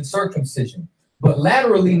of using circumcision, but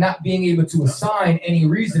laterally not being able to assign any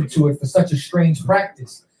reason to it for such a strange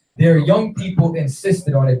practice. Their young people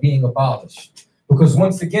insisted on it being abolished. Because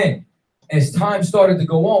once again, as time started to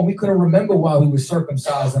go on, we couldn't remember why we were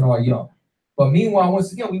circumcising our young. But meanwhile,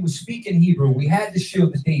 once again, we were speaking Hebrew. We had the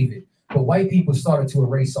shield of David, but white people started to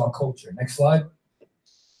erase our culture. Next slide.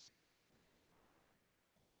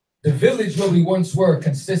 The village where we once were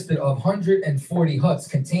consisted of 140 huts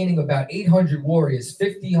containing about 800 warriors,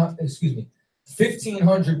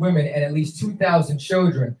 1,500 women, and at least 2,000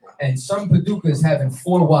 children, and some Paducas having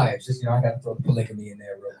 4 wives. Just, I got to throw the polygamy in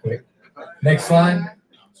there real quick. Next slide.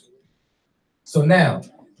 So now,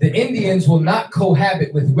 the Indians will not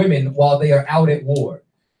cohabit with women while they are out at war.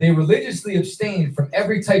 They religiously abstain from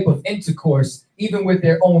every type of intercourse, even with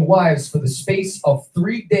their own wives, for the space of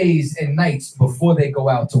 3 days and nights before they go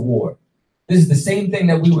out to war. This is the same thing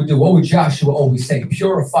that we would do. What would Joshua always say?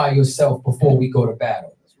 Purify yourself before we go to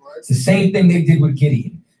battle. It's the same thing they did with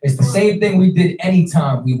Gideon. It's the same thing we did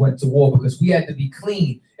anytime we went to war, because we had to be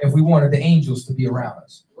clean if we wanted the angels to be around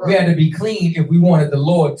us. We had to be clean if we wanted the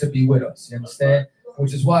Lord to be with us. You understand?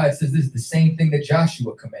 Which is why it says this is the same thing that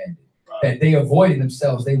Joshua commanded, that they avoided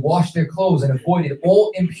themselves. They washed their clothes and avoided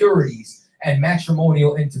all impurities and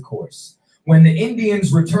matrimonial intercourse. When the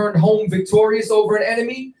Indians returned home victorious over an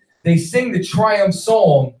enemy, they sing the triumph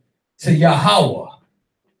song to Yahweh.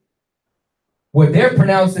 What they're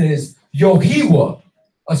pronouncing is Yohiwa,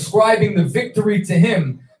 ascribing the victory to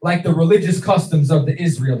him like the religious customs of the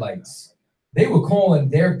Israelites. They were calling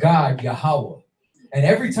their God Yahweh. And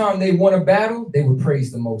every time they won a battle, they would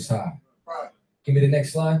praise the Most High. Give me the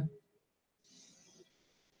next slide.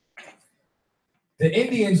 The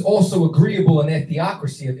Indians, also agreeable in their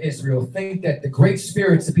theocracy of Israel, think that the Great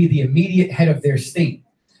Spirit to be the immediate head of their state,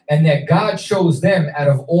 and that God chose them out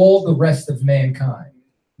of all the rest of mankind.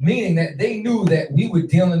 Meaning that they knew that we were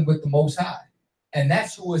dealing with the Most High, and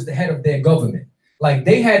that's who was the head of their government. Like,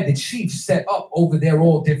 they had the chiefs set up over their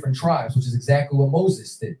all different tribes, which is exactly what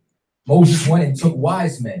Moses did. Moses went and took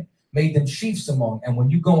wise men, made them chiefs among. And when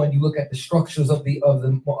you go and you look at the structures of the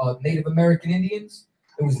Native American Indians,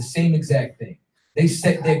 it was the same exact thing. They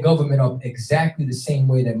set their government up exactly the same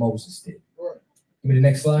way that Moses did. Give me the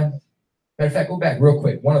next slide. Matter of fact, go back real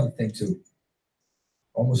quick. One other thing too.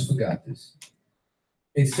 Almost forgot this.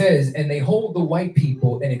 It says, and they hold the white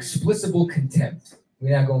people in explicable contempt.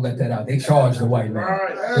 We're not going to let that out. They charge the white man.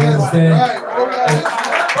 You understand?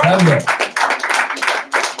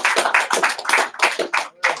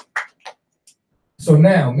 So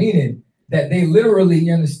now, meaning that they literally,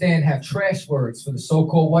 you understand, have trash words for the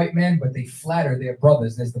so-called white man, but they flatter their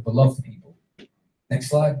brothers as the beloved people. Next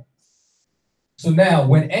slide. So now,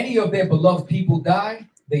 when any of their beloved people die,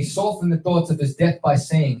 they soften the thoughts of his death by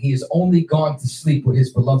saying he has only gone to sleep with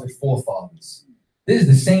his beloved forefathers. This is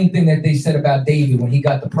the same thing that they said about David when he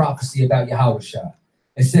got the prophecy about Yahushua.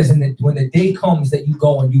 It says, when the day comes that you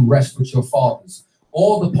go and you rest with your fathers,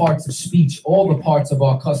 all the parts of speech, all the parts of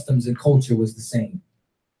our customs and culture was the same.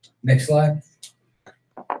 Next slide.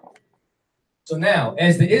 So now,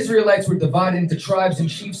 as the Israelites were divided into tribes and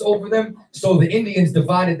chiefs over them, so the Indians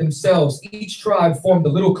divided themselves. Each tribe formed a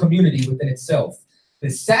little community within itself. The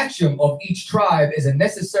sachem of each tribe is a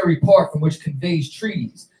necessary part from which conveys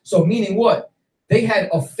treaties. So meaning what? They had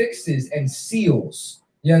affixes and seals,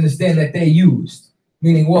 you understand, that they used.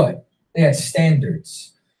 Meaning what? They had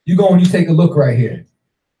standards. You go and you take a look right here.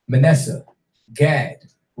 Manasseh, Gad,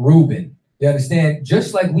 Reuben. You understand?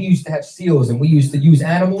 Just like we used to have seals and we used to use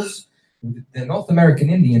animals, the North American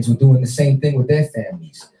Indians were doing the same thing with their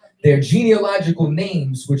families. Their genealogical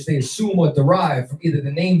names, which they assume are derived from either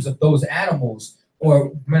the names of those animals,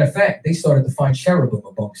 or matter of fact, they started to find cherubim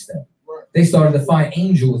amongst them. They started to find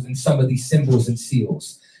angels in some of these symbols and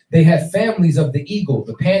seals. They had families of the eagle,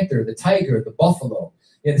 the panther, the tiger, the buffalo.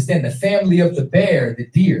 You understand? The family of the bear, the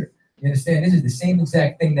deer. You understand? This is the same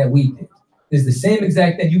exact thing that we did. It's the same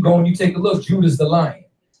exact thing. You go and you take a look. Judah's the lion.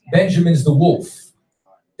 Benjamin's the wolf.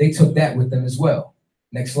 They took that with them as well.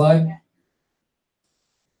 Next slide.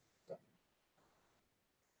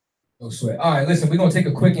 No sweat. All right, listen, we're going to take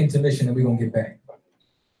a quick intermission and we're going to get back.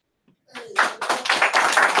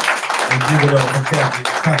 Give it up for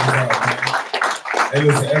ChaaTaza. Hey,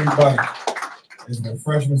 listen, everybody. There's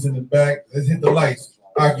refreshments in the back. Let's hit the lights.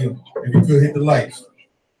 If you could hit the lights.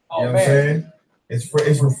 You know what I'm saying?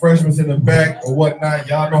 It's refreshments in the back or whatnot.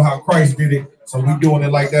 Y'all know how Christ did it, so we doing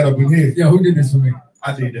it like that up in here. Yo, who did this for me?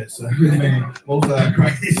 I did that, so most of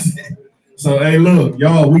Christ. So hey, look,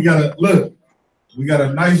 y'all, we got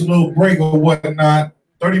a nice little break or whatnot.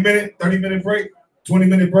 30 minute break,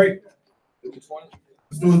 20-minute break. Let's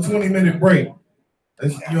do a 20-minute break. You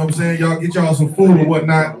know what I'm saying? Y'all get y'all some food or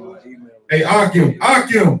whatnot. Hey, Akim,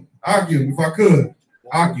 if I could.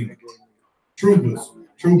 Akim. Troopers.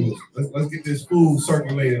 Let's get this food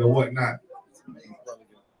circulated or whatnot.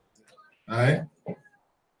 All right.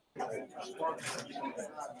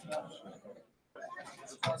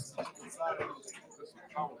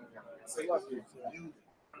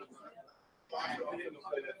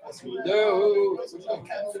 Yo,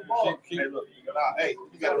 hey,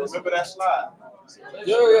 you gotta remember that slide.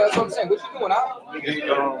 yeah, that's what I'm saying. What you doing, Al?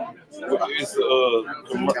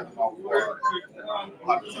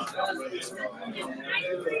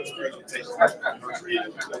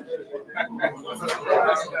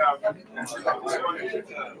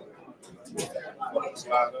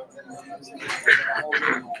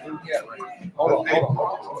 Hold on.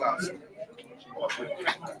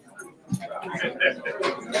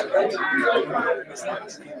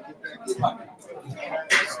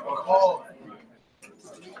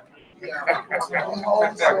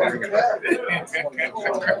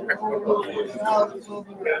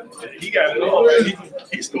 He got it all.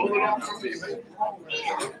 He stole it all from me, man.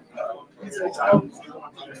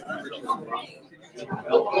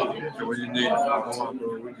 What do you need? Hold on,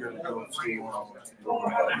 bro. We gotta go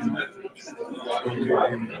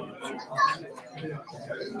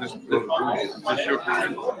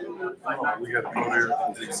we gotta go there.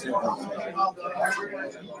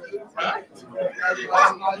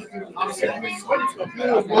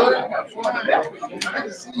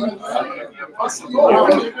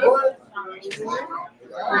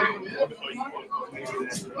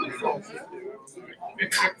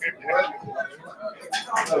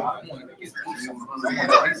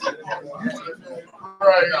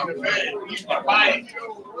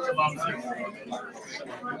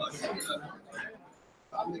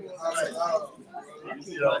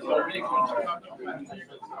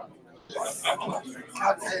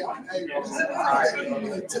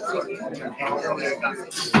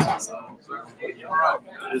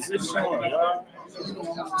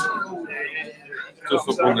 Just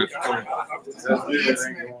up on this point.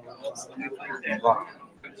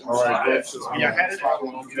 All right, yeah, I had it.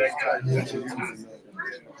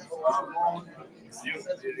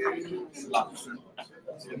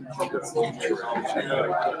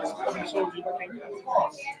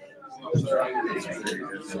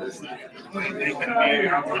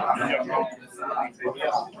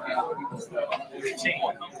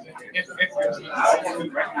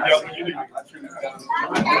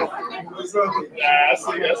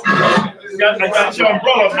 I got your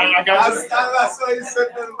umbrella, man. I got you. I saw you said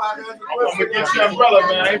that about it. I'm gonna get your umbrella,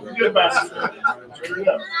 man. I ain't forget about you. I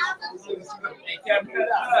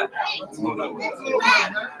don't know.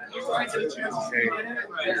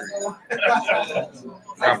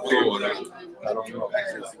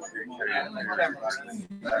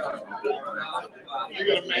 You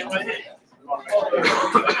got a man right here.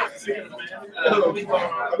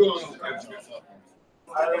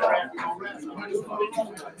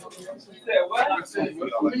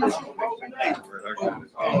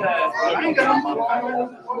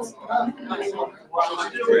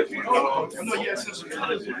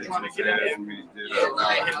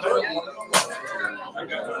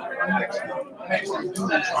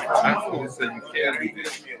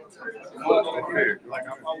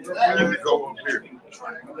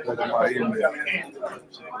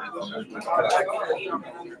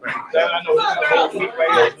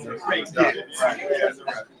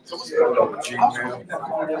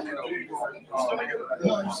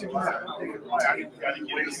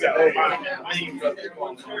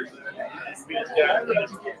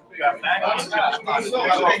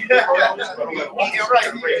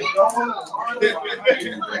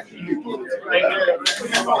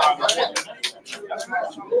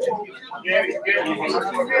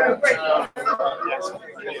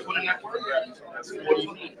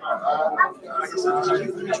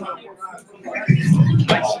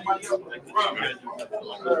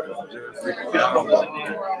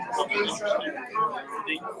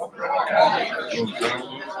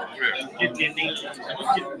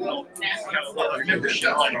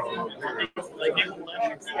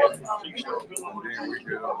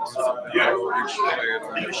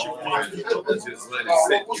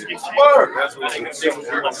 That's what I'm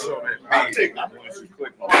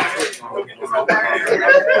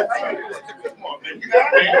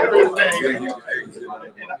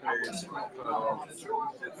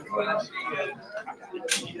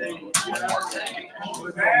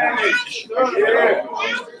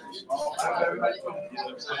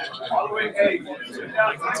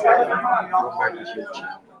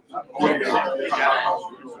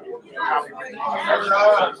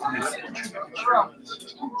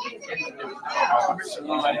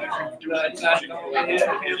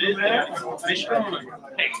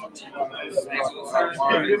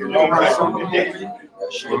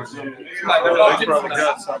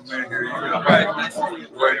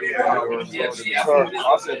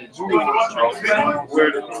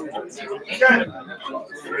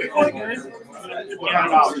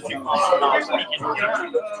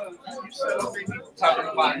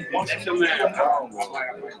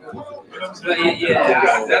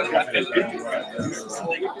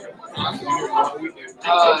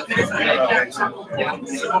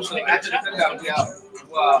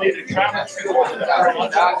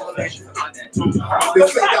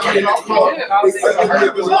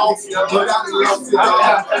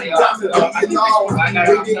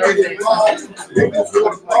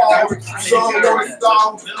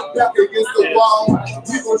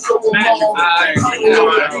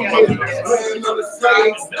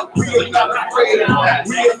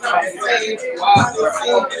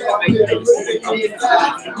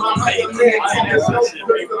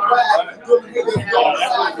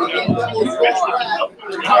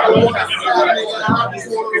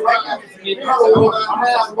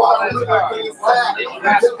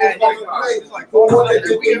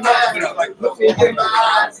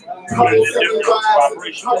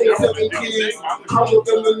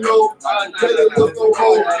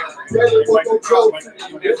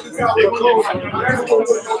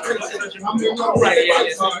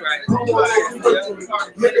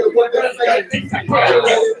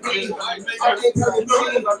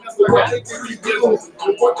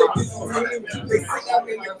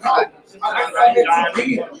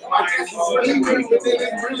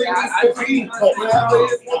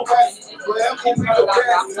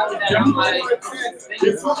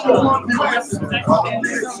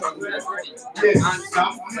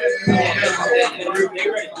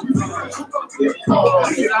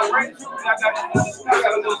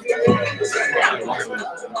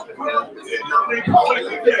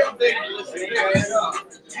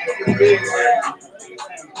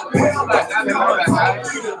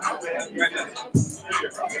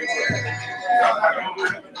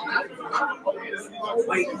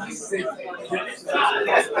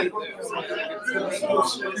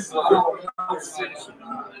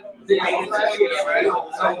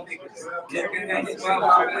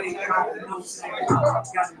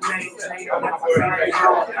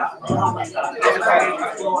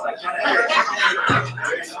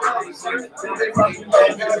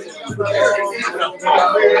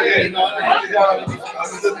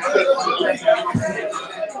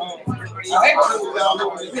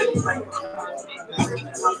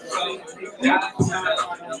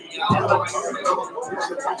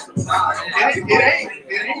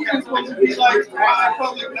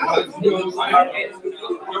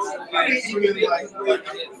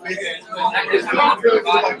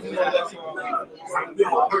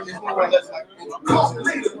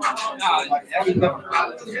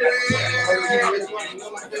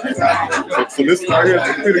So this right here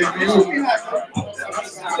is pretty beautiful.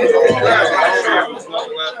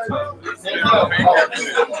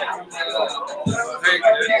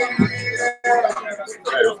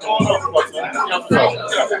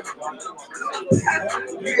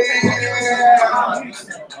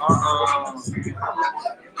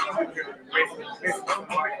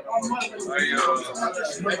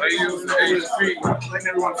 I use the HP, but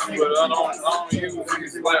I don't use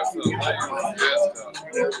these laptops. I use desktop.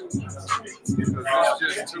 Because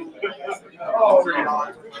it's just too.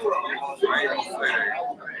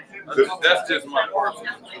 I That's just my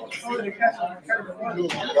personal.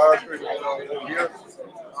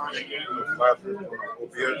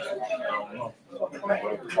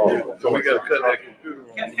 So we gotta cut that computer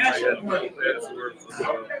on. I got to put the password for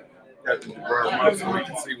Captain Brown so we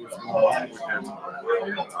can see what's going on with that.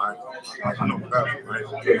 I know password,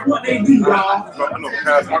 right? What they do, y'all? I know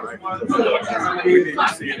password, right? We need to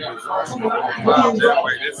see if it's that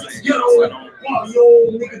way. This ain't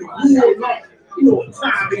you know what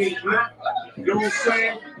time it is, man. You know what I'm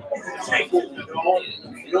saying? Take it,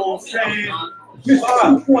 you know what I'm saying?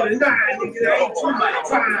 Mr. 249, nigga, that ain't too much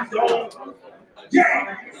time, dog.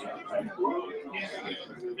 Yeah.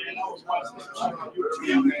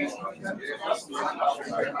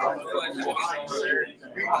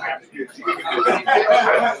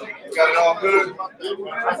 Got it all good?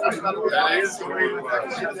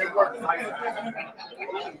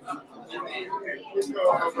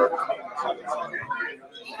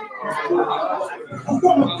 I'm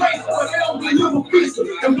from a place where they don't deliver pizza.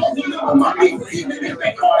 And won't deliver my pizza, even if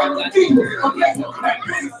they call it a demon. A place where black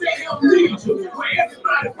men say they'll lead you. Where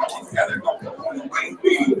everybody from together don't go on the way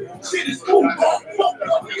feed. Shit is cool, fuck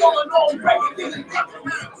up, we all in all break. Then it comes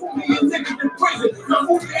around to me and niggas in prison. Now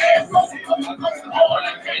move your ass over, come on, all I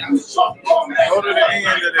can't do is shut on that. Go to the end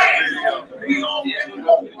of that video.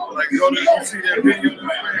 Like, go to, you see that video, go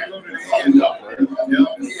to the end.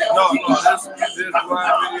 Yeah. No, this live video.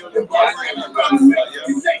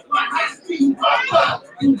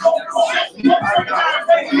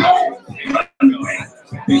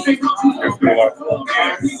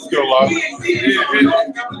 Still alive.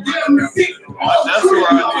 That's where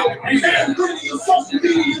I need to be.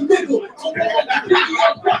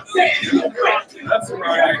 That's where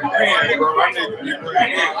I need to be, bro. I need to be right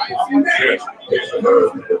here.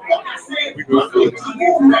 We go through.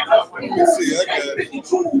 You can see I got it.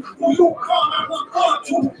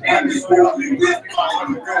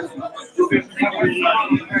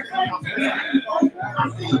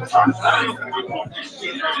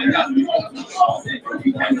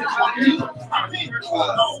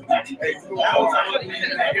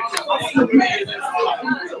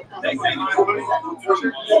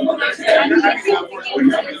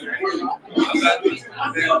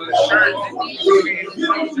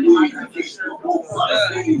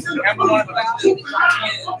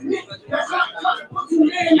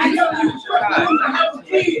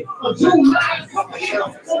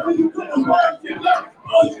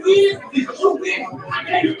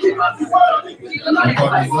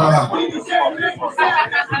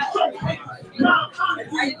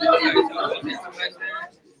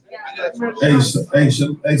 Hey,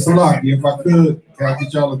 Salaki, if I could, can I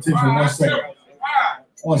get y'all attention 1 second?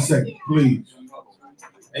 1 second, please.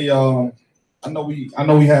 Hey, y'all, I know we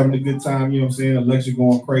having a good time, you know what I'm saying? The lecture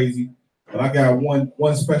going crazy. But I got one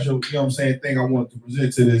special, you know what I'm saying, thing I wanted to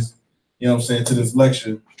present to this, you know what I'm saying, to this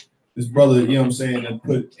lecture. This brother, you know what I'm saying, that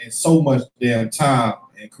put in so much damn time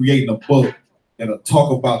in creating a book that'll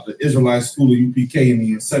talk about the Israelite school of UPK and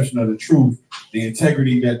the inception of the truth, the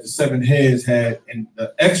integrity that the 7 heads had, and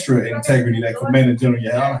the extra integrity that Commander General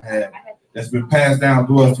Yahya had, that's been passed down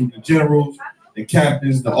to us through the generals, the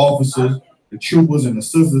captains, the officers, the troopers, and the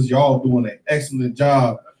sisters. Y'all doing an excellent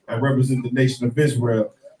job at representing the nation of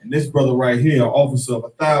Israel. And this brother right here, officer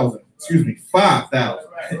of 5,000,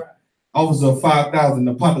 officer of 5,000,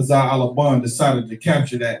 the ChaaTaza Alaban decided to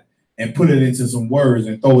capture that and put it into some words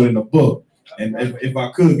and throw it in a book. And if I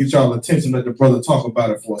could get y'all attention, let the brother talk about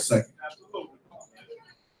it for a second.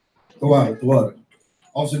 Go out.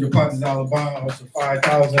 Officer of the ChaaTaza Alaban, officer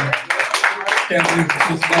 5,000. Can't believe it's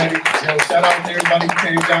Cincinnati. Yo, shout out to everybody who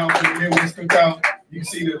came down to the Midwest Cookout. You can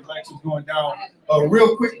see the lectures going down.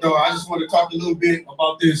 Real quick though, I just want to talk a little bit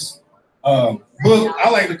about this book. I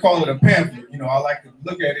like to call it a pamphlet. You know, I like to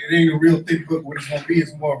look at it. It ain't a real thick book. What it's going to be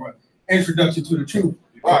is more of an introduction to the truth.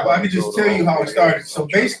 But I can just tell you how it started. So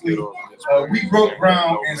basically, we broke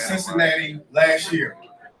ground in Cincinnati last year.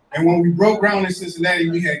 And when we broke ground in Cincinnati,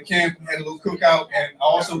 we had camp, we had a little cookout, and I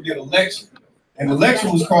also did a lecture. And the lecture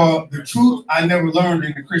was called "The Truth I Never Learned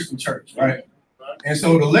in the Christian Church," right? And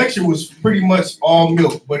so the lecture was pretty much all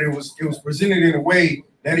milk, but it was presented in a way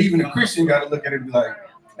that even a Christian got to look at it and be like,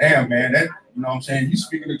 damn, man, that, you know what I'm saying? You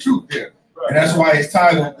speaking the truth there. And that's why it's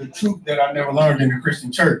titled "The Truth That I Never Learned in the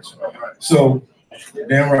Christian Church." So,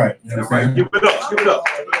 damn right. You know what I'm saying? Give it up.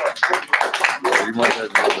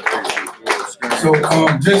 So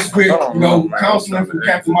just with, you know, counseling from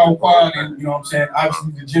Captain Mawquad and, you know what I'm saying,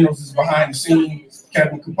 obviously the generals is behind the scenes,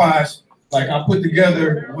 Captain Kapash, like I put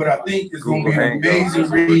together what I think is going to be an amazing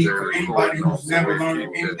read for anybody who's never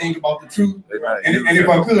learned anything about the truth. And if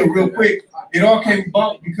I could, real quick, It all came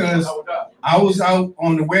about because I was out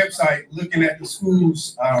on the website looking at the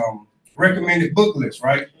school's recommended book list,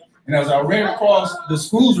 right? And as I ran across the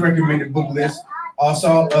school's recommended book list, I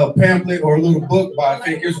saw a pamphlet or a little book by a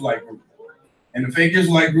Fake Israelite group. And the Fake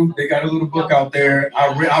Israelite group, they got a little book out there.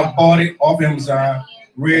 I bought it off Amazon,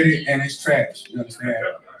 read it, and it's trash. You understand?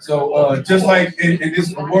 So just like, and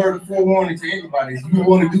this a word of forewarning to anybody. If you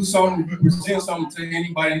want to do something, if you present something to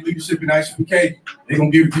anybody in leadership in Isupk, they're gonna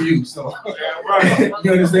give it to you. So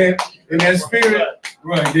you understand? In that spirit,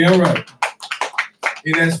 right, damn right.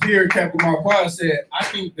 In that spirit, Captain Marquardt said, I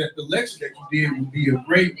think that the lecture that you did would be a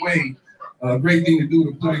great way, a great thing to do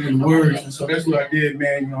to put it in words. And so that's what I did,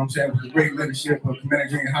 man. You know what I'm saying? With the great leadership of Commander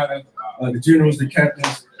General Hunter, the generals, the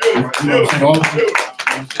captains, you know what I'm saying? All of them, you know what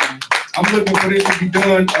I'm saying? I'm looking for this to be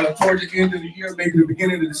done towards the end of the year, maybe the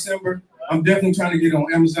beginning of December. I'm definitely trying to get it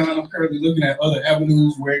on Amazon. I'm currently looking at other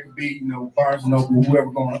avenues where it could be, you know, Barnes & Noble,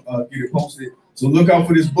 whoever going to get it posted. So look out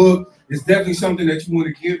for this book. It's definitely something that you want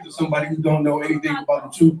to give to somebody who don't know anything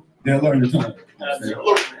about the truth. They'll learn the time.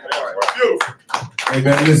 Hey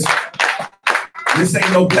man, listen. This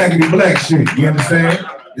ain't no blackity black shit. You understand?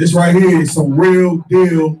 This right here is some real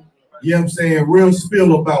deal. You know what I'm saying? Real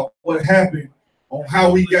spill about what happened on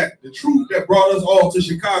how we got the truth that brought us all to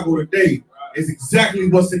Chicago today. Is exactly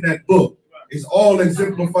what's in that book. It's all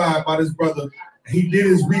exemplified by this brother. He did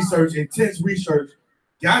his research, intense research,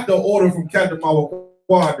 got the order from Captain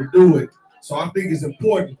Marquardt to do it. So I think it's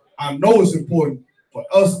important. I know it's important for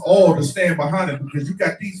us all to stand behind it because you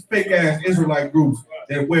got these fake ass Israelite groups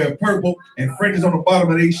that wear purple and fringes on the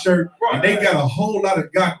bottom of their shirt, and they got a whole lot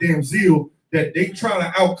of goddamn zeal that they trying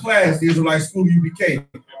to outclass the Israelite school UBK.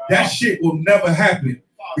 That shit will never happen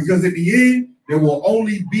because in the end, there will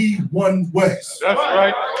only be one West. That's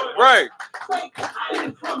right. Right.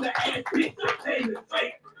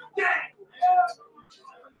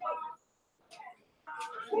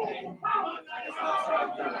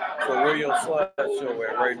 So where your slideshow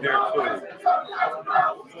at? Right there, cool.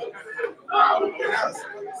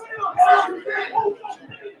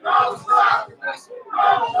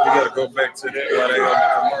 You gotta go back to that while they on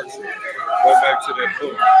the commercial. Go back to that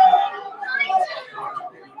book.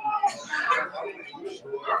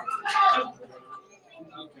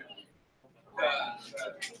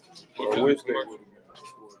 I wish they would have.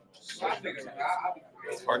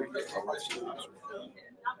 Pardon me.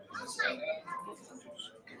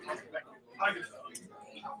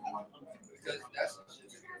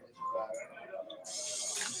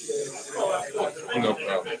 No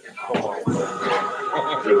problem. Come on.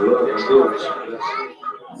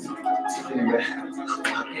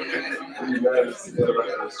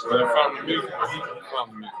 Found the music.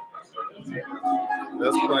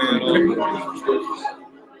 That's playing on.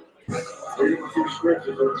 There's a few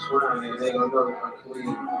scriptures on the shrine and they don't know how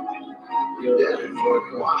clean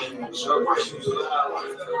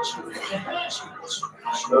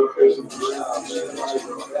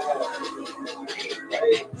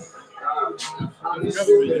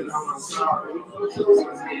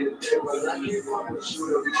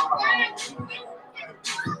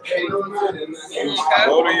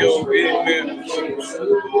Go to your email. No.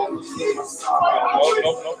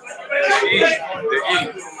 The E.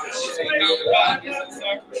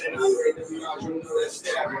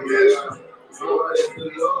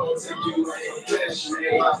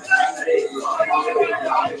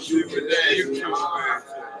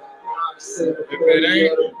 If it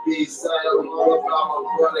ain't,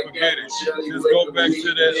 forget it. Just go back to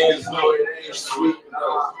that song.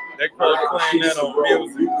 They probably playing that on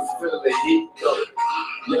music. So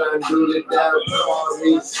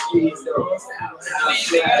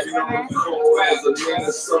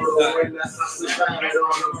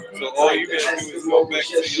all you gotta do is go back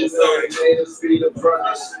to your side.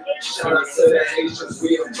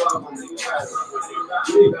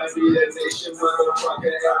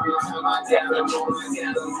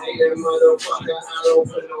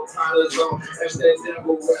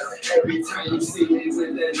 Every time you see me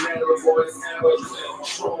with that metal voice,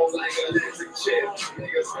 strong like an electric chair.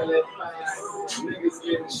 Niggas feeling fine, niggas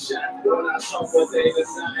getting shot. When I talk what they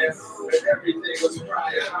decide, but everything was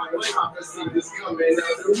prior. When prophecy was coming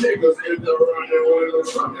out, the niggas get the running, when the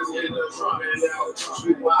truckers get the drumming out.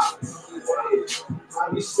 We wild.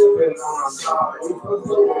 I be sipping on a star. You put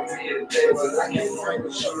the me a day, but I can't break the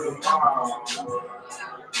show tomorrow.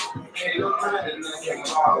 Ain't no hiding nothing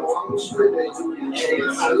tomorrow. I'm straight that you can get.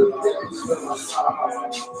 I look at you with my star.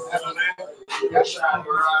 Y'all try to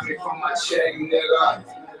rob me for my check, nigga.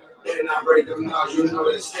 Then I break them out, you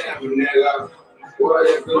know they stab me, nigga. What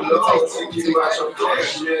if the Lord take you out your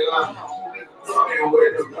flesh, nigga? Fucking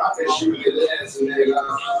with the profits, you get less, nigga. I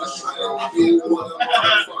don't get what the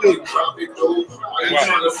motherfucking profit do. I ain't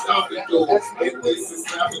trying to stop it, though. If this is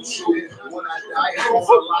not the truth, when I die, I'm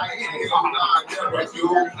gonna lie. I'm not never do.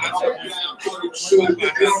 I'm down for the truth.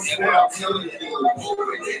 This is what I'm telling you.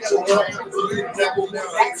 So I'm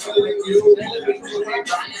telling you.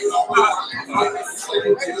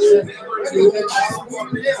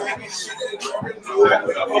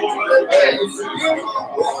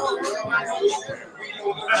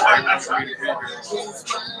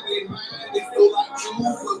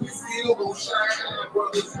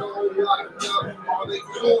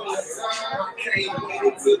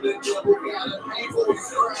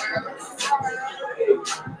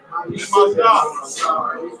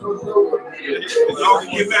 Y'all can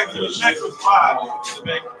get back to the next slide.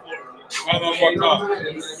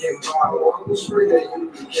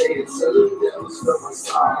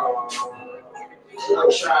 I'm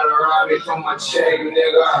trying to rob me from my check,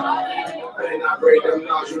 nigga. And I break them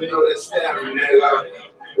nuts, you know that's stabbing, nigga.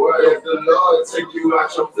 What if the Lord took you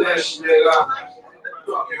out your flesh, nigga?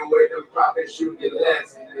 Fucking with the profits, you get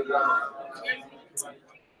less, nigga.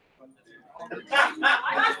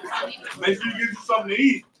 Make sure you get you something to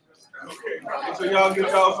eat. Okay. Make sure y'all get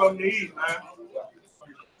y'all something to eat, man.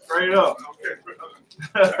 Straight up.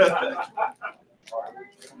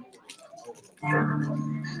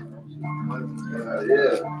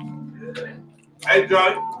 Yeah. Hey,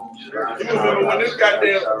 Johnny. You remember when this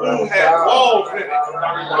goddamn food had walls in it?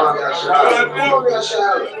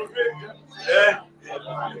 Yeah.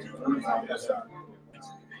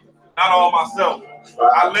 Not all myself. I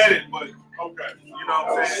let it, but okay. You know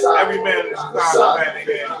what I'm saying? Every man is kind of man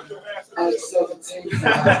again. It's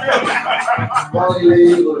all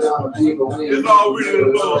really the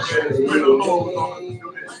Lord, man. It's really the Lord.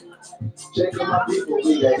 Check my people,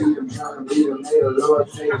 we got them trying to be the mayor. Lord,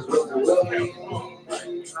 take us with the way.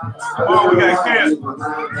 Tomorrow we got camp.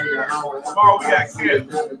 Tomorrow we got camp.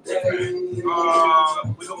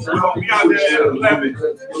 We're gonna be out there at 11.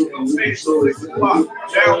 We're gonna stay till 6 o'clock.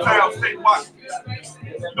 Downtown State Washington.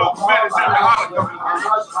 You know, Commander General Honor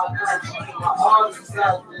coming.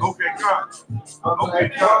 Okay, God. Okay,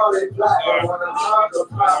 God. All right,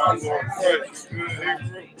 word.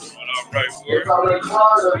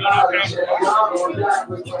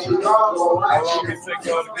 How long it take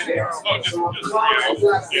y'all to get here? Oh, just 3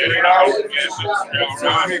 hours. Yeah, 8 hours. Yeah, so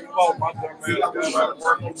I'm here close. My dumb ass got like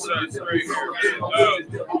work on Sunday right here.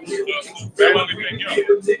 Back on the thing, y'all. Yeah,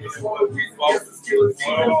 but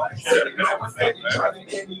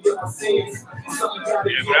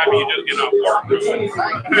I mean, just get off work. I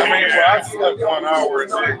mean, well, I slept 1 hour and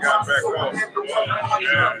then got back up.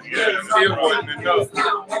 Yeah, it still wasn't enough.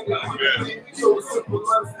 So simple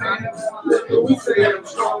understanding. Let me say I'm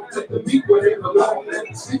strong. Let the meat where they belong. Let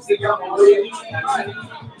me speak to y'all already.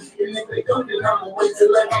 And if they come, then I'm gonna wait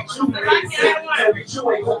till I get you. Tell me you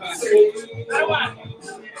ain't gonna say.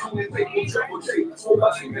 I'm gonna take you triple J. So I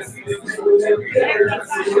think that's the thing every day.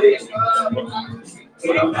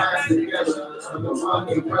 But I'm not together. I'm a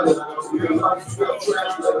fucking brother. We're not stuff.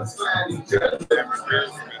 Let us find each other.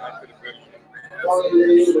 I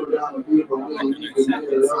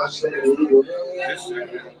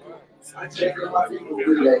check my people, we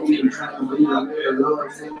like even trying to be a Lord,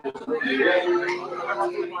 take us with the way.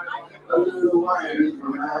 A little while, you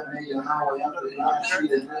from my nigga, how I have to lie, see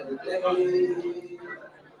another day.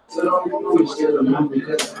 So don't be foolish, tell them I'm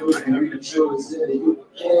because I'm good and read the truth and say that you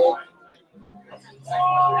can't.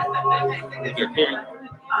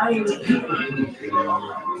 I ain't the people.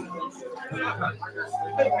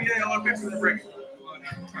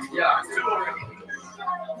 Yeah.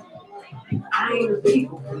 I ain't the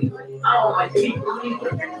people pleaser. I don't like people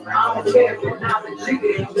either. I don't care if you're not the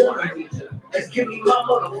chicken and wanna eat you. Let's give me my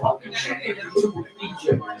motherfucking chicken and do a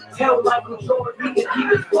feature. Tell Michael Jordan he can keep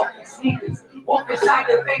his fucking sneakers. Walk inside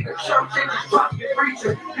the bigger church and just drop your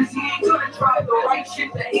preacher. Cause he ain't gonna try the right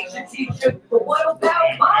shit to Asian teacher. But what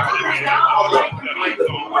about my nigga? I don't like him either.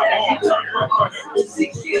 What has he done for us? In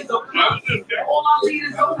 6 years of plus. All our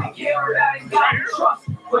leaders only care about is God and trust.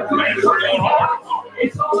 But you ain't turning God.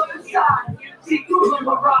 It's all on the side. See through the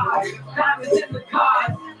mirage. Diamonds in the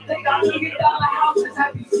cars. They got $1 million houses.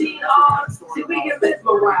 Have you seen ours? See, we get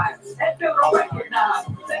mesmerized. And feel to recognize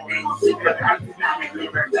that they don't sympathize. Now they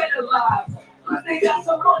live better lives. Cause they got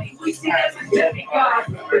some money, we see them as demigods.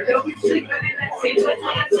 But they'll be sleeping in that same place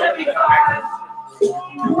like 75.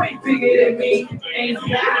 You ain't bigger than me. Ain't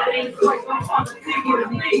God, ain't Christ, my father's bigger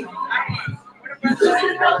than me. You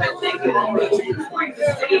should not be thinking of me.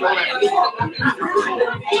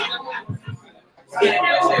 Stand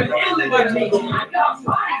there and killing with me. I got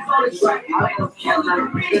bodies on the track, you ain't no killing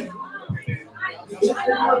with me. Even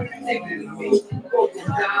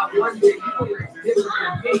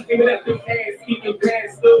at the ass, eating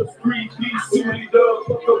past the 3-piece, suited up,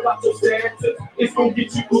 fuck about your status. It's gonna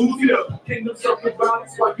get you booted up. Kingdom circle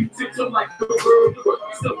violence while you tiptoe like the murderer.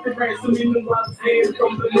 Stuff the ransom in the lion's hand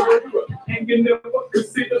from the murderer. And you never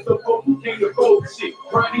consider the folk who can't afford shit.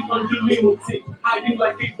 Riding under limited, hiding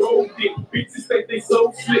like they rolled it. Bitches think they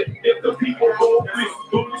so slick. If the people hold this,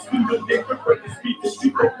 bullets through the different for the speeches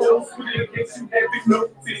you propose with it against you haven't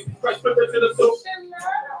noticed. Fresh for the soul.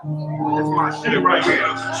 That's my shit right here.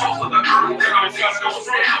 All of the earth, they don't just go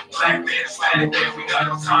down. Black man, Hispanic man, we got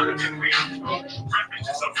no time to be real. Bitches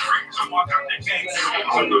are free, I walk out the gate.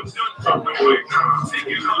 I'm the from the way. Take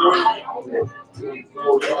it home.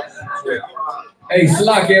 Hey,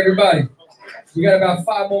 Salaki, everybody. We got about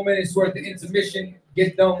 5 more minutes worth of intermission.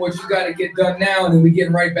 Get done what you got to get done now, and then we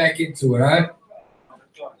getting right back into it, all right?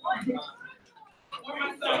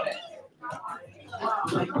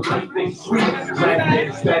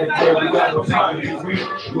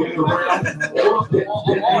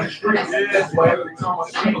 That's why every time I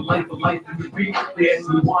see life of life in the beat, they ask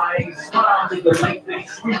me why I ain't smiling. The life ain't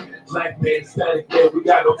sweet. Black man, static, yeah, we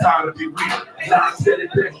got no time to be weak. Now I said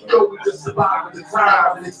it best, you know we just surviving the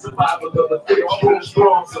time, and it's survival of the fit,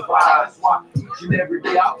 strong survives. Why each and every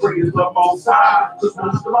day I pray to the most high, because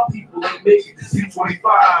most of my people ain't making to see 25.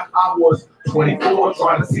 I was 24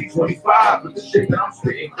 trying to see 25, but the shit that I'm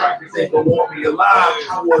spitting crackers ain't gonna want me alive.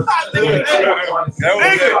 I was 24 trying to see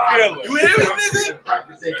 25. You hear me, nigga?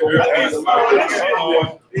 Crackers ain't gonna want me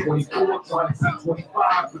alive. 24 trying to see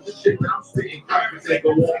 25, but the shit that I'm spitting crackers ain't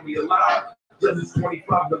gonna want me alive. Cause it's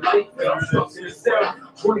 25 to life, and I'm stuck in the cell.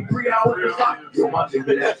 23 hours is hot, yo, my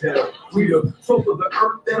nigga, that's hell. We the soul of the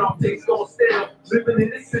earth, and our taste gon' stale. Living in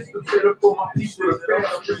this system set up for my people to fail.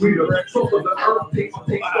 We the soul of the earth, taste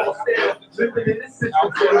gon' stale. Living in this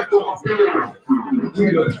system set up for my people. We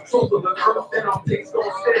the soul of the earth, and our taste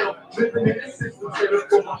gon' stale. Living in this system set up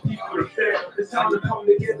for my people to fail. It's time to come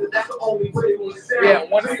together, that's the only way we sell. Yeah,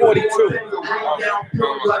 142.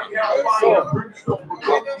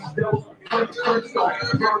 Burn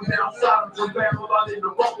down Sodom from Babylon in the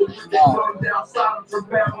rubble. Burn down Sodom from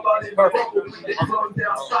Babylon in the rubble. Burn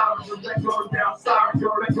down Sodom from Babylon in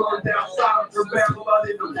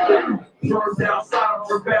the rubble. Burn down Sodom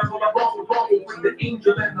from Babylon, rubble with the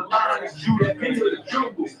angel and the lion is Judah, king of the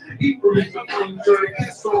jungle. Equal is the flame, turning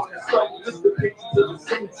his sword and stubble. Just the pictures of the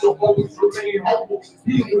saints, so always remain humble.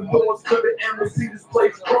 He who doors to the end will see this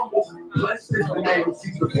place crumble. Blessed is the man who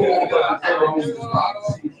sees the fall of the enemies.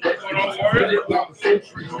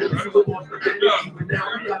 Centuries, even now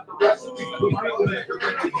we got the recipe. The Bible is the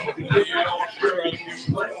remedy.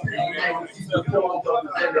 Blessed is the man who sees the fall of the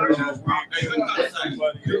enemies.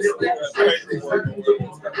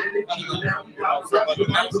 I said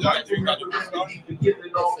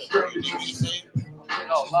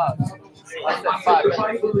the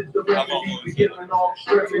Bible is the remedy for giving all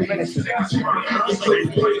strength.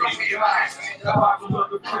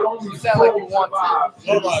 You sound like you want to.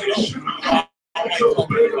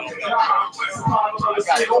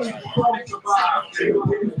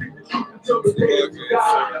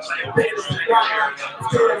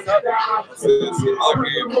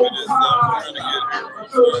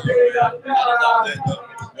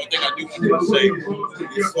 One thing I do want to say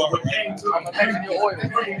is I'm attacking your oil.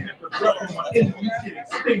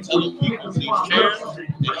 Telling people these chairs,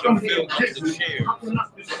 they should feel up the chair.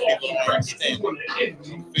 People don't understand it.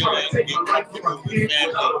 Feel like get comfortable with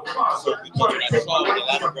family. So we talk about saw a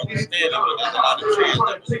lot of brothers standing, but there's a lot of chairs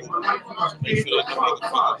that was moving. Make sure that they make a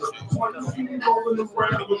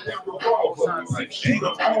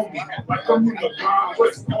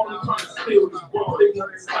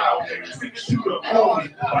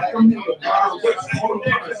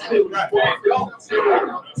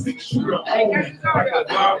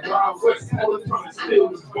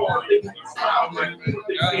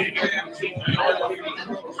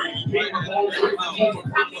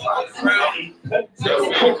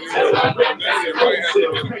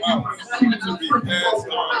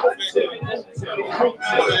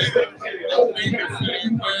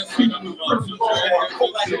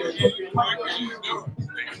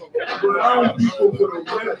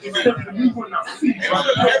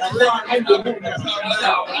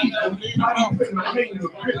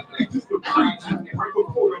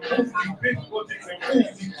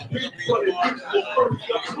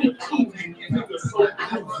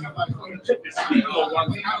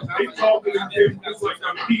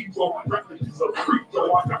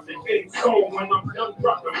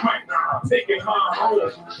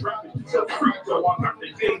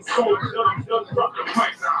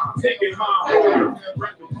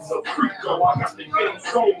So freak though, I got the game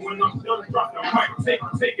sold. When I'm done, drop the mic,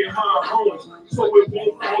 taking my home. So it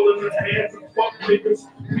won't fall in the hands of fuck niggas.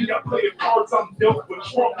 We got playing cards, I'm dealt with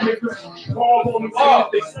Trump niggas. Fall on the head,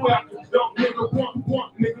 they swear I can dump nigga.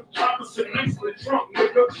 Want nigga. Chopper sit next to the trunk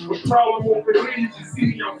nigga. The problem over here, you see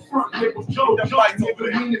me out front nigga. Joe,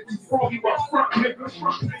 nigga. Mean if you frog, you out front nigga.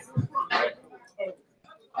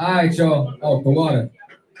 All right, y'all. Oh, the water.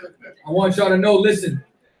 I want y'all to know, listen,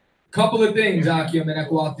 couple of things, Akim and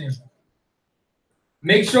Ekwatim.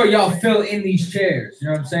 Make sure y'all fill in these chairs. You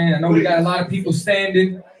know what I'm saying? I know we got a lot of people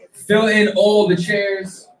standing. Fill in all the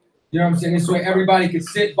chairs. You know what I'm saying? This way everybody can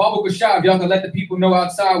sit. Baba Kashab, y'all can let the people know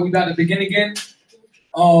outside we got to begin again.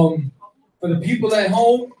 For the people at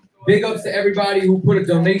home, big ups to everybody who put a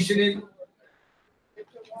donation in.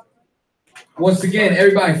 Once again,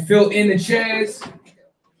 everybody fill in the chairs.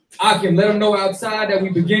 Akim, let them know outside that we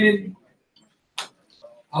beginning.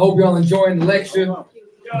 I hope y'all enjoying the lecture.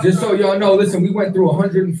 Just so y'all know, listen, we went through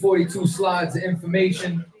 142 slides of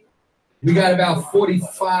information. We got about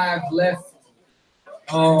 45 left.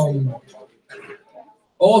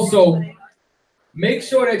 Also, make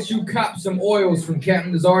sure that you cop some oils from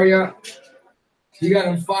Captain Nazaria. He got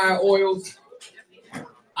them fire oils.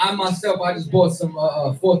 I myself, I just bought some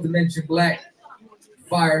Fourth Dimension Black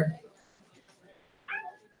Fire.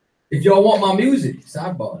 If y'all want my music,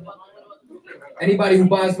 sidebar. Anybody who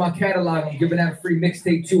buys my catalog, I'm giving out a free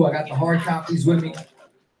mixtape too. I got the hard copies with me.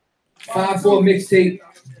 $5 for a mixtape,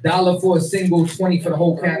 $1 for a single, $20 for the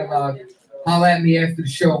whole catalog. Holla at me after the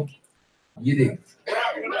show. You dig.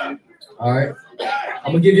 All right.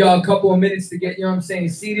 I'm gonna give y'all a couple of minutes to get, you know what I'm saying,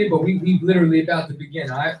 seated, but we literally about to begin,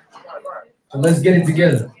 all right? So let's get it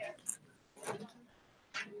together.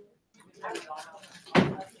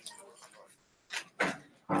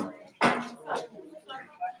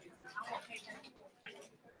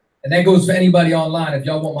 And that goes for anybody online. If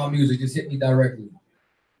y'all want my music, just hit me directly.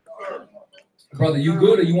 Brother, you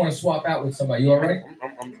good or you want to swap out with somebody? You all right?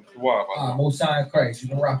 I'm Most High in Christ.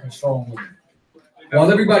 You've been rocking strong with me.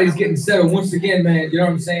 While everybody's getting settled, once again, man, you know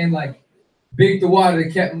what I'm saying? Like, big the water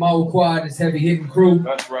that kept Mao Quad, this heavy hitting crew.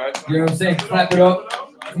 That's right. You know what I'm saying? Clap it up.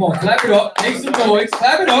 Come on, clap it up. Make some noise.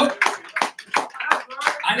 Clap it up.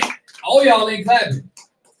 All y'all ain't clapping.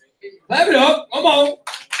 Clap it up. Come on.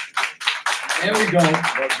 There we go.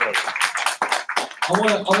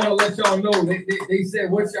 I wanna let y'all know. They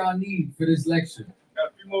said, what y'all need for this lecture?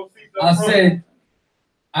 I said,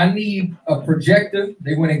 I need a projector.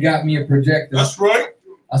 They went and got me a projector. That's right.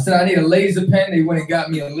 I said, I need a laser pen. They went and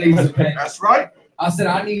got me a laser pen. That's right. I said,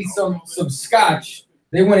 I need some scotch.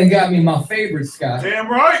 They went and got me my favorite scotch. Damn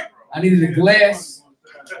right. I needed a glass.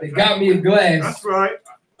 They got me a glass. That's right.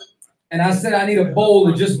 And I said, I need a bowl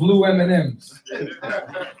of just blue M&Ms.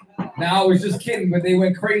 Now, I was just kidding, but they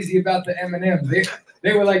went crazy about the M&Ms.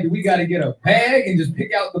 They were like, we got to get a bag and just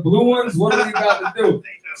pick out the blue ones? What are we about to do?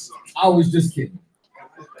 I was just kidding.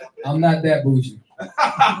 I'm not that bougie.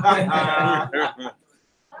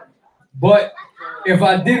 But if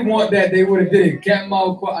I did want that, they would have did it. Captain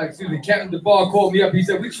DeBar called me up. He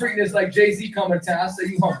said, we treating this like Jay-Z coming to town. I said,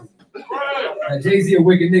 you humble. Now, Jay-Z a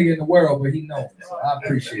wicked nigga in the world, but he knows. So I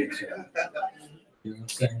appreciate you. You know what I'm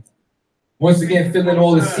saying? Once again, filling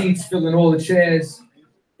all the seats, filling all the chairs.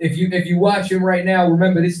 If you watching right now,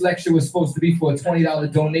 remember this lecture was supposed to be for a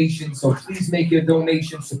 $20 donation. So please make your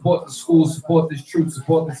donation. Support the school, support this truth,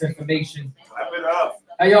 support this information.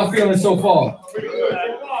 How y'all feeling so far?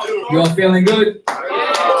 Y'all feeling good?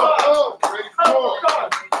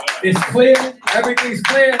 It's clear. Everything's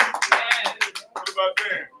clear.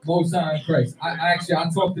 Most High in Christ. I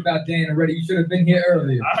talked about Dan already. You should have been here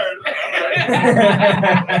earlier.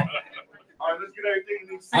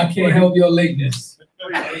 I can't help your lateness.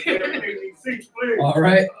 All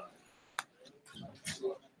right.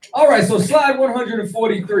 All right, so slide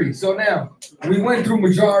 143. So now, we went through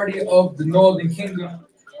majority of the Northern Kingdom.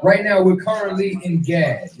 Right now, we're currently in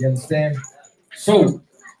Gad. You understand? So,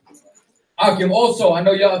 Akim, also, I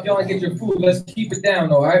know y'all, if y'all don't get your food, let's keep it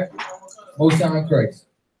down, all right? Most High in Christ.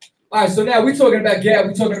 All right, so now we're talking about Gad.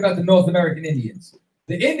 We're talking about the North American Indians.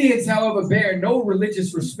 The Indians, however, bear no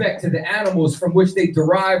religious respect to the animals from which they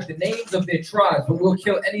derive the names of their tribes, but will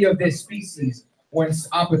kill any of their species when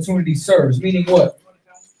opportunity serves. Meaning what?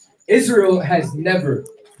 Israel has never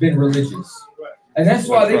been religious. And that's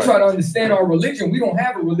why they try to understand our religion. We don't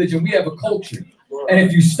have a religion. We have a culture. And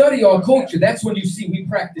if you study our culture, that's when you see we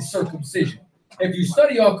practice circumcision. If you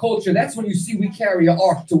study our culture, that's when you see we carry an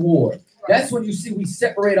ark to war. That's when you see we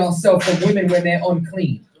separate ourselves from women when they're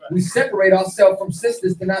unclean. We separate ourselves from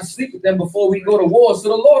sisters to not sleep with them before we go to war, so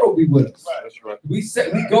the Lord will be with us. That's right.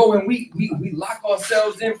 We go and we lock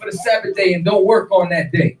ourselves in for the Sabbath day and don't work on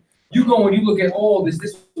that day. You go and you look at all this.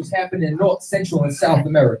 This was happening in North, Central, and South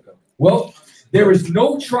America. Well, there is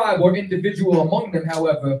no tribe or individual among them,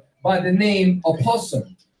 however, by the name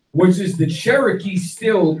Opossum, which is the Cherokee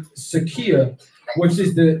still Sakia, which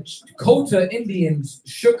is the Dakota Indians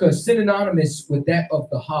Shuka, synonymous with that of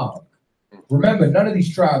the hog. Remember, none of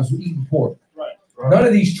these tribes were eating pork. None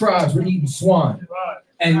of these tribes were eating swine.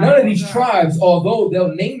 And none of these tribes, although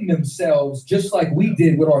they'll name themselves just like we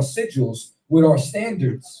did with our sigils, with our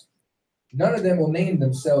standards, none of them will name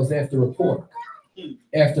themselves after a pork,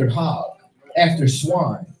 after hog, after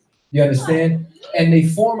swine. You understand? And they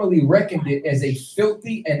formally reckoned it as a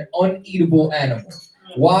filthy and uneatable animal.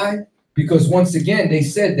 Why? Because once again, they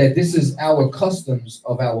said that this is our customs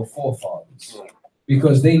of our forefathers.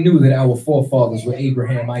 Because they knew that our forefathers were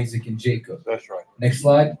Abraham, Isaac, and Jacob. That's right. Next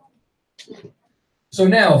slide. So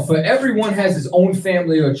now, for everyone has his own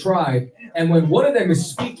family or tribe, and when one of them is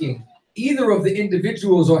speaking, either of the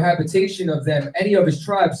individuals or habitation of them, any of his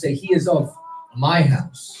tribes say, he is of my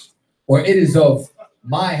house, or it is of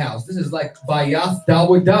my house. This is like Bayath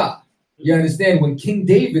Dawadah. You understand? When King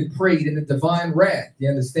David prayed in the divine wrath, you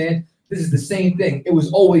understand? This is the same thing. It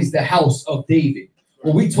was always the house of David.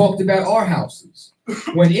 Well, we talked about our houses.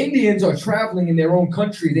 When Indians are traveling in their own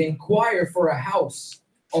country, they inquire for a house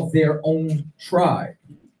of their own tribe.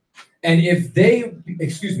 And if they, and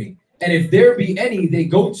if there be any, they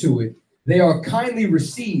go to it. They are kindly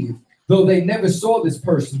received, though they never saw this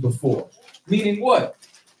person before. Meaning what?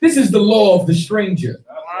 This is the law of the stranger.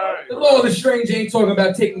 The law of the stranger ain't talking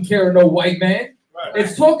about taking care of no white man.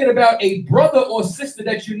 It's talking about a brother or sister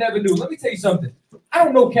that you never knew. Let me tell you something. I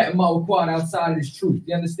don't know Captain Mawaquad outside of his truth.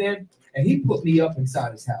 You understand? And he put me up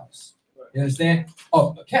inside his house. You understand?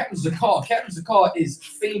 Oh, Captain Zakar. Captain Zakar is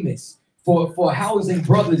famous for housing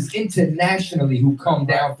brothers internationally who come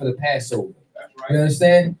down for the Passover. You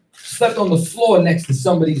understand? Slept on the floor next to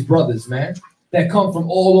some of these brothers, man, that come from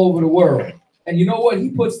all over the world. And you know what? He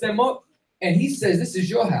puts them up and he says, this is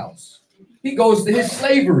your house. He goes to his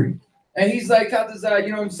slavery. And he's like, ChaaTaza,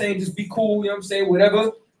 you know what I'm saying? Just be cool, you know what I'm saying? Whatever. You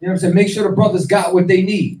know what I'm saying? Make sure the brothers got what they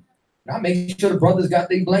need. Now make sure the brothers got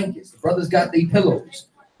their blankets. The brothers got their pillows.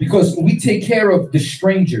 Because we take care of the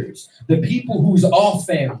strangers, the people who's our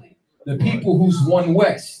family, the people who's one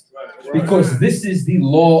West. Because this is the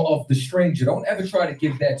law of the stranger. Don't ever try to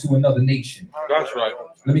give that to another nation. That's right.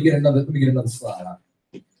 Let me get another slide.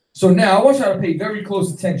 So now I want y'all to pay very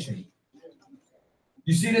close attention.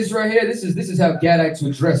 You see this right here? This is how Gadites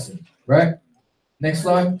were dressing, right? Next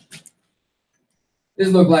slide. This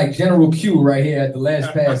look like General Q right here at the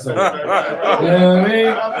last Passover. You know what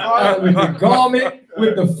I mean? With the garment,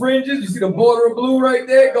 with the fringes. You see the border of blue right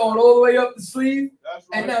there going all the way up the sleeve.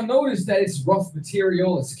 And now notice that it's rough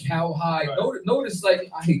material. It's cowhide. Notice, like,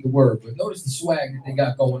 I hate the word, but notice the swag that they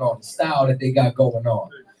got going on, the style that they got going on.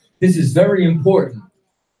 This is very important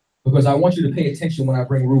because I want you to pay attention when I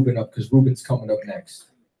bring Ruben up, because Ruben's coming up next.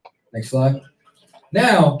 Next slide.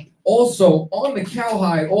 Now, also on the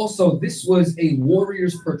cowhide, this was a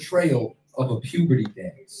warrior's portrayal of a puberty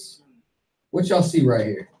dance. What y'all see right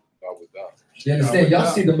here? You understand? Y'all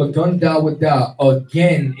see the Magun Dawada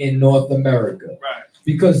again in North America. Right.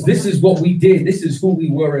 Because this is what we did. This is who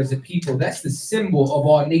we were as a people. That's the symbol of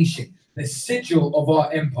our nation, the sigil of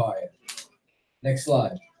our empire. Next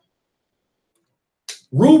slide.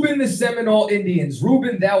 Reuben, the Seminole Indians.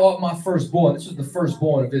 Reuben, thou art my firstborn. This was the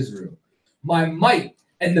firstborn of Israel. My might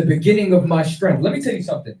and the beginning of my strength. Let me tell you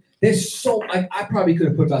something. There's so, I probably could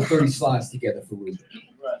have put about 30 slides together for Reuben.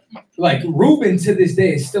 Like, Reuben to this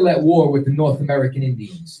day is still at war with the North American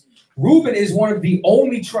Indians. Reuben is one of the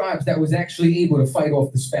only tribes that was actually able to fight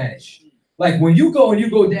off the Spanish. Like, when you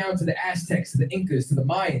go down to the Aztecs, to the Incas, to the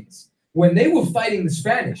Mayans, when they were fighting the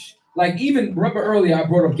Spanish, like, even, remember earlier I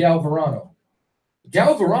brought up Galvarano.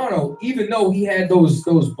 Galvarano, even though he had those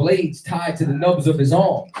blades tied to the nubs of his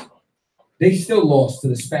arms, they still lost to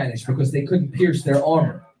the Spanish because they couldn't pierce their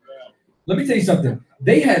armor. Let me tell you something.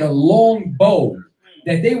 They had a long bow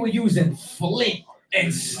that they were using flint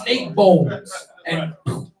and snake bones and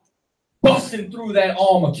busting through that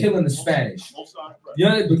armor, killing the Spanish. You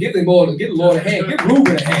know, but give the Lord a hand. Give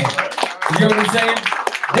Reuben a hand. You know what I'm saying?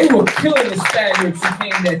 They were killing the Spaniards who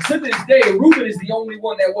came there. To this day, Reuben is the only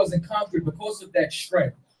one that wasn't conquered because of that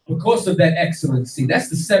strength, because of that excellency. That's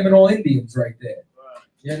the Seminole Indians right there.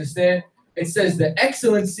 You understand? It says the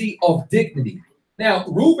excellency of dignity. Now,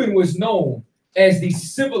 Reuben was known as the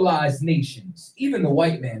civilized nations. Even the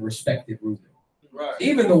white man respected Reuben. Right.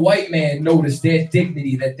 Even the white man noticed their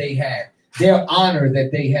dignity that they had. their honor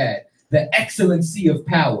that they had, the excellency of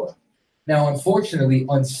power. Now, unfortunately,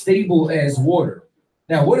 unstable as water.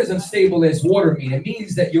 Now, what does unstable as water mean? It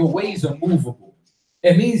means that your ways are movable.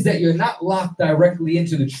 It means that you're not locked directly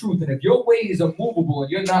into the truth. And if your ways are movable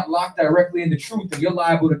and you're not locked directly in the truth, then you're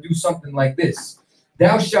liable to do something like this.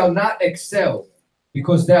 Thou shalt not excel,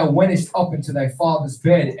 because thou wentest up into thy father's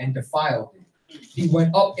bed and defiled it. He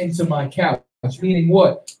went up into my couch, meaning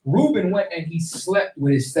what? Reuben went and he slept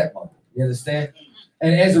with his stepmother. You understand?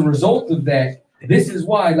 And as a result of that, this is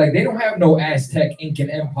why, like, they don't have no Aztec, Incan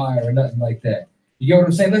Empire or nothing like that. You get what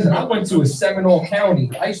I'm saying? Listen, I went to a Seminole County.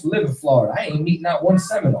 I used to live in Florida. I ain't meeting out one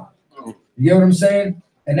Seminole. You get what I'm saying?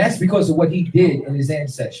 And that's because of what he did in his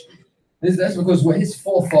ancestry. That's because what his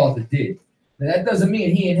forefather did. Now, that doesn't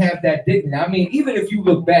mean he didn't have that dignity. I mean, even if you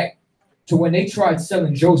look back to when they tried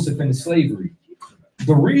selling Joseph into slavery,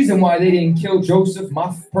 the reason why they didn't kill Joseph,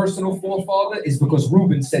 my personal forefather, is because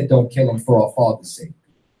Reuben said, don't kill him for our father's sake.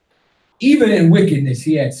 Even in wickedness,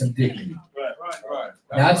 he had some dignity. Right.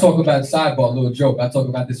 Now, I talk about sidebar, little joke. I talk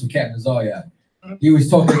about this with Captain Zarya. He was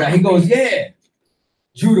talking about, he goes, yeah,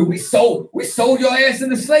 Judah, we sold your ass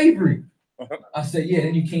into slavery. I said, yeah,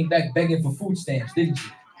 then you came back begging for food stamps, didn't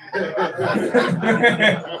you?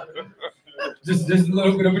 just a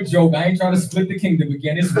little bit of a joke. I ain't trying to split the kingdom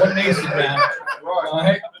again. It's one nation now. All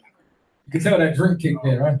right. You can tell that drink kicked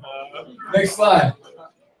in, right? Next slide.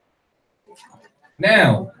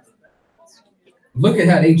 Now, look at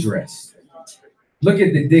how they dress. Look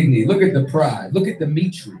at the dignity. Look at the pride. Look at the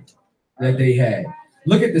mitri that they had.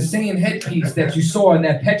 Look at the same headpiece that you saw in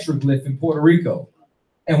that petroglyph in Puerto Rico.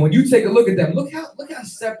 And when you take a look at them, look how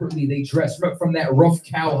separately they dress from that rough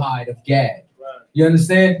cowhide of Gad. You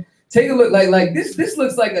understand? Take a look like this. This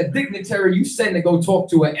looks like a dignitary you send to go talk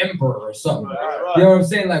to an emperor or something. You know what I'm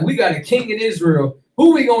saying? Like, we got a king in Israel.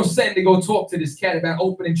 Who we gonna send to go talk to this cat about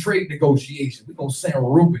opening trade negotiations? We gonna send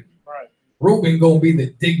Reuben. Reuben gonna be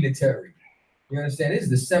the dignitary. You understand? This is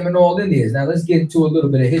the Seminole Indians. Now let's get into a little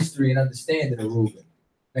bit of history and understanding of Reuben.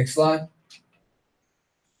 Next slide.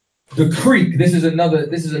 The Creek. This is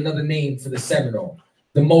another name for the Seminole.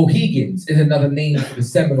 The Mohegans is another name for the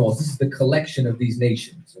Seminoles. This is the collection of these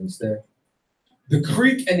nations. Understand? The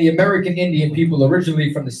Creek and the American Indian people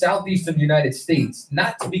originally from the southeastern United States,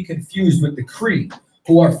 not to be confused with the Cree,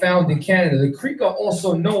 who are found in Canada. The Creek are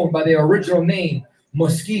also known by their original name,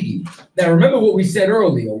 Muskegon. Now, remember what we said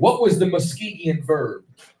earlier. What was the Muskegon verb?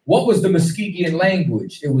 What was the Muskegon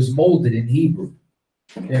language? It was molded in Hebrew.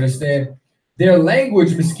 You understand? Their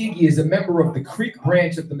language, Muskegon, is a member of the Creek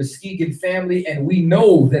branch of the Muskegon family, and we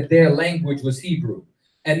know that their language was Hebrew.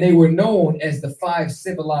 And they were known as the 5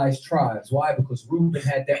 civilized tribes. Why? Because Reuben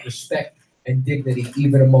had that respect and dignity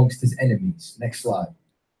even amongst his enemies. Next slide.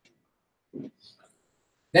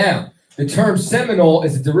 Now, the term Seminole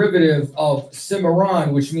is a derivative of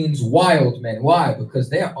Cimarron, which means wild men. Why?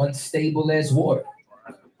 Because they are unstable as water.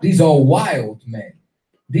 These are wild men.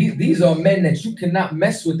 These are men that you cannot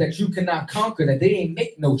mess with, that you cannot conquer, that they ain't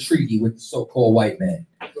make no treaty with the so-called white man.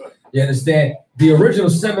 You understand? The original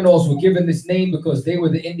Seminoles were given this name because they were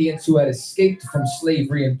the Indians who had escaped from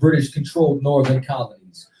slavery in British-controlled northern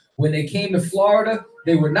colonies. When they came to Florida,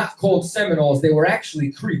 they were not called Seminoles. They were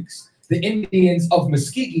actually Creeks, the Indians of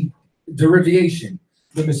Muskegon derivation.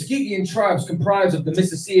 The Muskegon tribes comprised of the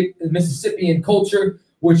Mississippian culture,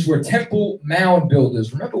 which were temple mound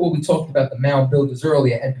builders. Remember what we talked about the mound builders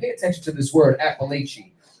earlier, and pay attention to this word,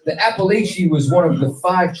 Appalachia. The Appalachia was one of the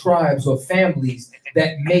 5 tribes or families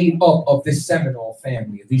that made up of this Seminole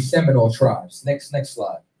family, these Seminole tribes. Next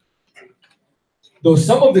slide. Though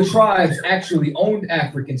some of the tribes actually owned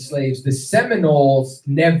African slaves, the Seminoles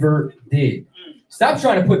never did. Stop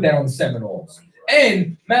trying to put that on the Seminoles.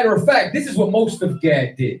 And matter of fact, this is what most of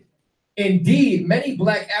Gad did. Indeed, many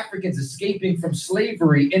Black Africans escaping from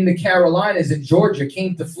slavery in the Carolinas and Georgia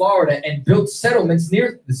came to Florida and built settlements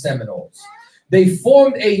near the Seminoles. They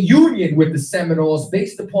formed a union with the Seminoles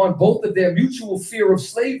based upon both of their mutual fear of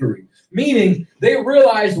slavery, meaning they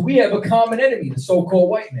realized we have a common enemy, the so-called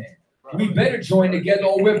white man. We better join together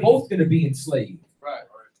or we're both going to be enslaved.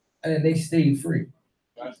 And then they stayed free.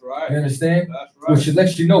 That's right. You understand? That's right. Which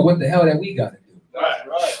lets you know what the hell that we got to do. That's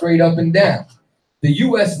right. Straight up and down. The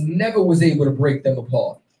U.S. never was able to break them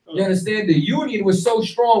apart. You understand? The Union was so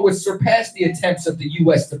strong, it surpassed the attempts of the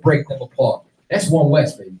U.S. to break them apart. That's one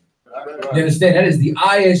West, baby. You understand? That is the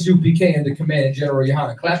Isupk under command of General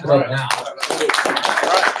Yohana. Clap it up now.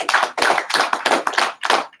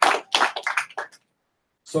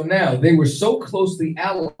 So now, they were so closely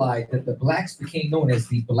allied that the Blacks became known as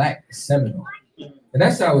the Black Seminole. And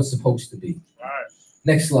that's how it's supposed to be.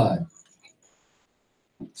 Next slide.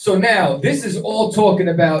 So now, this is all talking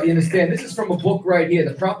about, you understand, this is from a book right here,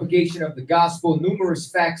 The Propagation of the Gospel, Numerous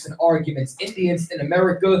Facts and Arguments, Indians in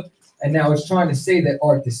America, and now it's trying to say that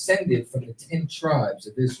are descended from the 10 tribes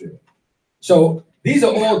of Israel. So these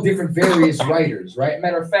are all different various writers, right?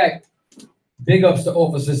 Matter of fact, big ups to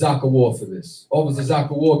Officer Zakawar for this. Officer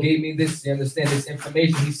Zakawar gave me this, you understand, this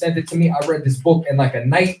information. He sent it to me. I read this book in like a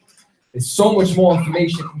night. There's so much more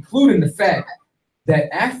information, including the fact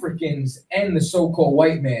that Africans and the so-called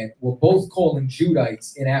white man were both calling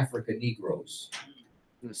Judites in Africa Negroes.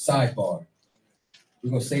 Sidebar.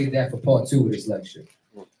 We're gonna save that for part 2 of this lecture.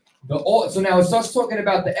 So now it starts talking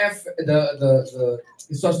about it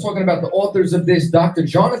starts talking about the authors of this. Dr.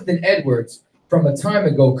 Jonathan Edwards, from a time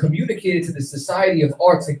ago, communicated to the Society of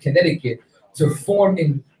Arts in Connecticut to form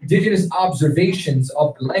indigenous observations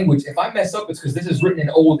of the language. If I mess up, it's because this is written in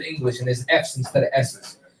Old English and there's F's instead of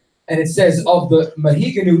S's. And it says of the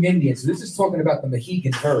Mahiganu Indians. So this is talking about the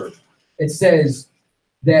Mohegan verb. It says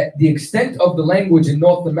that the extent of the language in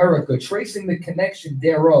North America, tracing the connection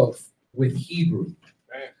thereof with Hebrew.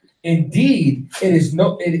 Indeed, it is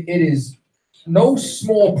no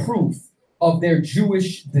small proof of their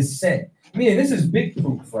Jewish descent. Meaning, this is big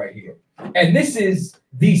proof right here. And this is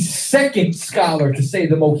the second scholar to say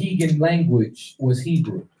the Mohegan language was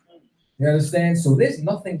Hebrew. You understand? So there's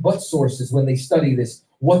nothing but sources when they study this,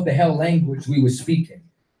 what the hell language we were speaking.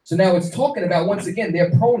 So now it's talking about, once again,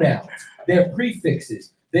 their pronouns, their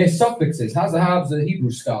prefixes, their suffixes. Hobbs a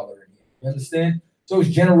Hebrew scholar in here. You understand? So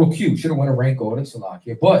it's General Q. Should have won a rank order,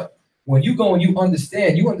 Salakia. But when you go and you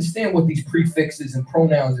understand what these prefixes and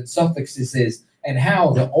pronouns and suffixes is, and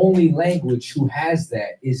how the only language who has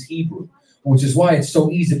that is Hebrew, which is why it's so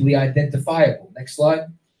easily identifiable. Next slide.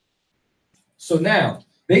 So now,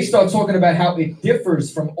 they start talking about how it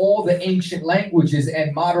differs from all the ancient languages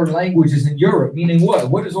and modern languages in Europe, meaning what?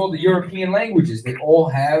 What is all the European languages? They all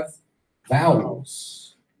have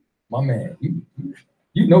vowels. My man,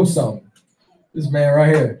 you know something. This man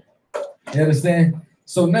right here. You understand?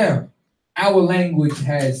 So now, our language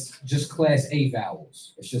has just class A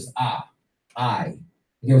vowels. It's just ah, I.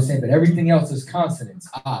 You know what I'm saying? But everything else is consonants.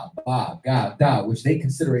 Ah, ba, ga, da, which they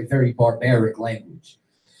consider a very barbaric language.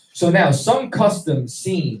 So now, some customs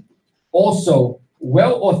seem also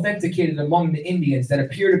well authenticated among the Indians that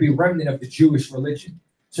appear to be remnant of the Jewish religion.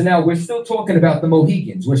 So now we're still talking about the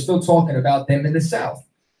Mohegans. We're still talking about them in the South.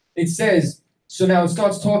 It says, so now it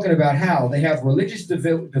starts talking about how they have religious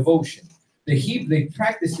devotion. They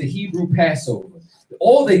practice the Hebrew Passover.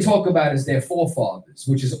 All they talk about is their forefathers,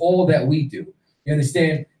 which is all that we do. You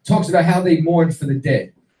understand? Talks about how they mourn for the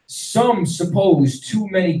dead. Some suppose too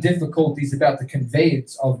many difficulties about the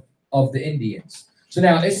conveyance of the Indians. So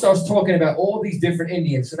now it starts talking about all these different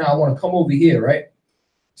Indians. So now I want to come over here, right?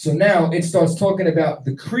 So now it starts talking about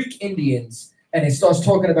the Creek Indians, and it starts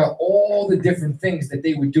talking about all the different things that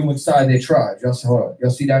they would do inside their tribes. Y'all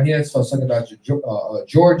see down here? It starts talking about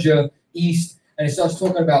Georgia, East, and it starts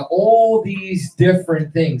talking about all these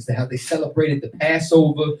different things, how they celebrated the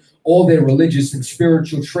Passover, all their religious and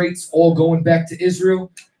spiritual traits, all going back to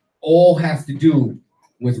Israel, all have to do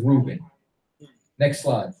with Reuben. Next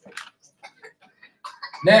slide.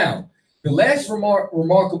 Now, the last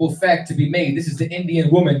remarkable fact to be made, this is the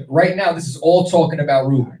Indian woman. Right now, this is all talking about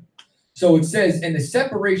Reuben. So it says, in the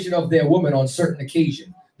separation of their woman on certain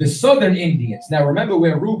occasion, the southern Indians, now remember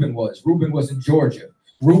where Reuben was. Reuben was in Georgia.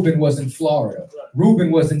 Reuben was in Florida.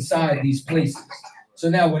 Reuben was inside these places. So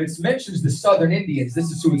now when it mentions the southern Indians,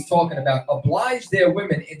 this is who it's talking about, oblige their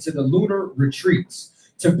women into the lunar retreats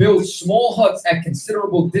to build small huts at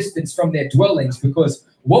considerable distance from their dwellings, because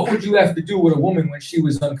what would you have to do with a woman when she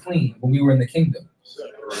was unclean, when we were in the kingdom?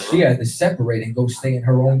 She had to separate and go stay in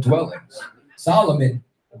her own dwellings. Solomon,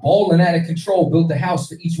 balling out of control, built a house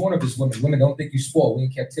for each one of his women. Women, don't think you spoil. We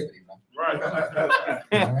in captivity, man. Right.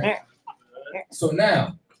 All right. So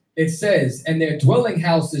now it says, and their dwelling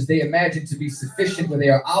houses they imagine to be sufficient where they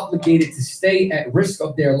are obligated to stay at risk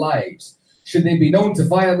of their lives. Should they be known to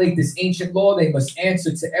violate this ancient law, they must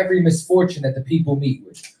answer to every misfortune that the people meet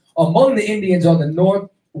with. Among the Indians on the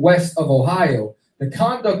northwest of Ohio, the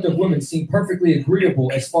conduct of women seemed perfectly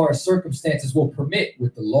agreeable as far as circumstances will permit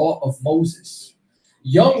with the law of Moses.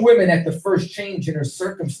 Young women at the first change in her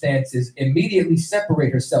circumstances immediately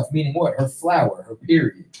separate herself, meaning what? Her flower, her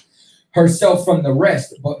period. Herself from the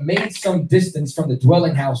rest, but made some distance from the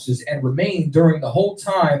dwelling houses and remained during the whole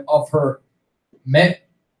time of her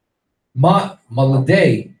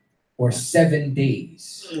Maladay, or 7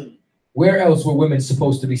 days. Where else were women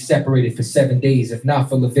supposed to be separated for 7 days, if not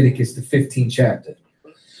for Leviticus, the 15th chapter?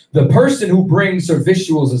 The person who brings her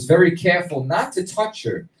victuals is very careful not to touch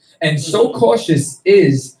her, and so cautious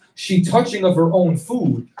is she touching of her own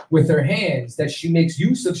food with her hands, that she makes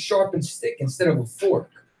use of sharpened stick instead of a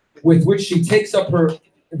fork, with which she takes up her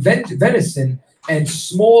venison and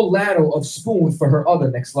small ladle of spoon for her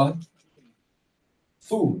other. Next slide.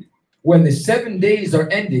 Food. When the 7 days are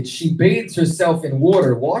ended, she bathes herself in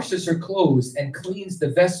water, washes her clothes, and cleans the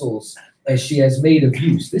vessels as she has made of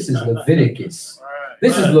use. This is Leviticus.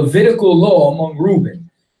 This is Levitical law among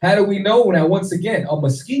Reuben. How do we know? Now, once again, a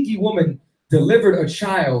Muskegee woman delivered a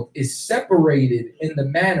child is separated in the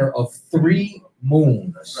manner of 3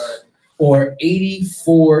 moons or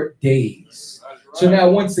 84 days. So now,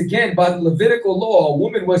 once again, by the Levitical law, a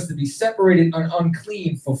woman was to be separated and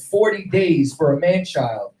unclean for 40 days for a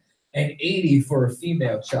man-child and 80 for a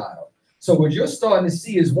female child. So what you're starting to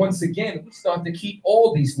see is, once again, we start to keep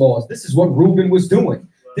all these laws. This is what Reuben was doing.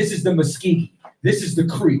 This is the Muskegee. This is the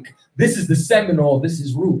Creek. This is the Seminole. This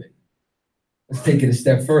is Reuben. Let's take it a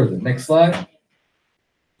step further. Next slide.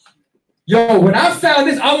 Yo, when I found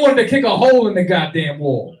this, I wanted to kick a hole in the goddamn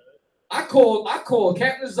wall. I called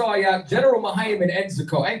Captain Zaryak, General Mahayim, and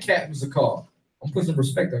Zakar, and Captain Zakar. I'm putting some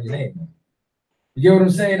respect on your name, man. You get what I'm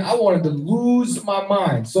saying? I wanted to lose my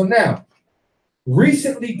mind. So now,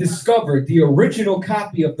 recently discovered the original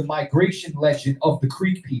copy of the migration legend of the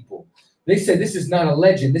Creek people. They said this is not a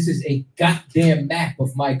legend. This is a goddamn map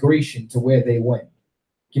of migration to where they went.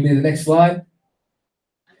 Give me the next slide.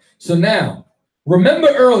 So now, remember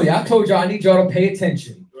earlier, I told y'all I need y'all to pay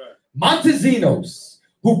attention. Montesinos,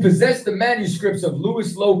 who possessed the manuscripts of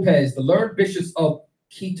Luis Lopez, the learned bishops of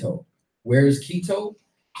Quito. Where is Quito?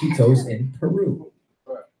 Quito's in Peru.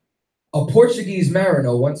 A Portuguese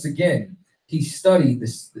mariner, once again, he studied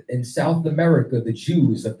this in South America, the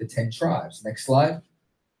Jews of the 10 tribes. Next slide.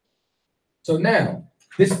 So now,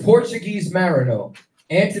 this Portuguese mariner,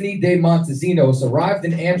 Antony de Montesinos, arrived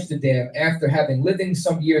in Amsterdam after having lived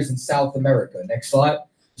some years in South America. Next slide.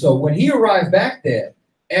 So when he arrived back there,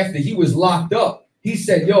 after he was locked up, he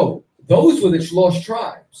said, yo, those were the lost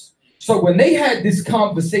tribes. So when they had this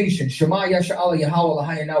conversation, Shema Yasha'Allah Yahweh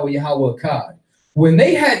Lahayanawa Yahweh Akkad, when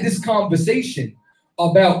they had this conversation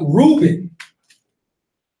about Reuben,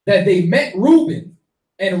 that they met Reuben,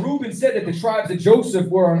 and Reuben said that the tribes of Joseph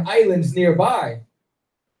were on islands nearby,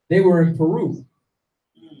 they were in Peru.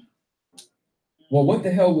 Well, what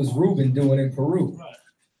the hell was Reuben doing in Peru?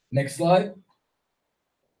 Next slide.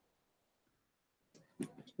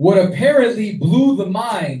 What apparently blew the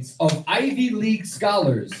minds of Ivy League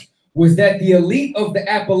scholars was that the elite of the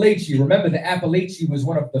Appalachia, remember the Appalachia was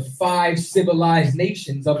one of the 5 civilized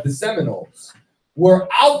nations of the Seminoles, were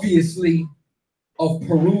obviously of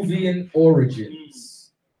Peruvian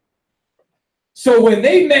origins. So when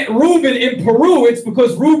they met Reuben in Peru, it's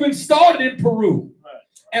because Reuben started in Peru.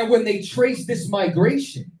 And when they traced this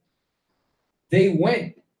migration, they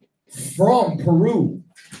went from Peru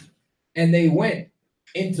and they went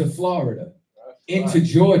into Florida, into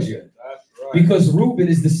Georgia, because Reuben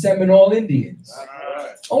is the Seminole Indians.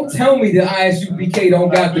 Don't tell me the ISUPK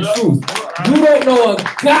don't got the truth. You don't know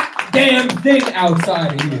a goddamn thing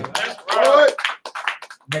outside of here.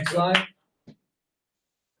 Next slide.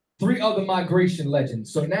 3 other migration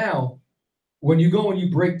legends. So now, when you go and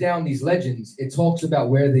you break down these legends, it talks about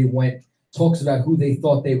where they went, talks about who they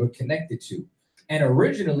thought they were connected to. And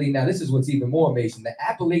originally, now this is what's even more amazing, the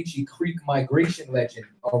Appalachian Creek migration legend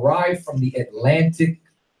arrived from the Atlantic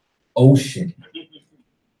Ocean,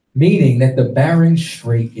 meaning that the Bering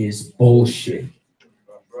Strait is bullshit.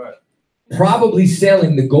 Probably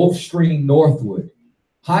sailing the Gulf Stream northward.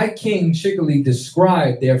 High King Chickalee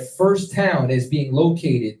described their first town as being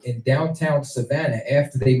located in downtown Savannah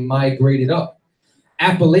after they migrated up.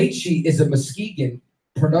 Appalachia is a Muskegon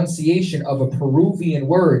pronunciation of a Peruvian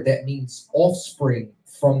word that means offspring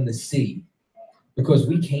from the sea, because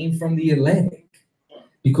we came from the Atlantic,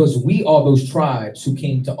 because we are those tribes who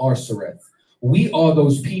came to Arsareth. We are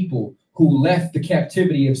those people who left the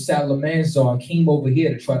captivity of Salamanzar and came over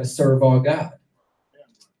here to try to serve our God.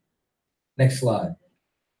 Next slide.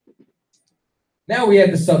 Now we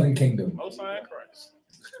have the Southern Kingdom.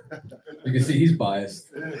 You can see he's biased.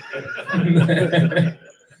 I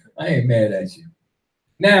ain't mad at you.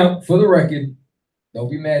 Now, for the record,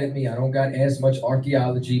 don't be mad at me. I don't got as much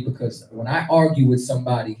archaeology, because when I argue with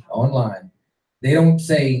somebody online, they don't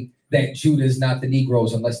say that Judah is not the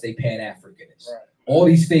Negroes unless they Pan-Africanists. Right. All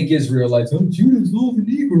these fake Israelites, oh, Judah's all the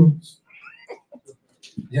Negroes.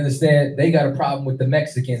 You understand? They got a problem with the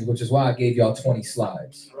Mexicans, which is why I gave y'all 20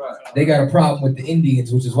 slides. Right. They got a problem with the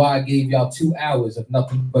Indians, which is why I gave y'all 2 hours of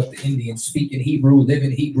nothing but the Indians speaking Hebrew,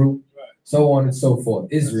 living Hebrew, right, so on and so forth.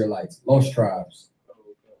 Israelites, lost tribes.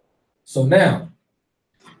 So now,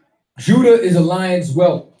 Judah is a lion's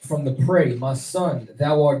whelp. from the prey. My son,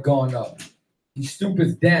 thou art gone up. He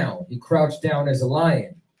stoopeth down. He crouched down as a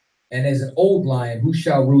lion, and as an old lion, who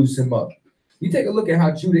shall rouse him up? You take a look at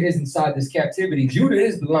how Judah is inside this captivity. Judah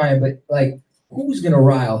is the lion, but like, who's going to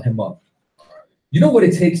rile him up? You know what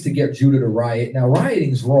it takes to get Judah to riot? Now,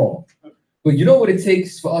 rioting is wrong, but you know what it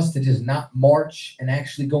takes for us to just not march and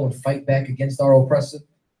actually go and fight back against our oppressor?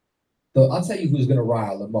 I'll tell you who's going to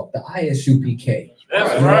rile them up. The Isupk.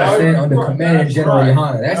 That's You right. understand? Under Command General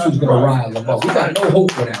Yohana. That's who's going to rile them up. We got no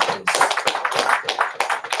hope without this.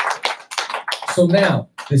 So now,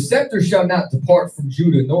 the scepter shall not depart from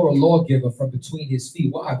Judah, nor a lawgiver from between his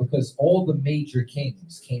feet. Why? Because all the major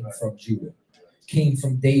kings came from Judah, came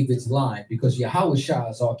from David's line, because Yahushua,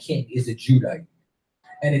 as our king, is a Judite.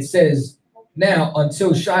 And it says, now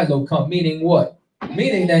until Shiloh come, meaning what?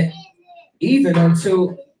 Meaning that even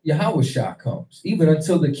until Yahushua comes, even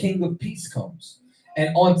until the King of Peace comes,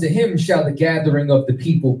 and unto him shall the gathering of the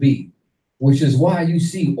people be, which is why you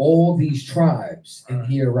see all these tribes in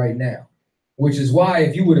here right now. Which is why,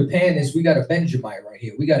 if you were to pan this, we got a Benjamite right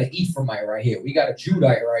here. We got an Ephraimite right here. We got a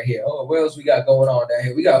Judite right here. Oh, what else we got going on down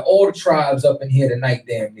here? We got all the tribes up in here tonight,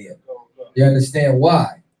 damn near. You understand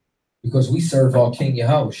why? Because we serve our King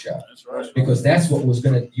Yahushua. Because that's what was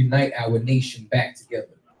going to unite our nation back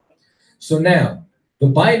together. So now, the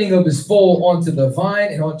binding of his foal onto the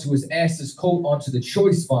vine, and onto his ass's coat onto the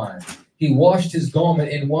choice vine. He washed his garment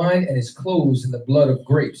in wine, and his clothes in the blood of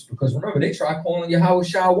grapes. Because remember, they try calling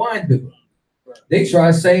Yahushua wine bibber. They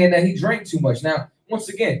try saying that he drank too much. Now, once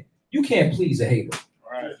again, you can't please a hater.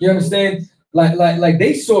 Right. You understand? Like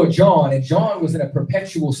they saw John, and John was in a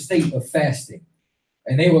perpetual state of fasting.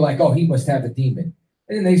 And they were like, oh, he must have a demon.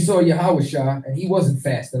 And then they saw Yahushua, and he wasn't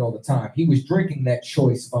fasting all the time. He was drinking that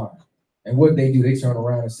choice wine. And what they do, they turn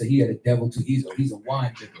around and say he had a devil too. He's a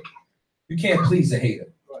wine drinker. You can't please a hater.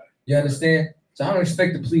 You understand? So I don't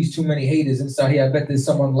expect to please too many haters inside here. I bet there's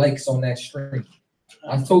someone likes on that stream.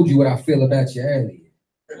 I told you what I feel about you earlier.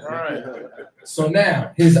 Right. So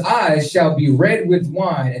now, his eyes shall be red with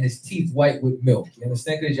wine, and his teeth white with milk. You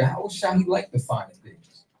understand? Because Yahushua, he liked the finer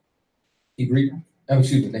things. Keep reading.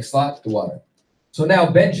 Excuse me, next slide, the water. So now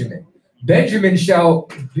Benjamin. Benjamin shall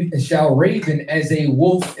raven as a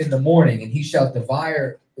wolf in the morning, and he shall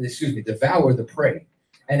devour the prey.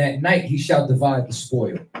 And at night he shall divide the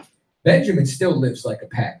spoil. Benjamin still lives like a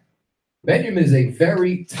pack. Benjamin is a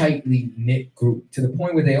very tightly knit group, to the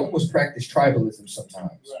point where they almost practice tribalism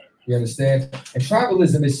sometimes. Right. You understand? And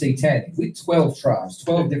tribalism is satanic. We 12 tribes,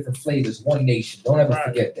 12 different flavors, one nation. Don't ever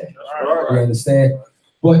forget that. Right. You understand?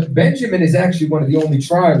 But Benjamin is actually one of the only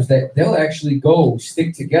tribes that they'll actually go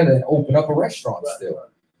stick together and open up a restaurant still.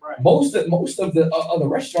 Right. Most of the other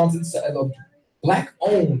restaurants inside of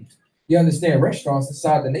black-owned, you understand, restaurants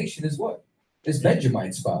inside the nation is what? It's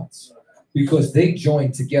Benjamite spots. Because they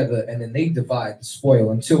join together and then they divide the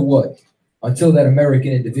spoil until what? Until that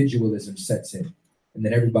American individualism sets in. And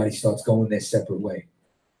then everybody starts going their separate way.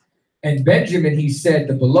 And Benjamin, he said,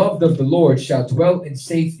 the beloved of the Lord shall dwell in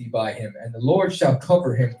safety by him, and the Lord shall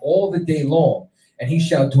cover him all the day long, and he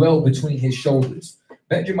shall dwell between his shoulders.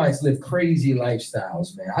 Benjamites live crazy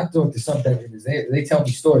lifestyles, man. I talk to some Benjamins, they tell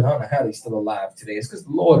me stories. I don't know how they're still alive today. It's because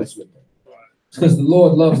the Lord is with them. It's because the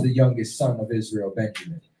Lord loves the youngest son of Israel,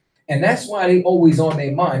 Benjamin. And that's why they always on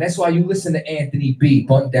their mind. That's why you listen to Anthony B.,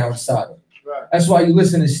 Bunt Down Sodom. Right. That's why you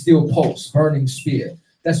listen to Steel Pulse, Burning Spear.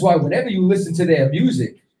 That's why whenever you listen to their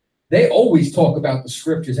music, they always talk about the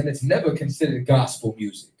scriptures, and it's never considered gospel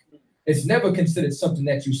music. It's never considered something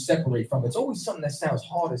that you separate from. It's always something that sounds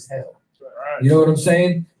hard as hell. Right. You know what I'm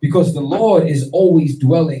saying? Because the Lord is always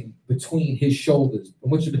dwelling between his shoulders. And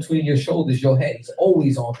which is between your shoulders, your head. He's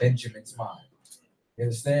always on Benjamin's mind. You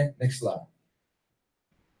understand? Next slide.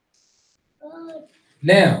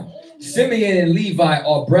 Now, Simeon and Levi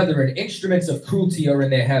are brethren. Instruments of cruelty are in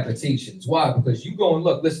their habitations. Why? Because you go and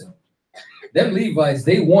look, listen, them Levites,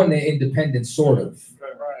 they won their independence, sort of.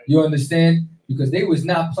 You understand? Because they was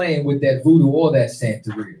not playing with that voodoo or that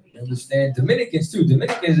Santeria. You understand? Dominicans too.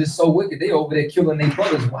 Dominicans is so wicked. They over there killing their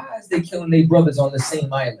brothers. Why is they killing their brothers on the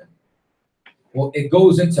same island? Well, it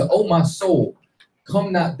goes into, oh my soul,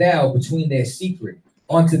 come not thou between their secret.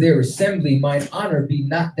 Unto their assembly mine honor be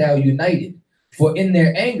not thou united. For in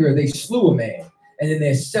their anger they slew a man, and in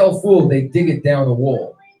their self-will they dig it down a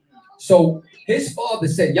wall. So his father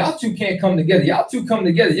said, y'all two can't come together. Y'all two come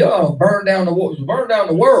together. Y'all burn down the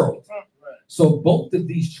world. So both of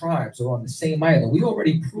these tribes are on the same island. We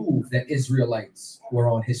already proved that Israelites were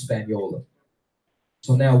on Hispaniola.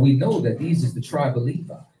 So now we know that these is the tribe of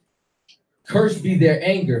Levi. Cursed be their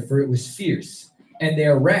anger, for it was fierce. and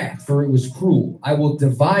their wrath, for it was cruel. I will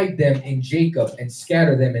divide them in Jacob and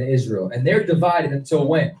scatter them in Israel. And they're divided until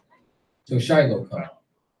when? Till Shiloh come.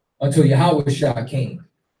 Until Yahweh Shah came.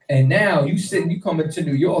 And now you come into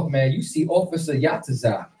New York, man, you see Officer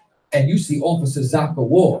ChaaTaza and you see Officer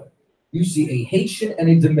Zakawar. You see a Haitian and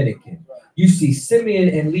a Dominican. You see Simeon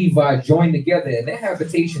and Levi joined together, and their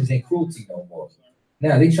habitations ain't cruelty no more.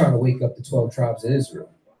 Now they trying to wake up the 12 tribes of Israel.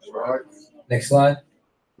 Right. Next slide.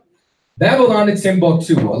 Babylon and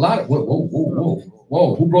Timbuktu. A lot of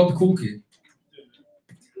whoa. Who brought the cool kid?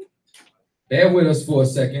 Bear with us for a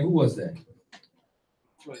second. Who was that?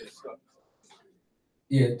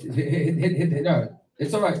 Yeah, hit. No,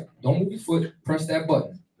 it's all right. Don't move your foot. Press that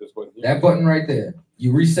button. That button right there.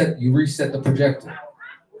 You reset the projector.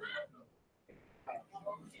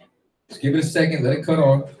 Just give it a second. Let it cut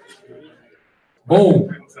on.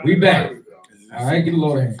 Boom. We back. All right, get a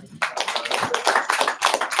load of hand.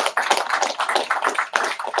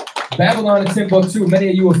 Babylon and Timbuktu. Many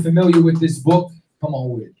of you are familiar with this book. Come on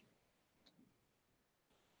with it.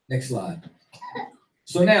 Next slide.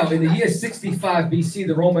 So now, in the year 65 BC,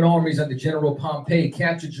 the Roman armies under General Pompey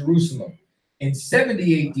captured Jerusalem. In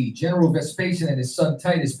 70 AD, General Vespasian and his son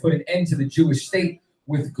Titus put an end to the Jewish state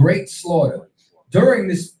with great slaughter. During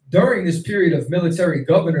this period of military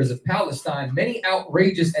governors of Palestine, many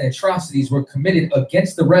outrageous and atrocities were committed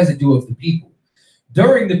against the residue of the people.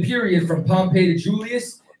 During the period from Pompey to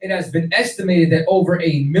Julius, it has been estimated that over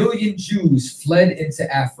 1 million Jews fled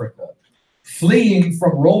into Africa, fleeing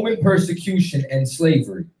from Roman persecution and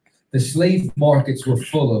slavery. The slave markets were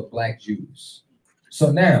full of Black Jews.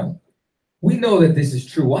 So now, we know that this is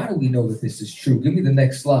true. Why do we know that this is true? Give me the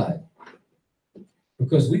next slide.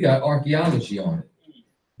 Because we got archaeology on it.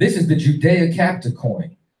 This is the Judea Capta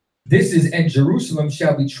coin. This is, and Jerusalem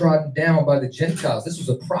shall be trodden down by the Gentiles. This was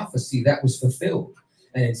a prophecy that was fulfilled.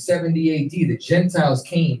 And in 70 AD, the Gentiles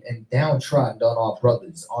came and downtrodden on our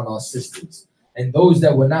brothers, on our sisters. And those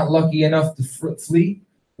that were not lucky enough to flee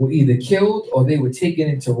were either killed or they were taken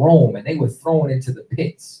into Rome and they were thrown into the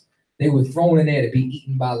pits. They were thrown in there to be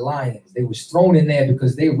eaten by lions. They was thrown in there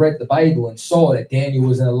because they read the Bible and saw that Daniel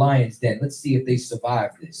was in a lion's den. Let's see if they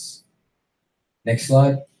survived this. Next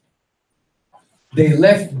slide. They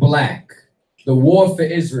left Black, the war for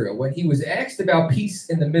Israel. When he was asked about peace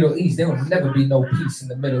in the Middle East, there will never be no peace in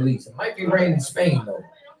the Middle East. It might be rain in Spain, though.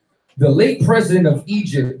 The late president of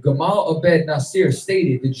Egypt, Gamal Abdel Nasser,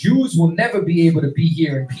 stated, the Jews will never be able to be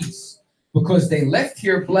here in peace because they left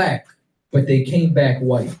here Black, but they came back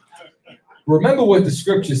white. Remember what the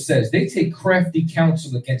scripture says. They take crafty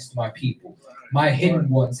counsel against my people, my hidden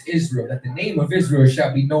ones, Israel, that the name of Israel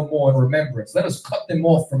shall be no more in remembrance. Let us cut them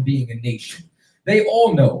off from being a nation. They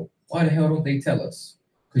all know. Why the hell don't they tell us?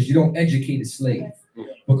 Because you don't educate a slave.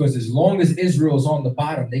 Because as long as Israel's on the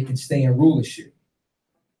bottom, they can stay in rulership.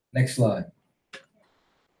 Next slide.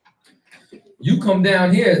 You come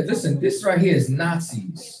down here. Listen, this right here is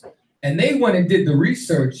Nazis. And they went and did the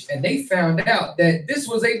research, and they found out that this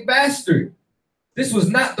was a bastard. This was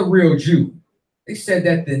not the real Jew. They said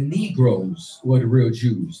that the Negroes were the real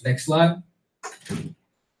Jews. Next slide.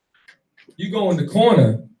 You go in the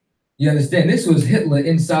corner, you understand, this was Hitler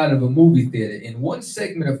inside of a movie theater. In one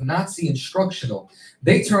segment of Nazi instructional,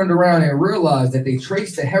 they turned around and realized that they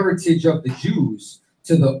traced the heritage of the Jews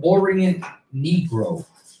to the Orient Negro.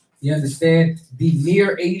 You understand? The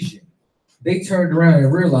Near Asian. They turned around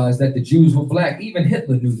and realized that the Jews were Black. Even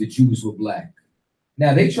Hitler knew the Jews were Black.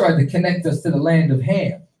 Now, they tried to connect us to the land of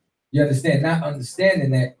Ham. You understand? Not understanding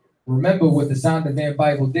that, remember what the Zondervan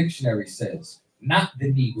Bible Dictionary says. Not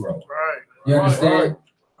the Negro. Right. You understand? Right.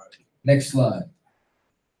 Next slide.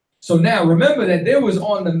 So now, remember that there was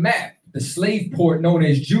on the map the slave port known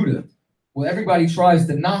as Judah. Well, everybody tries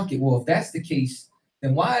to knock it. Well, if that's the case,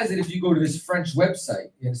 then why is it if you go to this French website,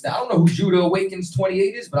 you understand? I don't know who Judah Awakens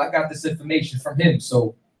 28 is, but I got this information from him.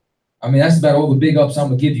 So, I mean, that's about all the big ups I'm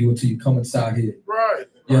going to give you until you come inside here. Right.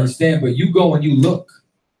 You understand? But you go and you look.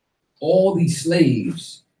 All these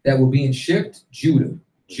slaves that were being shipped, Judah.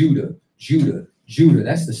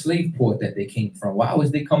 That's the slave port that they came from. Why was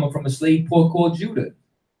they coming from a slave port called Judah?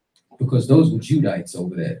 Because those were Judites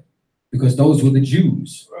over there. Because those were the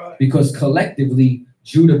Jews. Right. Because collectively,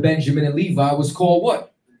 Judah, Benjamin, and Levi was called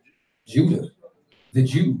what? Judah, the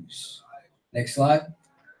Jews. Next slide.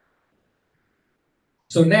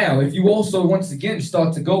 So now, if you also, once again,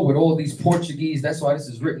 start to go with all these Portuguese, that's why this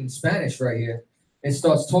is written in Spanish right here, it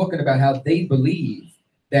starts talking about how they believe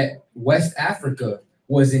that West Africa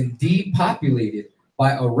was indeed populated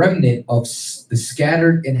by a remnant of the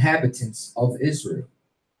scattered inhabitants of Israel.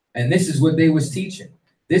 And this is what they was teaching.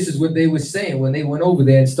 This is what they were saying when they went over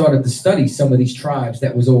there and started to study some of these tribes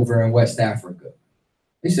that was over in West Africa.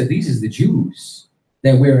 They said, these is the Jews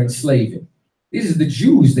that we're enslaving. These are the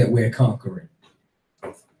Jews that we're conquering.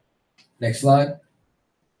 Next slide.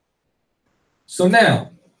 So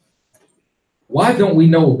now, why don't we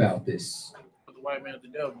know about this? The white man is the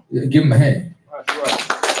devil. Give him a hand. That's right.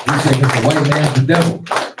 He said that the white man's the devil.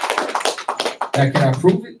 Now, can I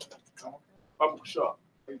prove it? Sure.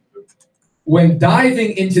 When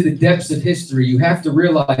diving into the depths of history, you have to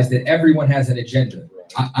realize that everyone has an agenda.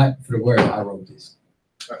 For the word, I wrote this.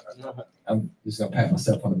 I'm just gonna pat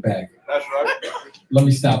myself on the back. That's right. Let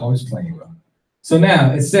me stop. I'm just playing, bro. So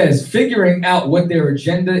now it says, figuring out what their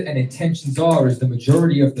agenda and intentions are is the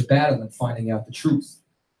majority of the battle in finding out the truth.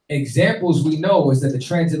 Examples we know is that the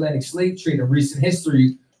transatlantic slave trade in recent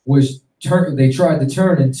history was they tried to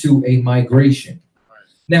turn into a migration.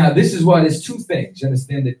 Now, this is why there's two things. You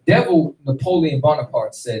understand? The devil, Napoleon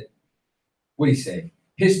Bonaparte, said, what did he say?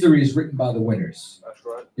 History is written by the winners. That's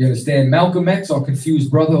right. You understand? Malcolm X, our confused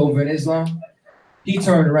brother over in Islam, he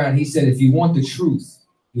turned around. He said, if you want the truth,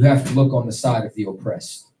 you have to look on the side of the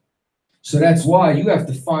oppressed. So that's why you have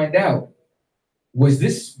to find out, was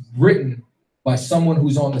this written by someone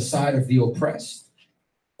who's on the side of the oppressed?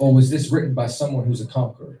 Or was this written by someone who's a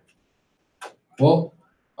conqueror? Well,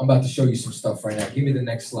 I'm about to show you some stuff right now. Give me the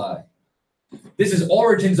next slide. This is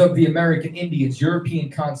Origins of the American Indians, European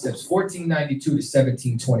Concepts, 1492 to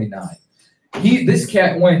 1729. This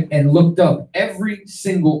cat went and looked up every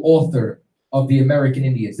single author of the American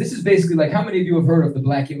Indians. This is basically like, how many of you have heard of The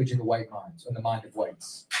Black Image in the White Minds, or The Mind of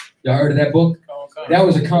Whites? Y'all heard of that book? That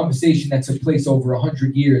was a conversation that took place over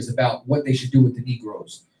 100 years about what they should do with the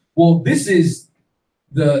Negroes. Well, this is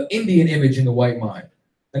the Indian image in the white mind.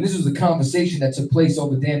 And this was a conversation that took place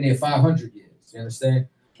over damn near 500 years. You understand?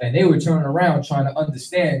 And they were turning around trying to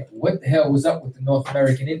understand what the hell was up with the North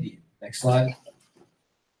American Indian. Next slide.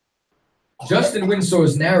 Justin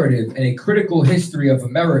Winsor's narrative and a critical history of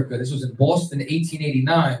America. This was in Boston,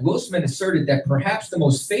 1889. Will Smith asserted that perhaps the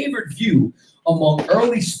most favored view among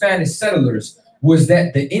early Spanish settlers was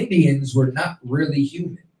that the Indians were not really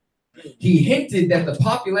human. He hinted that the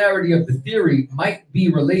popularity of the theory might be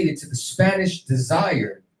related to the Spanish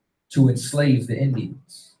desire to enslave the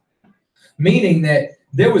Indians. Meaning that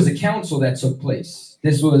there was a council that took place.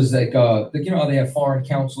 This was like, you know how they have foreign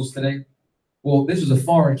councils today? Well, this was a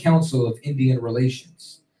foreign council of Indian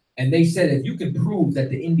relations. And they said, if you can prove that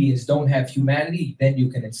the Indians don't have humanity, then you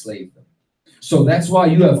can enslave them. So that's why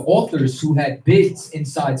you have authors who had bids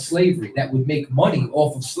inside slavery that would make money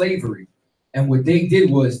off of slavery. And what they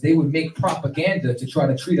did was they would make propaganda to try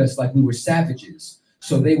to treat us like we were savages.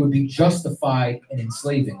 So they would be justified in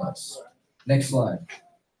enslaving us. Next slide.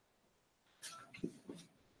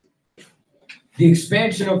 The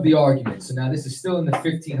expansion of the argument. So now this is still in the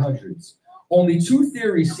 1500s. Only two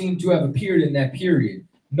theories seem to have appeared in that period.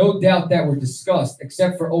 No doubt that were discussed,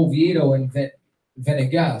 except for Oviedo and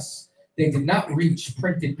Venegas. They did not reach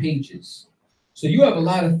printed pages. So you have a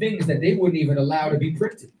lot of things that they wouldn't even allow to be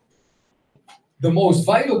printed. The most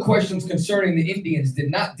vital questions concerning the Indians did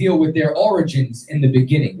not deal with their origins in the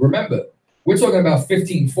beginning. Remember, we're talking about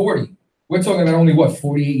 1540. We're talking about only, what,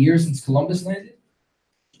 48 years since Columbus landed?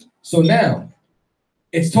 So now,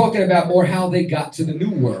 it's talking about or how they got to the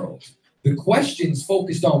New World. The questions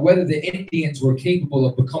focused on whether the Indians were capable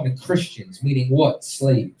of becoming Christians, meaning what?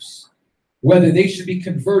 Slaves. Whether they should be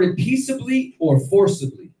converted peaceably or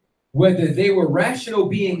forcibly. Whether they were rational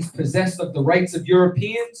beings possessed of the rights of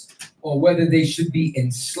Europeans, or whether they should be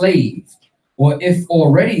enslaved, or if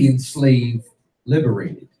already enslaved,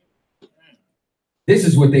 liberated. This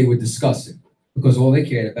is what they were discussing, because all they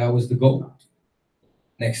cared about was the gold.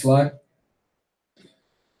 Next slide.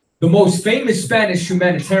 The most famous Spanish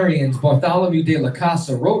humanitarian, Bartholomew de la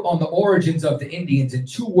Casa, wrote on the origins of the Indians in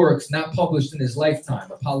two works not published in his lifetime.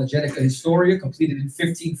 Apologetica Historia, completed in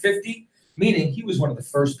 1550, meaning he was one of the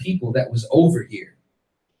first people that was over here.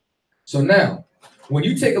 So now, when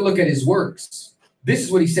you take a look at his works, this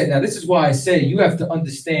is what he said. Now, this is why I say you have to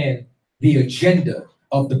understand the agenda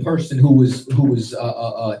of the person who was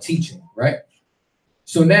teaching, right?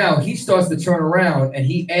 So now he starts to turn around and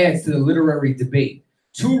he adds to the literary debate.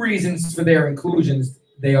 Two reasons for their inclusions.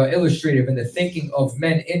 They are illustrative in the thinking of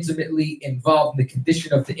men intimately involved in the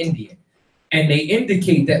condition of the Indian. And they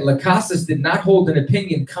indicate that Las Casas did not hold an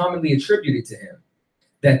opinion commonly attributed to him,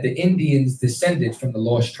 that the Indians descended from the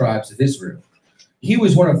lost tribes of Israel. He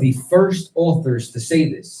was one of the first authors to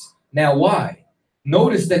say this. Now, why?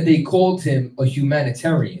 Notice that they called him a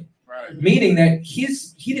humanitarian, meaning that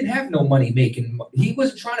he didn't have no money making. He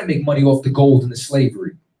wasn't trying to make money off the gold and the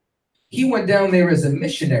slavery. He went down there as a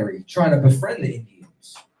missionary trying to befriend the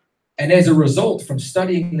Indians. And as a result, from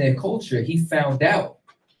studying their culture, he found out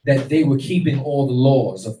that they were keeping all the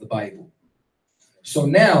laws of the Bible. So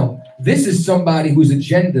now, this is somebody whose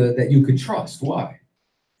agenda that you could trust. Why?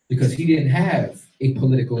 Because he didn't have a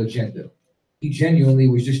political agenda. He genuinely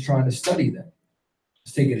was just trying to study them.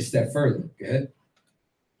 Let's take it a step further. Go ahead.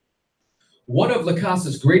 One of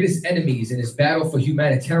Lacasa's greatest enemies in his battle for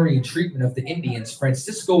humanitarian treatment of the Indians,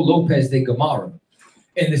 Francisco Lopez de Gamarra,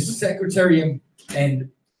 in the secretary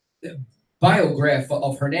and biograph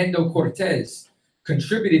of Hernando Cortez,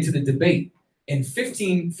 contributed to the debate. In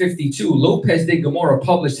 1552, Lopez de Gamarra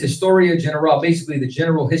published Historia General, basically the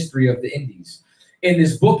general history of the Indies. In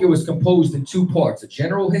this book, it was composed in two parts, a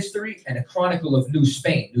general history and a chronicle of New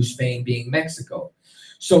Spain being Mexico.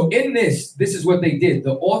 So in this is what they did.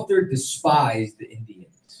 The author despised the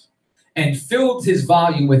Indians and filled his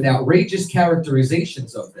volume with outrageous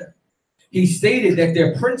characterizations of them. He stated that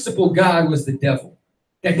their principal god was the devil,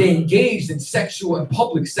 that they engaged in sexual and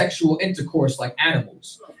public sexual intercourse like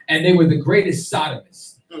animals, and they were the greatest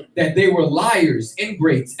sodomists, that they were liars,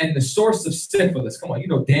 ingrates, and the source of syphilis. Come on, you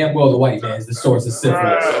know damn well the white man is the source of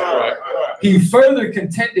syphilis. He further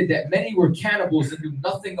contended that many were cannibals and knew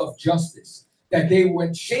nothing of justice, that they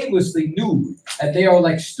went shamelessly nude, and they are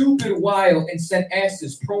like stupid, wild, incensed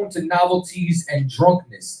asses prone to novelties and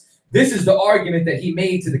drunkenness. This is the argument that he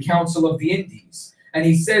made to the Council of the Indies. And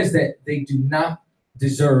he says that they do not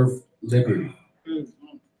deserve liberty.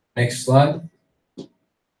 Next slide.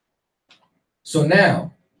 So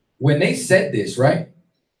now, when they said this, right,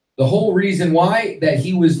 the whole reason why that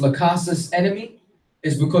he was Lacasa's enemy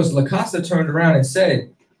is because Lacasa turned around and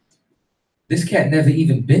said, this cat never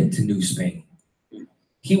even been to New Spain.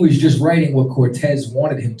 He was just writing what Cortez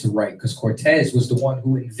wanted him to write, because Cortez was the one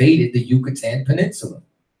who invaded the Yucatan Peninsula.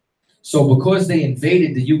 So because they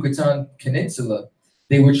invaded the Yucatan Peninsula,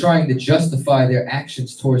 they were trying to justify their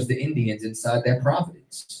actions towards the Indians inside their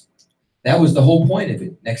province. That was the whole point of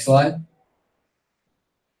it. Next slide.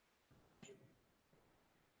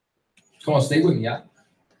 Come on, stay with me, y'all.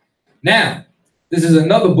 Now, this is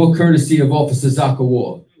another book courtesy of Officer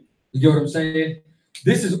Zakawar. You get what I'm saying?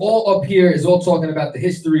 This is all up here, is all talking about the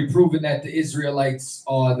history, proving that the Israelites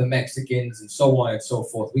are the Mexicans and so on and so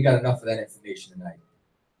forth. We got enough of that information tonight.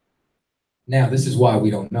 Now, this is why we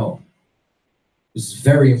don't know. This is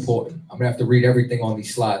very important. I'm going to have to read everything on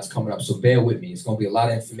these slides coming up, so bear with me. It's going to be a lot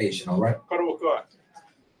of information, all right?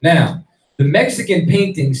 Now, the Mexican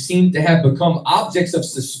paintings seem to have become objects of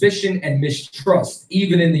suspicion and mistrust,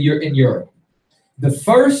 even in Europe. The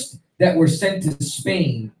first that were sent to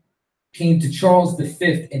Spain came to Charles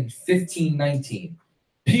V in 1519.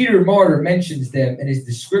 Peter Martyr mentions them, and his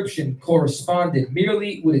description corresponded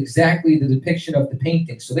merely with exactly the depiction of the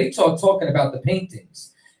paintings. So they talking about the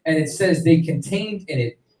paintings, and it says they contained in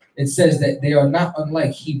it, it says that they are not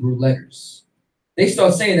unlike Hebrew letters. They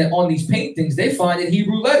start saying that on these paintings, they find it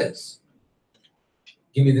Hebrew letters.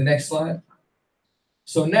 Give me the next slide.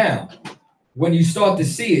 So now, when you start to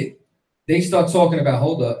see it, they start talking about,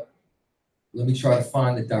 hold up, let me try to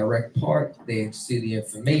find the direct part. They see the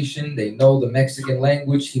information. They know the Mexican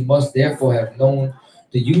language. He must therefore have known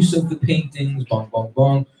the use of the paintings. Bong, bong,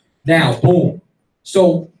 bong. Now, boom.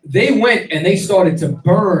 So they went and they started to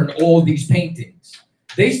burn all these paintings.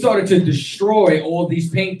 They started to destroy all these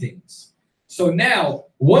paintings. So now,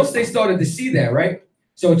 once they started to see that, right?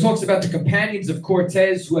 So it talks about the companions of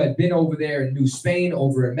Cortez who had been over there in New Spain,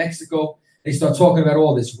 over in Mexico. They start talking about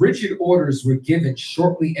all this. Rigid orders were given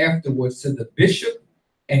shortly afterwards to the bishop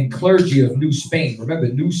and clergy of New Spain. Remember,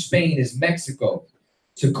 New Spain is Mexico,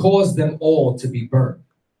 to cause them all to be burned.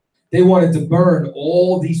 They wanted to burn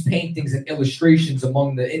all these paintings and illustrations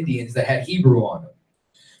among the Indians that had Hebrew on them.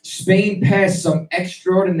 Spain passed some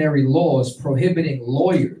extraordinary laws prohibiting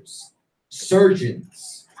lawyers,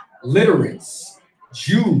 surgeons, literates,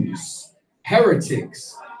 Jews,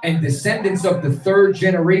 heretics, and descendants of the third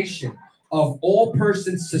generation of all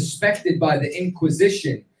persons suspected by the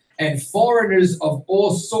Inquisition, and foreigners of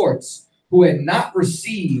all sorts who had not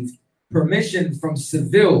received permission from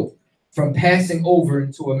Seville from passing over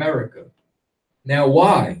into America. Now,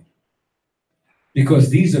 why? Because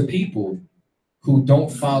these are people who don't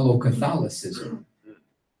follow Catholicism.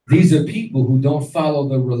 These are people who don't follow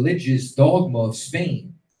the religious dogma of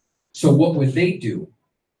Spain. So what would they do?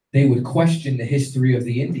 They would question the history of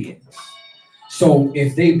the Indians. So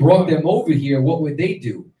if they brought them over here, what would they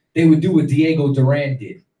do? They would do what Diego Duran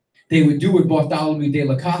did. They would do what Bartholomew de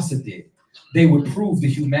la Casa did. They would prove the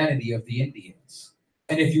humanity of the Indians.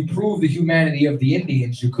 And if you prove the humanity of the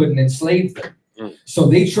Indians, you couldn't enslave them. So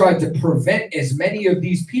they tried to prevent as many of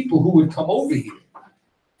these people who would come over here.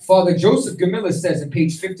 Father Joseph Gamilla says in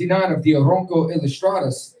page 59 of the Oronco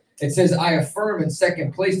Illustratus It says, I affirm in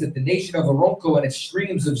second place that the nation of Aronco and its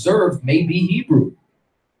streams observed may be Hebrew.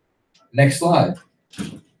 Next slide.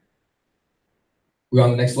 We're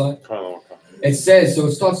on the next slide? It says, so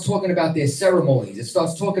it starts talking about their ceremonies. It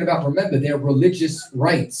starts talking about, remember, their religious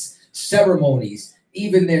rites, ceremonies,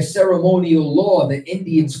 even their ceremonial law. The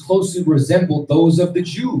Indians closely resembled those of the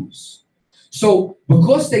Jews. So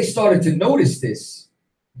because they started to notice this,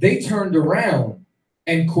 they turned around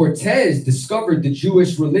and Cortez discovered the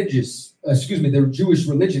Jewish religion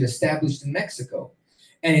established in Mexico.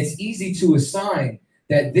 And it's easy to assign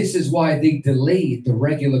that this is why they delayed the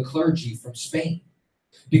regular clergy from Spain.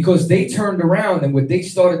 Because they turned around and what they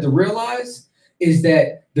started to realize is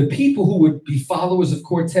that the people who would be followers of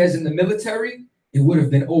Cortez in the military, it would have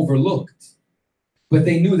been overlooked. But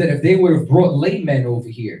they knew that if they would have brought laymen over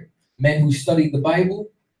here, men who studied the Bible,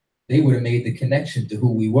 they would have made the connection to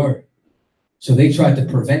who we were. So they tried to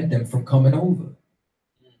prevent them from coming over.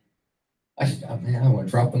 I want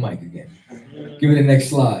to drop the mic again. Give me the next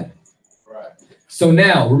slide. Right. So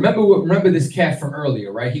now, remember this cat from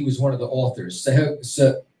earlier, right? He was one of the authors.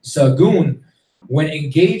 Sahagún, when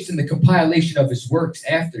engaged in the compilation of his works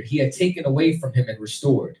after he had taken away from him and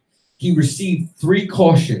restored, he received 3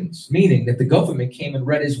 cautions, meaning that the government came and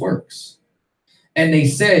read his works. And they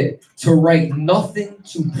said to write nothing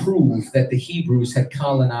to prove that the Hebrews had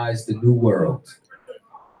colonized the New World.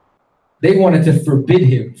 They wanted to forbid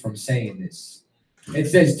him from saying this. It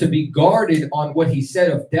says to be guarded on what he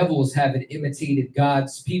said of devils having imitated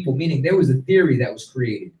God's people, meaning there was a theory that was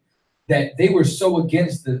created that they were so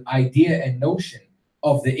against the idea and notion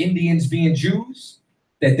of the Indians being Jews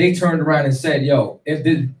that they turned around and said, yo, if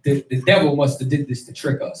the devil must have did this to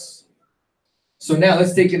trick us. So now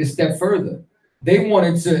let's take it a step further. They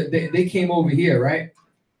wanted to, they came over here, right?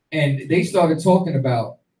 And they started talking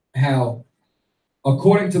about how,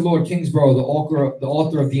 according to Lord Kingsborough, the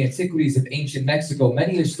author of the Antiquities of Ancient Mexico,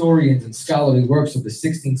 many historians and scholarly works of the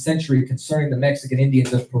 16th century concerning the Mexican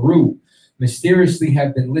Indians of Peru mysteriously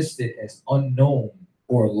have been listed as unknown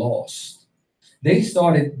or lost. They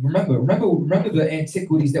started, remember the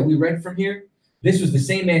antiquities that we read from here? This was the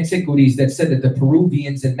same antiquities that said that the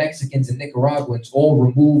Peruvians and Mexicans and Nicaraguans all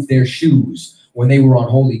removed their shoes when they were on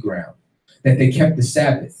holy ground, that they kept the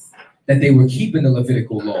Sabbath, that they were keeping the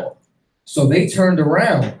Levitical law. So they turned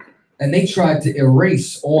around and they tried to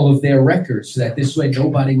erase all of their records so that this way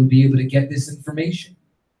nobody would be able to get this information.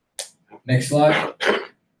 Next slide.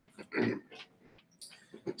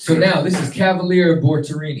 So now this is Cavaliere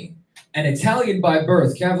Bortorini. An Italian by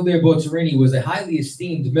birth, Cavaliere Bortorini was a highly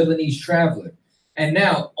esteemed Milanese traveler. And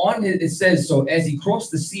now on it says, so as he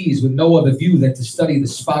crossed the seas with no other view than to study the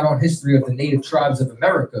spot-on history of the native tribes of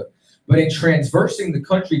America, but in transversing the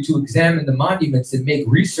country to examine the monuments and make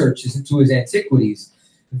researches into his antiquities,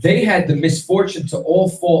 they had the misfortune to all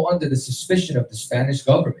fall under the suspicion of the Spanish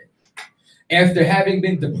government. After having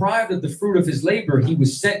been deprived of the fruit of his labor, he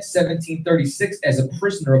was sent 1736 as a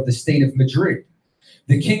prisoner of the state of Madrid.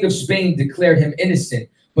 The King of Spain declared him innocent,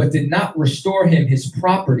 but did not restore him his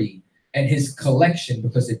property and his collection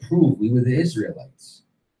because it proved we were the Israelites.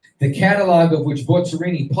 The catalog of which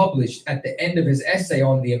Bortorini published at the end of his essay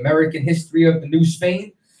on the American history of the New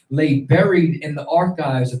Spain lay buried in the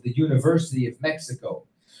archives of the University of Mexico.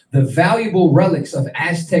 The valuable relics of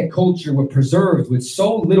Aztec culture were preserved with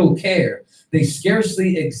so little care, they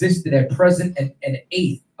scarcely existed at present an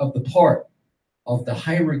eighth of the part of the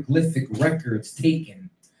hieroglyphic records taken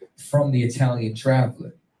from the Italian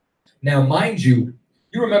traveler. Now, mind you,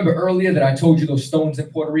 you remember earlier that I told you those stones in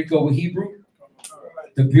Puerto Rico were Hebrew?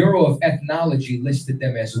 The Bureau of Ethnology listed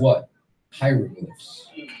them as what? Hieroglyphs.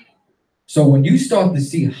 So when you start to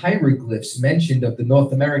see hieroglyphs mentioned of the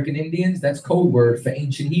North American Indians, that's code word for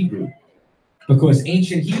ancient Hebrew. Because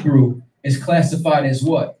ancient Hebrew is classified as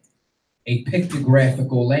what? A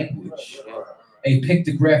pictographical language. A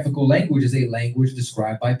pictographical language is a language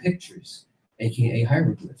described by pictures, aka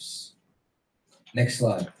hieroglyphs. Next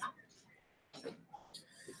slide.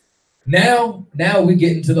 Now we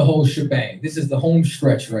get into the whole shebang. This is the home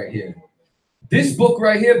stretch right here. This book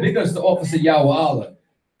right here, big ups to Officer Yahweh Allah.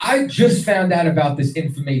 I just found out about this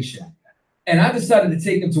information, and I decided to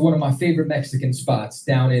take him to one of my favorite Mexican spots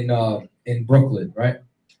down in Brooklyn, right?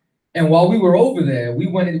 And while we were over there,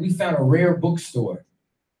 we found a rare bookstore.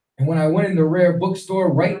 And when I went in the rare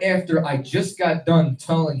bookstore, right after I just got done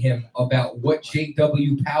telling him about what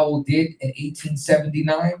J.W. Powell did in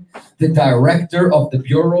 1879, the director of the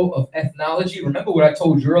Bureau of Ethnology, remember what I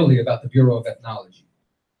told you earlier about the Bureau of Ethnology?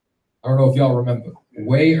 I don't know if y'all remember.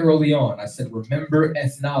 Way early on, I said, remember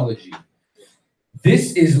ethnology.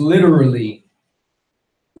 This is literally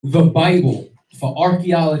the Bible for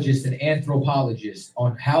archaeologists and anthropologists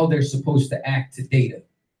on how they're supposed to act to data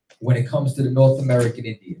when it comes to the North American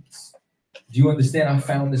Indians. Do you understand? I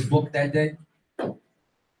found this book that day.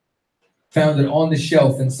 Found it on the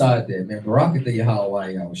shelf inside there, man. Baraka the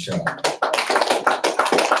Yahweh, I was shocked.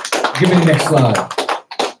 Give me the next slide.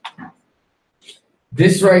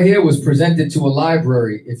 This right here was presented to a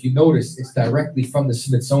library. If you notice, it's directly from the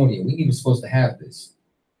Smithsonian. We ain't even supposed to have this.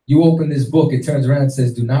 You open this book, it turns around and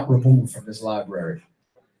says, "Do not remove from this library."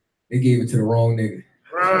 They gave it to the wrong nigga.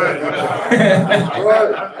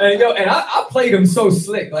 And I played him so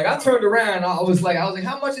slick. Like I turned around, I was like,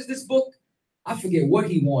 how much is this book? I forget what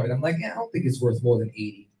he wanted. I'm like, yeah, I don't think it's worth more than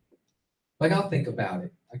 80. Like, I'll think about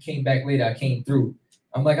it. I came back later, I came through.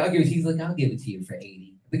 I'm like, he's like, I'll give it to you for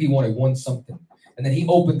 80. I think he wanted one something. And then he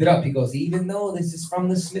opened it up. He goes, even though this is from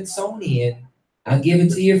the Smithsonian, I'll give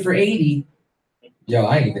it to you for 80. Yo,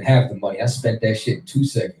 I didn't even have the money. I spent that shit in 2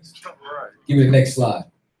 seconds. Give me the next slide.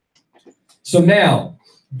 So now,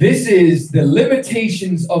 this is the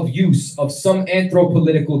limitations of use of some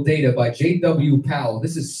anthropolitical data by J.W. Powell.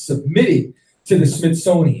 This is submitted to the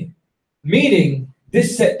Smithsonian, meaning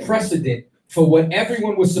this set precedent for what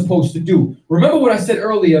everyone was supposed to do. Remember what I said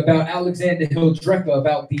earlier about Alexander Hill Drecker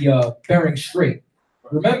about the Bering Strait.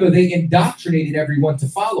 Remember, they indoctrinated everyone to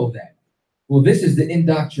follow that. Well, this is the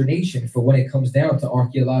indoctrination for when it comes down to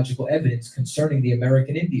archaeological evidence concerning the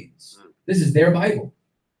American Indians. This is their Bible.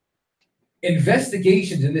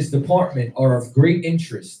 Investigations in this department are of great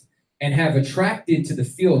interest and have attracted to the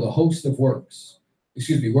field a host of workers.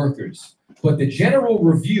 But the general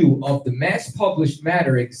review of the mass published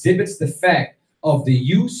matter exhibits the fact of the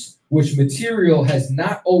use which material has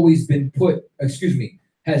not always been put, basically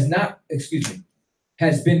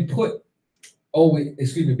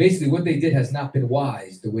what they did has not been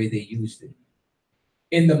wise the way they used it.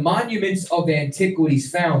 In the monuments of antiquities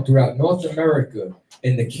found throughout North America,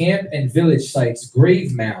 in the camp and village sites,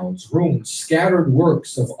 grave mounds, ruins, scattered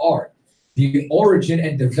works of art, the origin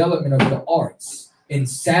and development of the arts in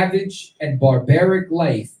savage and barbaric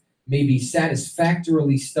life may be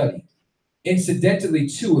satisfactorily studied. Incidentally,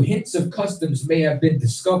 too, hints of customs may have been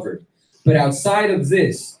discovered, but outside of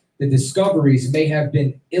this, the discoveries may have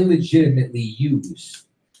been illegitimately used,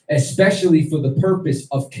 especially for the purpose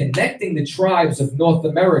of connecting the tribes of North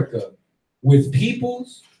America with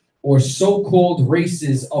peoples or so-called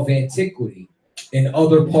races of antiquity in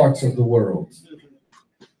other parts of the world.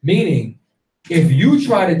 Meaning, if you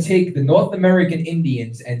try to take the North American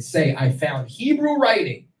Indians and say, I found Hebrew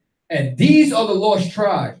writing, and these are the lost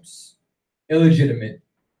tribes, illegitimate.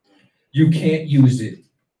 You can't use it.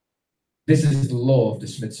 This is the law of the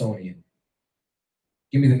Smithsonian.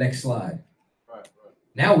 Give me the next slide.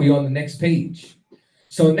 Now we're on the next page.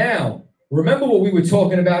 So now, remember what we were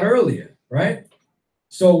talking about earlier, right?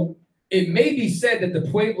 So it may be said that the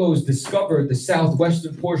Pueblos discovered the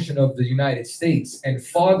southwestern portion of the United States and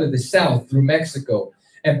farther the south through Mexico,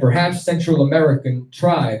 and perhaps Central American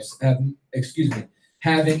tribes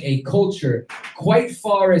having a culture quite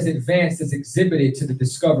far as advanced as exhibited to the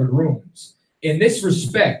discovered rooms. In this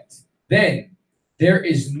respect, then, there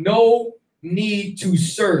is no need to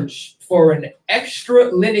search for an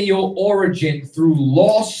extralineal origin through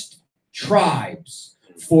lost tribes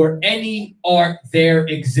for any art there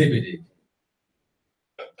exhibited.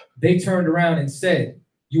 They turned around and said,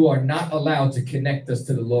 you are not allowed to connect us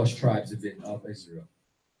to the lost tribes of Israel.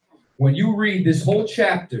 When you read this whole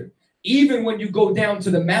chapter, even when you go down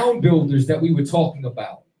to the mound builders that we were talking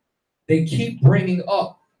about, they keep bringing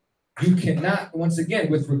up, you cannot, once again,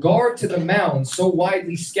 with regard to the mounds so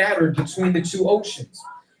widely scattered between the two oceans,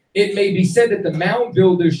 it may be said that the mound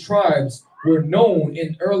builders' tribes were known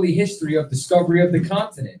in early history of discovery of the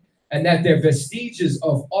continent, and that their vestiges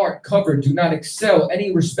of art covered do not excel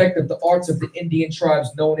any respect of the arts of the Indian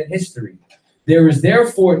tribes known in history. There is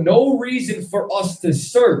therefore no reason for us to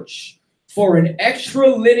search for an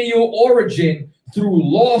extralineal origin through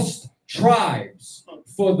lost tribes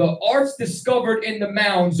for the arts discovered in the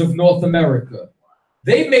mounds of North America.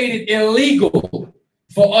 They made it illegal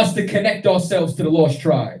for us to connect ourselves to the lost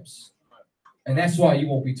tribes. And that's why you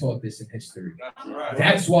won't be taught this in history.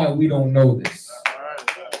 That's why we don't know this.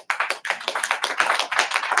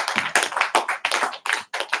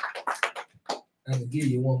 I'm going to give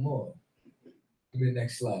you one more. Give me the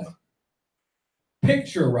next slide.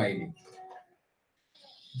 Picture writing.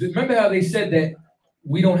 Remember how they said that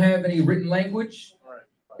we don't have any written language?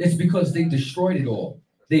 It's because they destroyed it all.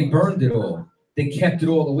 They burned it all. They kept it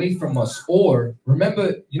all away from us. Or,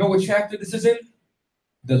 remember, you know what chapter this is in?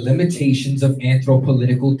 The limitations of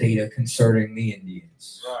anthropolitical data concerning the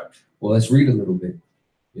Indians. Right. Well, let's read a little bit.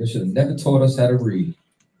 You should have never taught us how to read.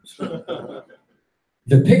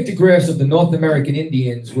 The pictographs of the North American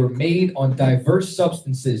Indians were made on diverse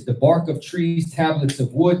substances, the bark of trees, tablets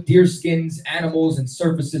of wood, deer skins, animals, and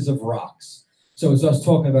surfaces of rocks. So it's us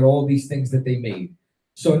talking about all these things that they made.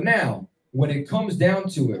 So now, when it comes down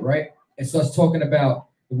to it, right, it's us talking about,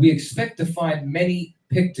 we expect to find many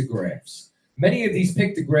pictographs. Many of these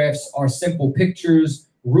pictographs are simple pictures,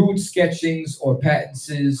 rude sketchings, or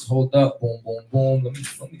patences. Hold up, boom, boom, boom.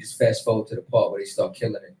 Let me just fast forward to the part where they start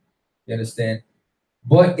killing it. You understand?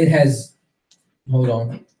 But it has, hold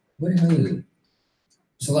on. What the hell is it?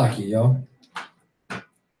 Salakia, y'all.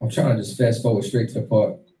 I'm trying to just fast forward straight to the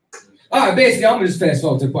part. All right, basically, I'm going to just fast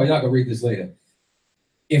forward to the part. Y'all can read this later.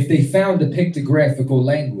 If they found a pictographical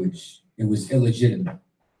language, it was illegitimate.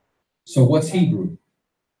 So what's Hebrew?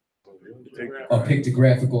 A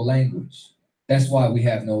pictographical language. That's why we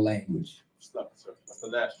have no language. That's the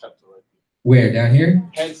last chapter, right? Where, down here?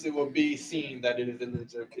 Hence, it will be seen that it is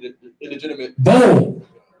illegitimate. Boom!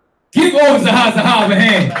 Give over Zaha a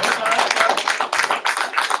hand.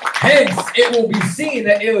 Hence, it will be seen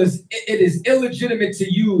that it is illegitimate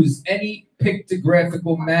to use any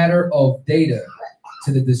pictographical matter of data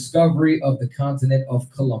to the discovery of the continent of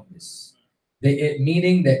Columbus.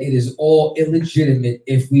 Meaning that it is all illegitimate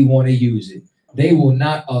if we want to use it. They will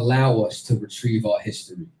not allow us to retrieve our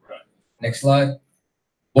history. Next slide.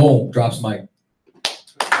 Boom, drops mic.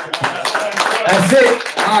 That's it.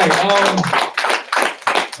 All right.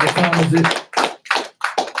 What time is it?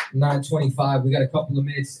 9:25. We got a couple of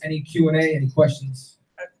minutes. Any Q&A? Any questions?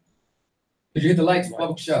 Could you hit the lights,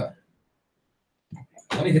 Bubba Shah?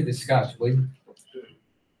 Let me hit this scotch, please.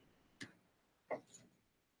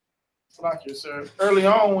 Like you, sir. Early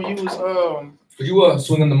on, when you was Could you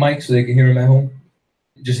swing on the mic so they can hear him at home?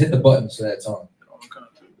 Just hit the button so that's on.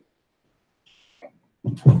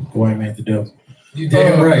 Go ahead, man. The devil. You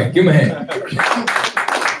damn right. Give him a hand. Like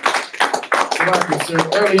you, sir.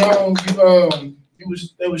 Early on,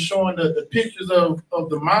 they was showing the pictures of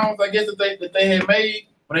the mounds, I guess that they had made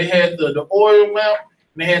when they had the oil lamp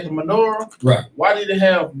and they had the menorah. Right. Why did it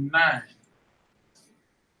have 9?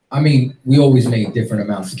 I mean, we always made different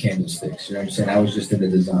amounts of candlesticks. You know what I'm saying? That was just in the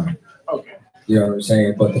design. Okay. You know what I'm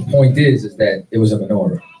saying? But the point is that it was a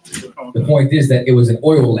menorah. The point is that it was an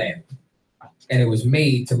oil lamp, and it was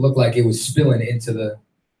made to look like it was spilling into the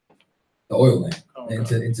oil lamp,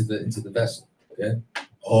 into the vessel. Okay.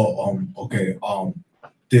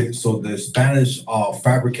 Okay. So the Spanish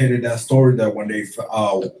fabricated that story that when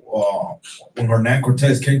Hernan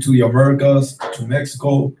Cortez came to the Americas, to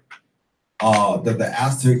Mexico, that the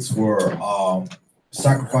Aztecs were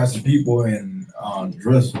sacrificing people and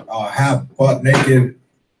dressed half butt naked.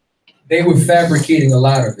 They were fabricating a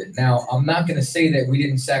lot of it. Now, I'm not going to say that we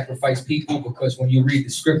didn't sacrifice people, because when you read the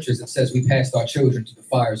scriptures, it says we passed our children to the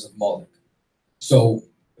fires of Moloch. So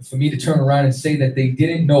for me to turn around and say that they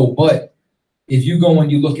didn't know, but if you go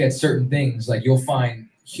and you look at certain things, like you'll find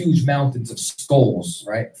huge mountains of skulls,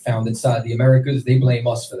 right, found inside the Americas. They blame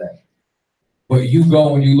us for that. But you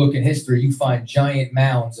go and you look in history, you find giant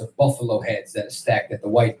mounds of buffalo heads that are stacked that the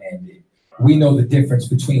white man did. We know the difference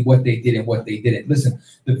between what they did and what they didn't. Listen,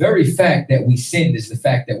 the very fact that we sinned is the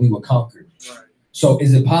fact that we were conquered. Right. So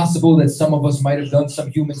is it possible that some of us might have done some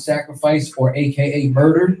human sacrifice, or AKA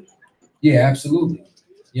murder? Yeah, absolutely.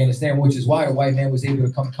 You understand? Which is why the white man was able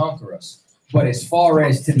to come conquer us. But as far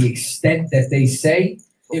as to the extent that they say,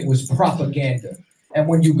 it was propaganda. And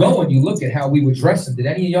when you go and you look at how we were dressing, did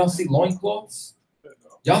any of y'all see loincloths?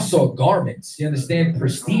 Y'all saw garments, you understand,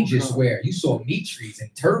 prestigious wear. You saw mitres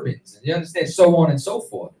and turbans, and you understand, so on and so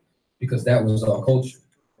forth, because that was our culture.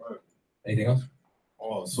 Right. Anything else?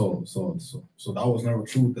 Oh, so that was never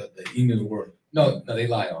true that the Indians were. No, they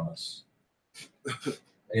lied on us.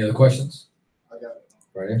 Any other questions? I got it.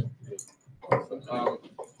 Right here.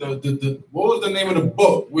 What was the name of the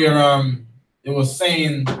book where it was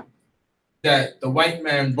saying that the white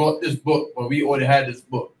man brought this book, but we already had this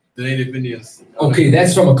book, the Native Indians? Okay,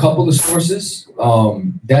 that's from a couple of sources.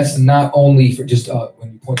 That's not only for just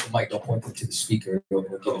when you point the mic, don't point it to the speaker, it'll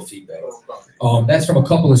give it feedback. That's from a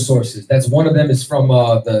couple of sources. That's one of them is from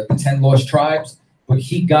the 10 Lost Tribes, but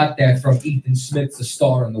he got that from Ethan Smith's The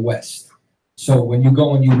Star in the West. So when you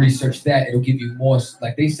go and you research that, it'll give you more,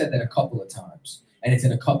 like they said that a couple of times, and it's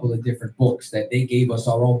in a couple of different books that they gave us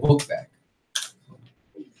our own book back.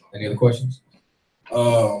 Any other questions?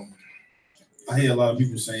 I hear a lot of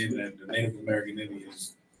people saying that the Native American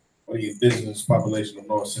Indians, or the indigenous population of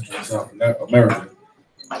North, Central, and South America,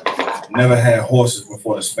 never had horses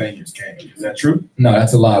before the Spaniards came. Is that true? No,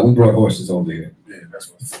 that's a lie. We brought horses over here. Yeah,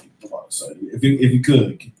 that's what I'm thinking. So if you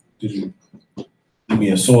could you give me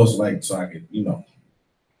a source, like, so I could,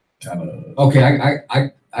 kind of. Okay,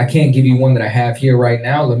 I can't give you one that I have here right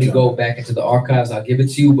now. Let me go back into the archives. I'll give it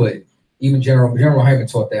to you. But even General Hyman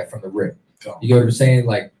taught that from the rip. You get what I'm saying?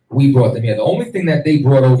 Like, we brought them here. The only thing that they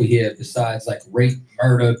brought over here besides like rape,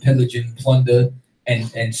 murder, pillaging, plunder,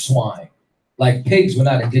 and swine. Like, pigs were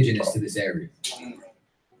not indigenous to this area.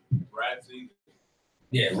 Rats either.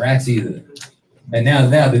 Yeah, rats either. And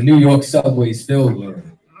now the New York subway's filled with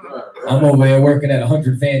them. I'm over there working at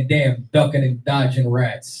 100 Van Dam, ducking and dodging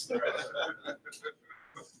rats.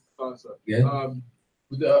 Yeah.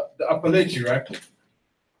 The Appalachia, right?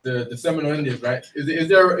 The Seminole Indians, right? Is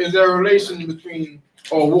there a relation between,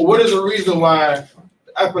 or what is the reason why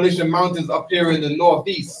the Appalachian Mountains up here in the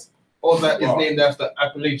northeast also is named after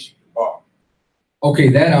Appalachia? Okay,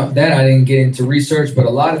 that I didn't get into research, but a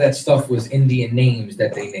lot of that stuff was Indian names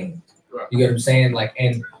that they named. You get what I'm saying? Like,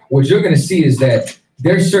 and what you're gonna see is that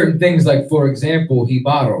there's certain things like, for example,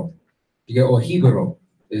 Hibaro, or Hibaro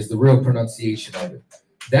is the real pronunciation of it.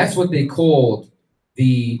 That's what they called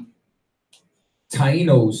the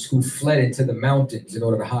Tainos who fled into the mountains in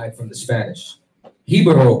order to hide from the Spanish.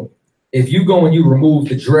 Hibaro, if you go and you remove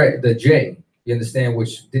the J, you understand,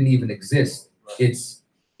 which didn't even exist, it's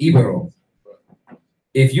Ibero.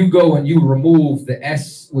 If you go and you remove the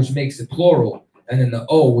S, which makes it plural, and then the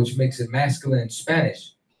O, which makes it masculine in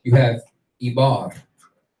Spanish, you have Ibar,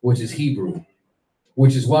 which is Hebrew,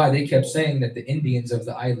 which is why they kept saying that the Indians of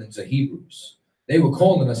the islands are Hebrews. They were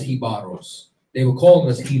calling us Hibaros. They were calling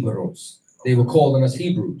us Hibaros. They were calling us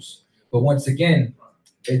Hebrews. But once again,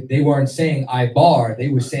 they weren't saying Ibar, they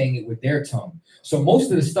were saying it with their tongue. So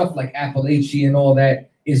most of the stuff like Appalachia and all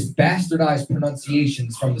that is bastardized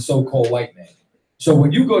pronunciations from the so-called white man. So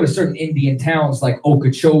when you go to certain Indian towns like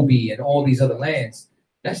Okeechobee and all these other lands,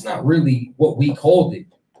 that's not really what we called it.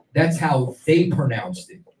 That's how they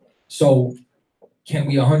pronounced it. So can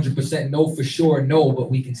we 100% know for sure? No,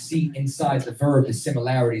 but we can see inside the verb the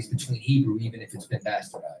similarities between Hebrew, even if it's been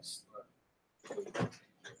bastardized.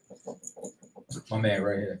 My man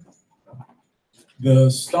right here.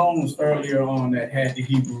 The stones earlier on that had the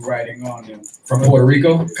Hebrew writing on them. From Puerto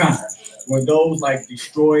Rico? Were those like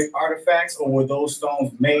destroyed artifacts, or were those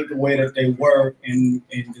stones made the way that they were and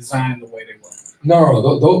designed the way they were?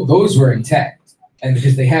 No, those were intact. And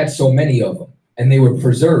because they had so many of them and they were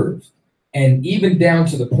preserved. And even down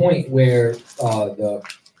to the point where the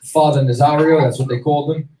Father Nazario, that's what they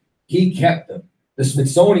called him, he kept them. The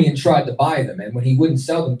Smithsonian tried to buy them, and when he wouldn't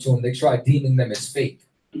sell them to him, they tried deeming them as fake.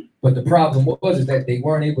 But the problem was that they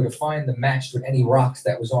weren't able to find them matched with any rocks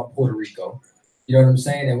that was on Puerto Rico. You know what I'm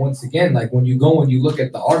saying? And once again, like when you go and you look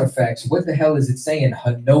at the artifacts, what the hell is it saying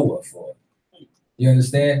Hanoah for? You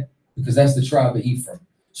understand? Because that's the tribe of Ephraim.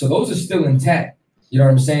 So those are still intact. You know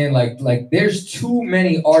what I'm saying? Like there's too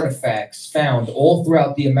many artifacts found all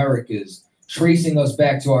throughout the Americas tracing us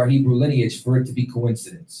back to our Hebrew lineage for it to be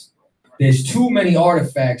coincidence. There's too many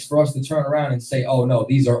artifacts for us to turn around and say, oh no,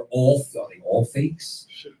 these are all fakes.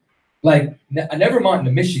 Like, never mind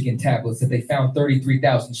the Michigan tablets that they found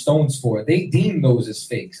 33,000 stones for. They deemed those as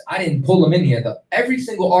fakes. I didn't pull them in here. Every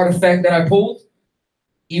single artifact that I pulled,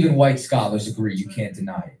 even white scholars agree you can't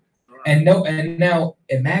deny it. And now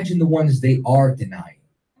imagine the ones they are denying.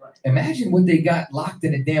 Imagine what they got locked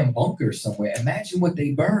in a damn bunker somewhere. Imagine what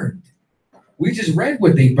they burned. We just read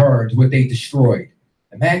what they burned, what they destroyed.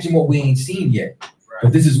 Imagine what we ain't seen yet.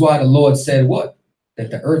 But this is why the Lord said what? That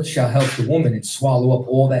the earth shall help the woman and swallow up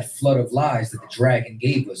all that flood of lies that the dragon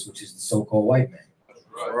gave us, which is the so-called white man.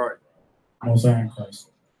 Right. Most High in Christ.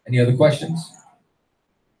 Any other questions?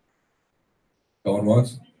 Going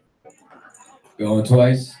once? Going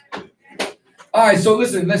twice? All right, so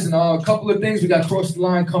listen, a couple of things. We got Cross the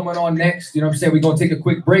Line coming on next. You know what I'm saying? We're going to take a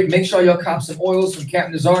quick break. Make sure y'all cop some oils from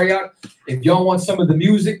Captain Nazariot. If y'all want some of the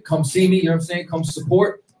music, come see me. You know what I'm saying? Come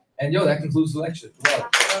support. And yo, that concludes the lecture. Wow.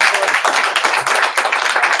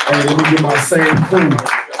 Hey, let me get my same crew.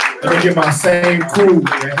 Let me get my same crew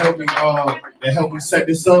that help me set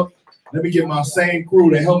this up. Let me get my same crew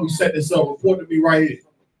that help me set this up. Report to me right here.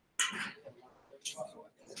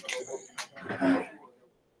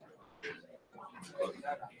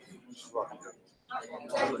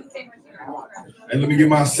 And let me get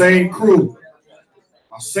my same crew.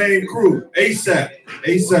 My same crew. ASAP.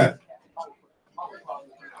 ASAP.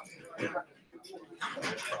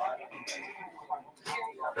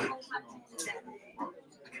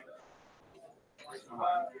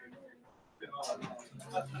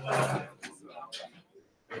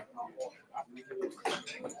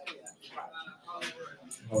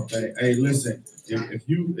 Okay. Hey, listen. If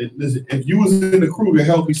you was in the crew to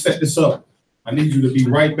help me set this up, I need you to be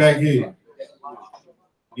right back here. I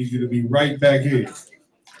need you to be right back here.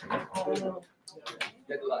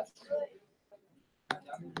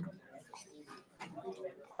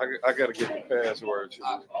 I gotta get the password to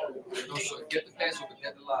No, sir. Get the password, but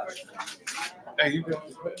get the live. Hey, you got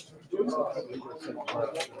the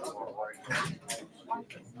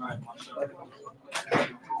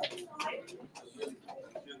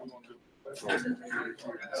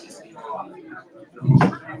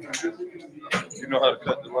You know how to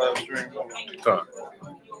cut the live stream? Done.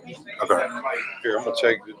 Okay. Here, I'm gonna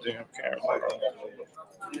take the damn camera.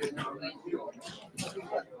 If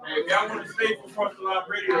y'all want to stay for Front Live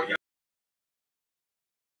Radio,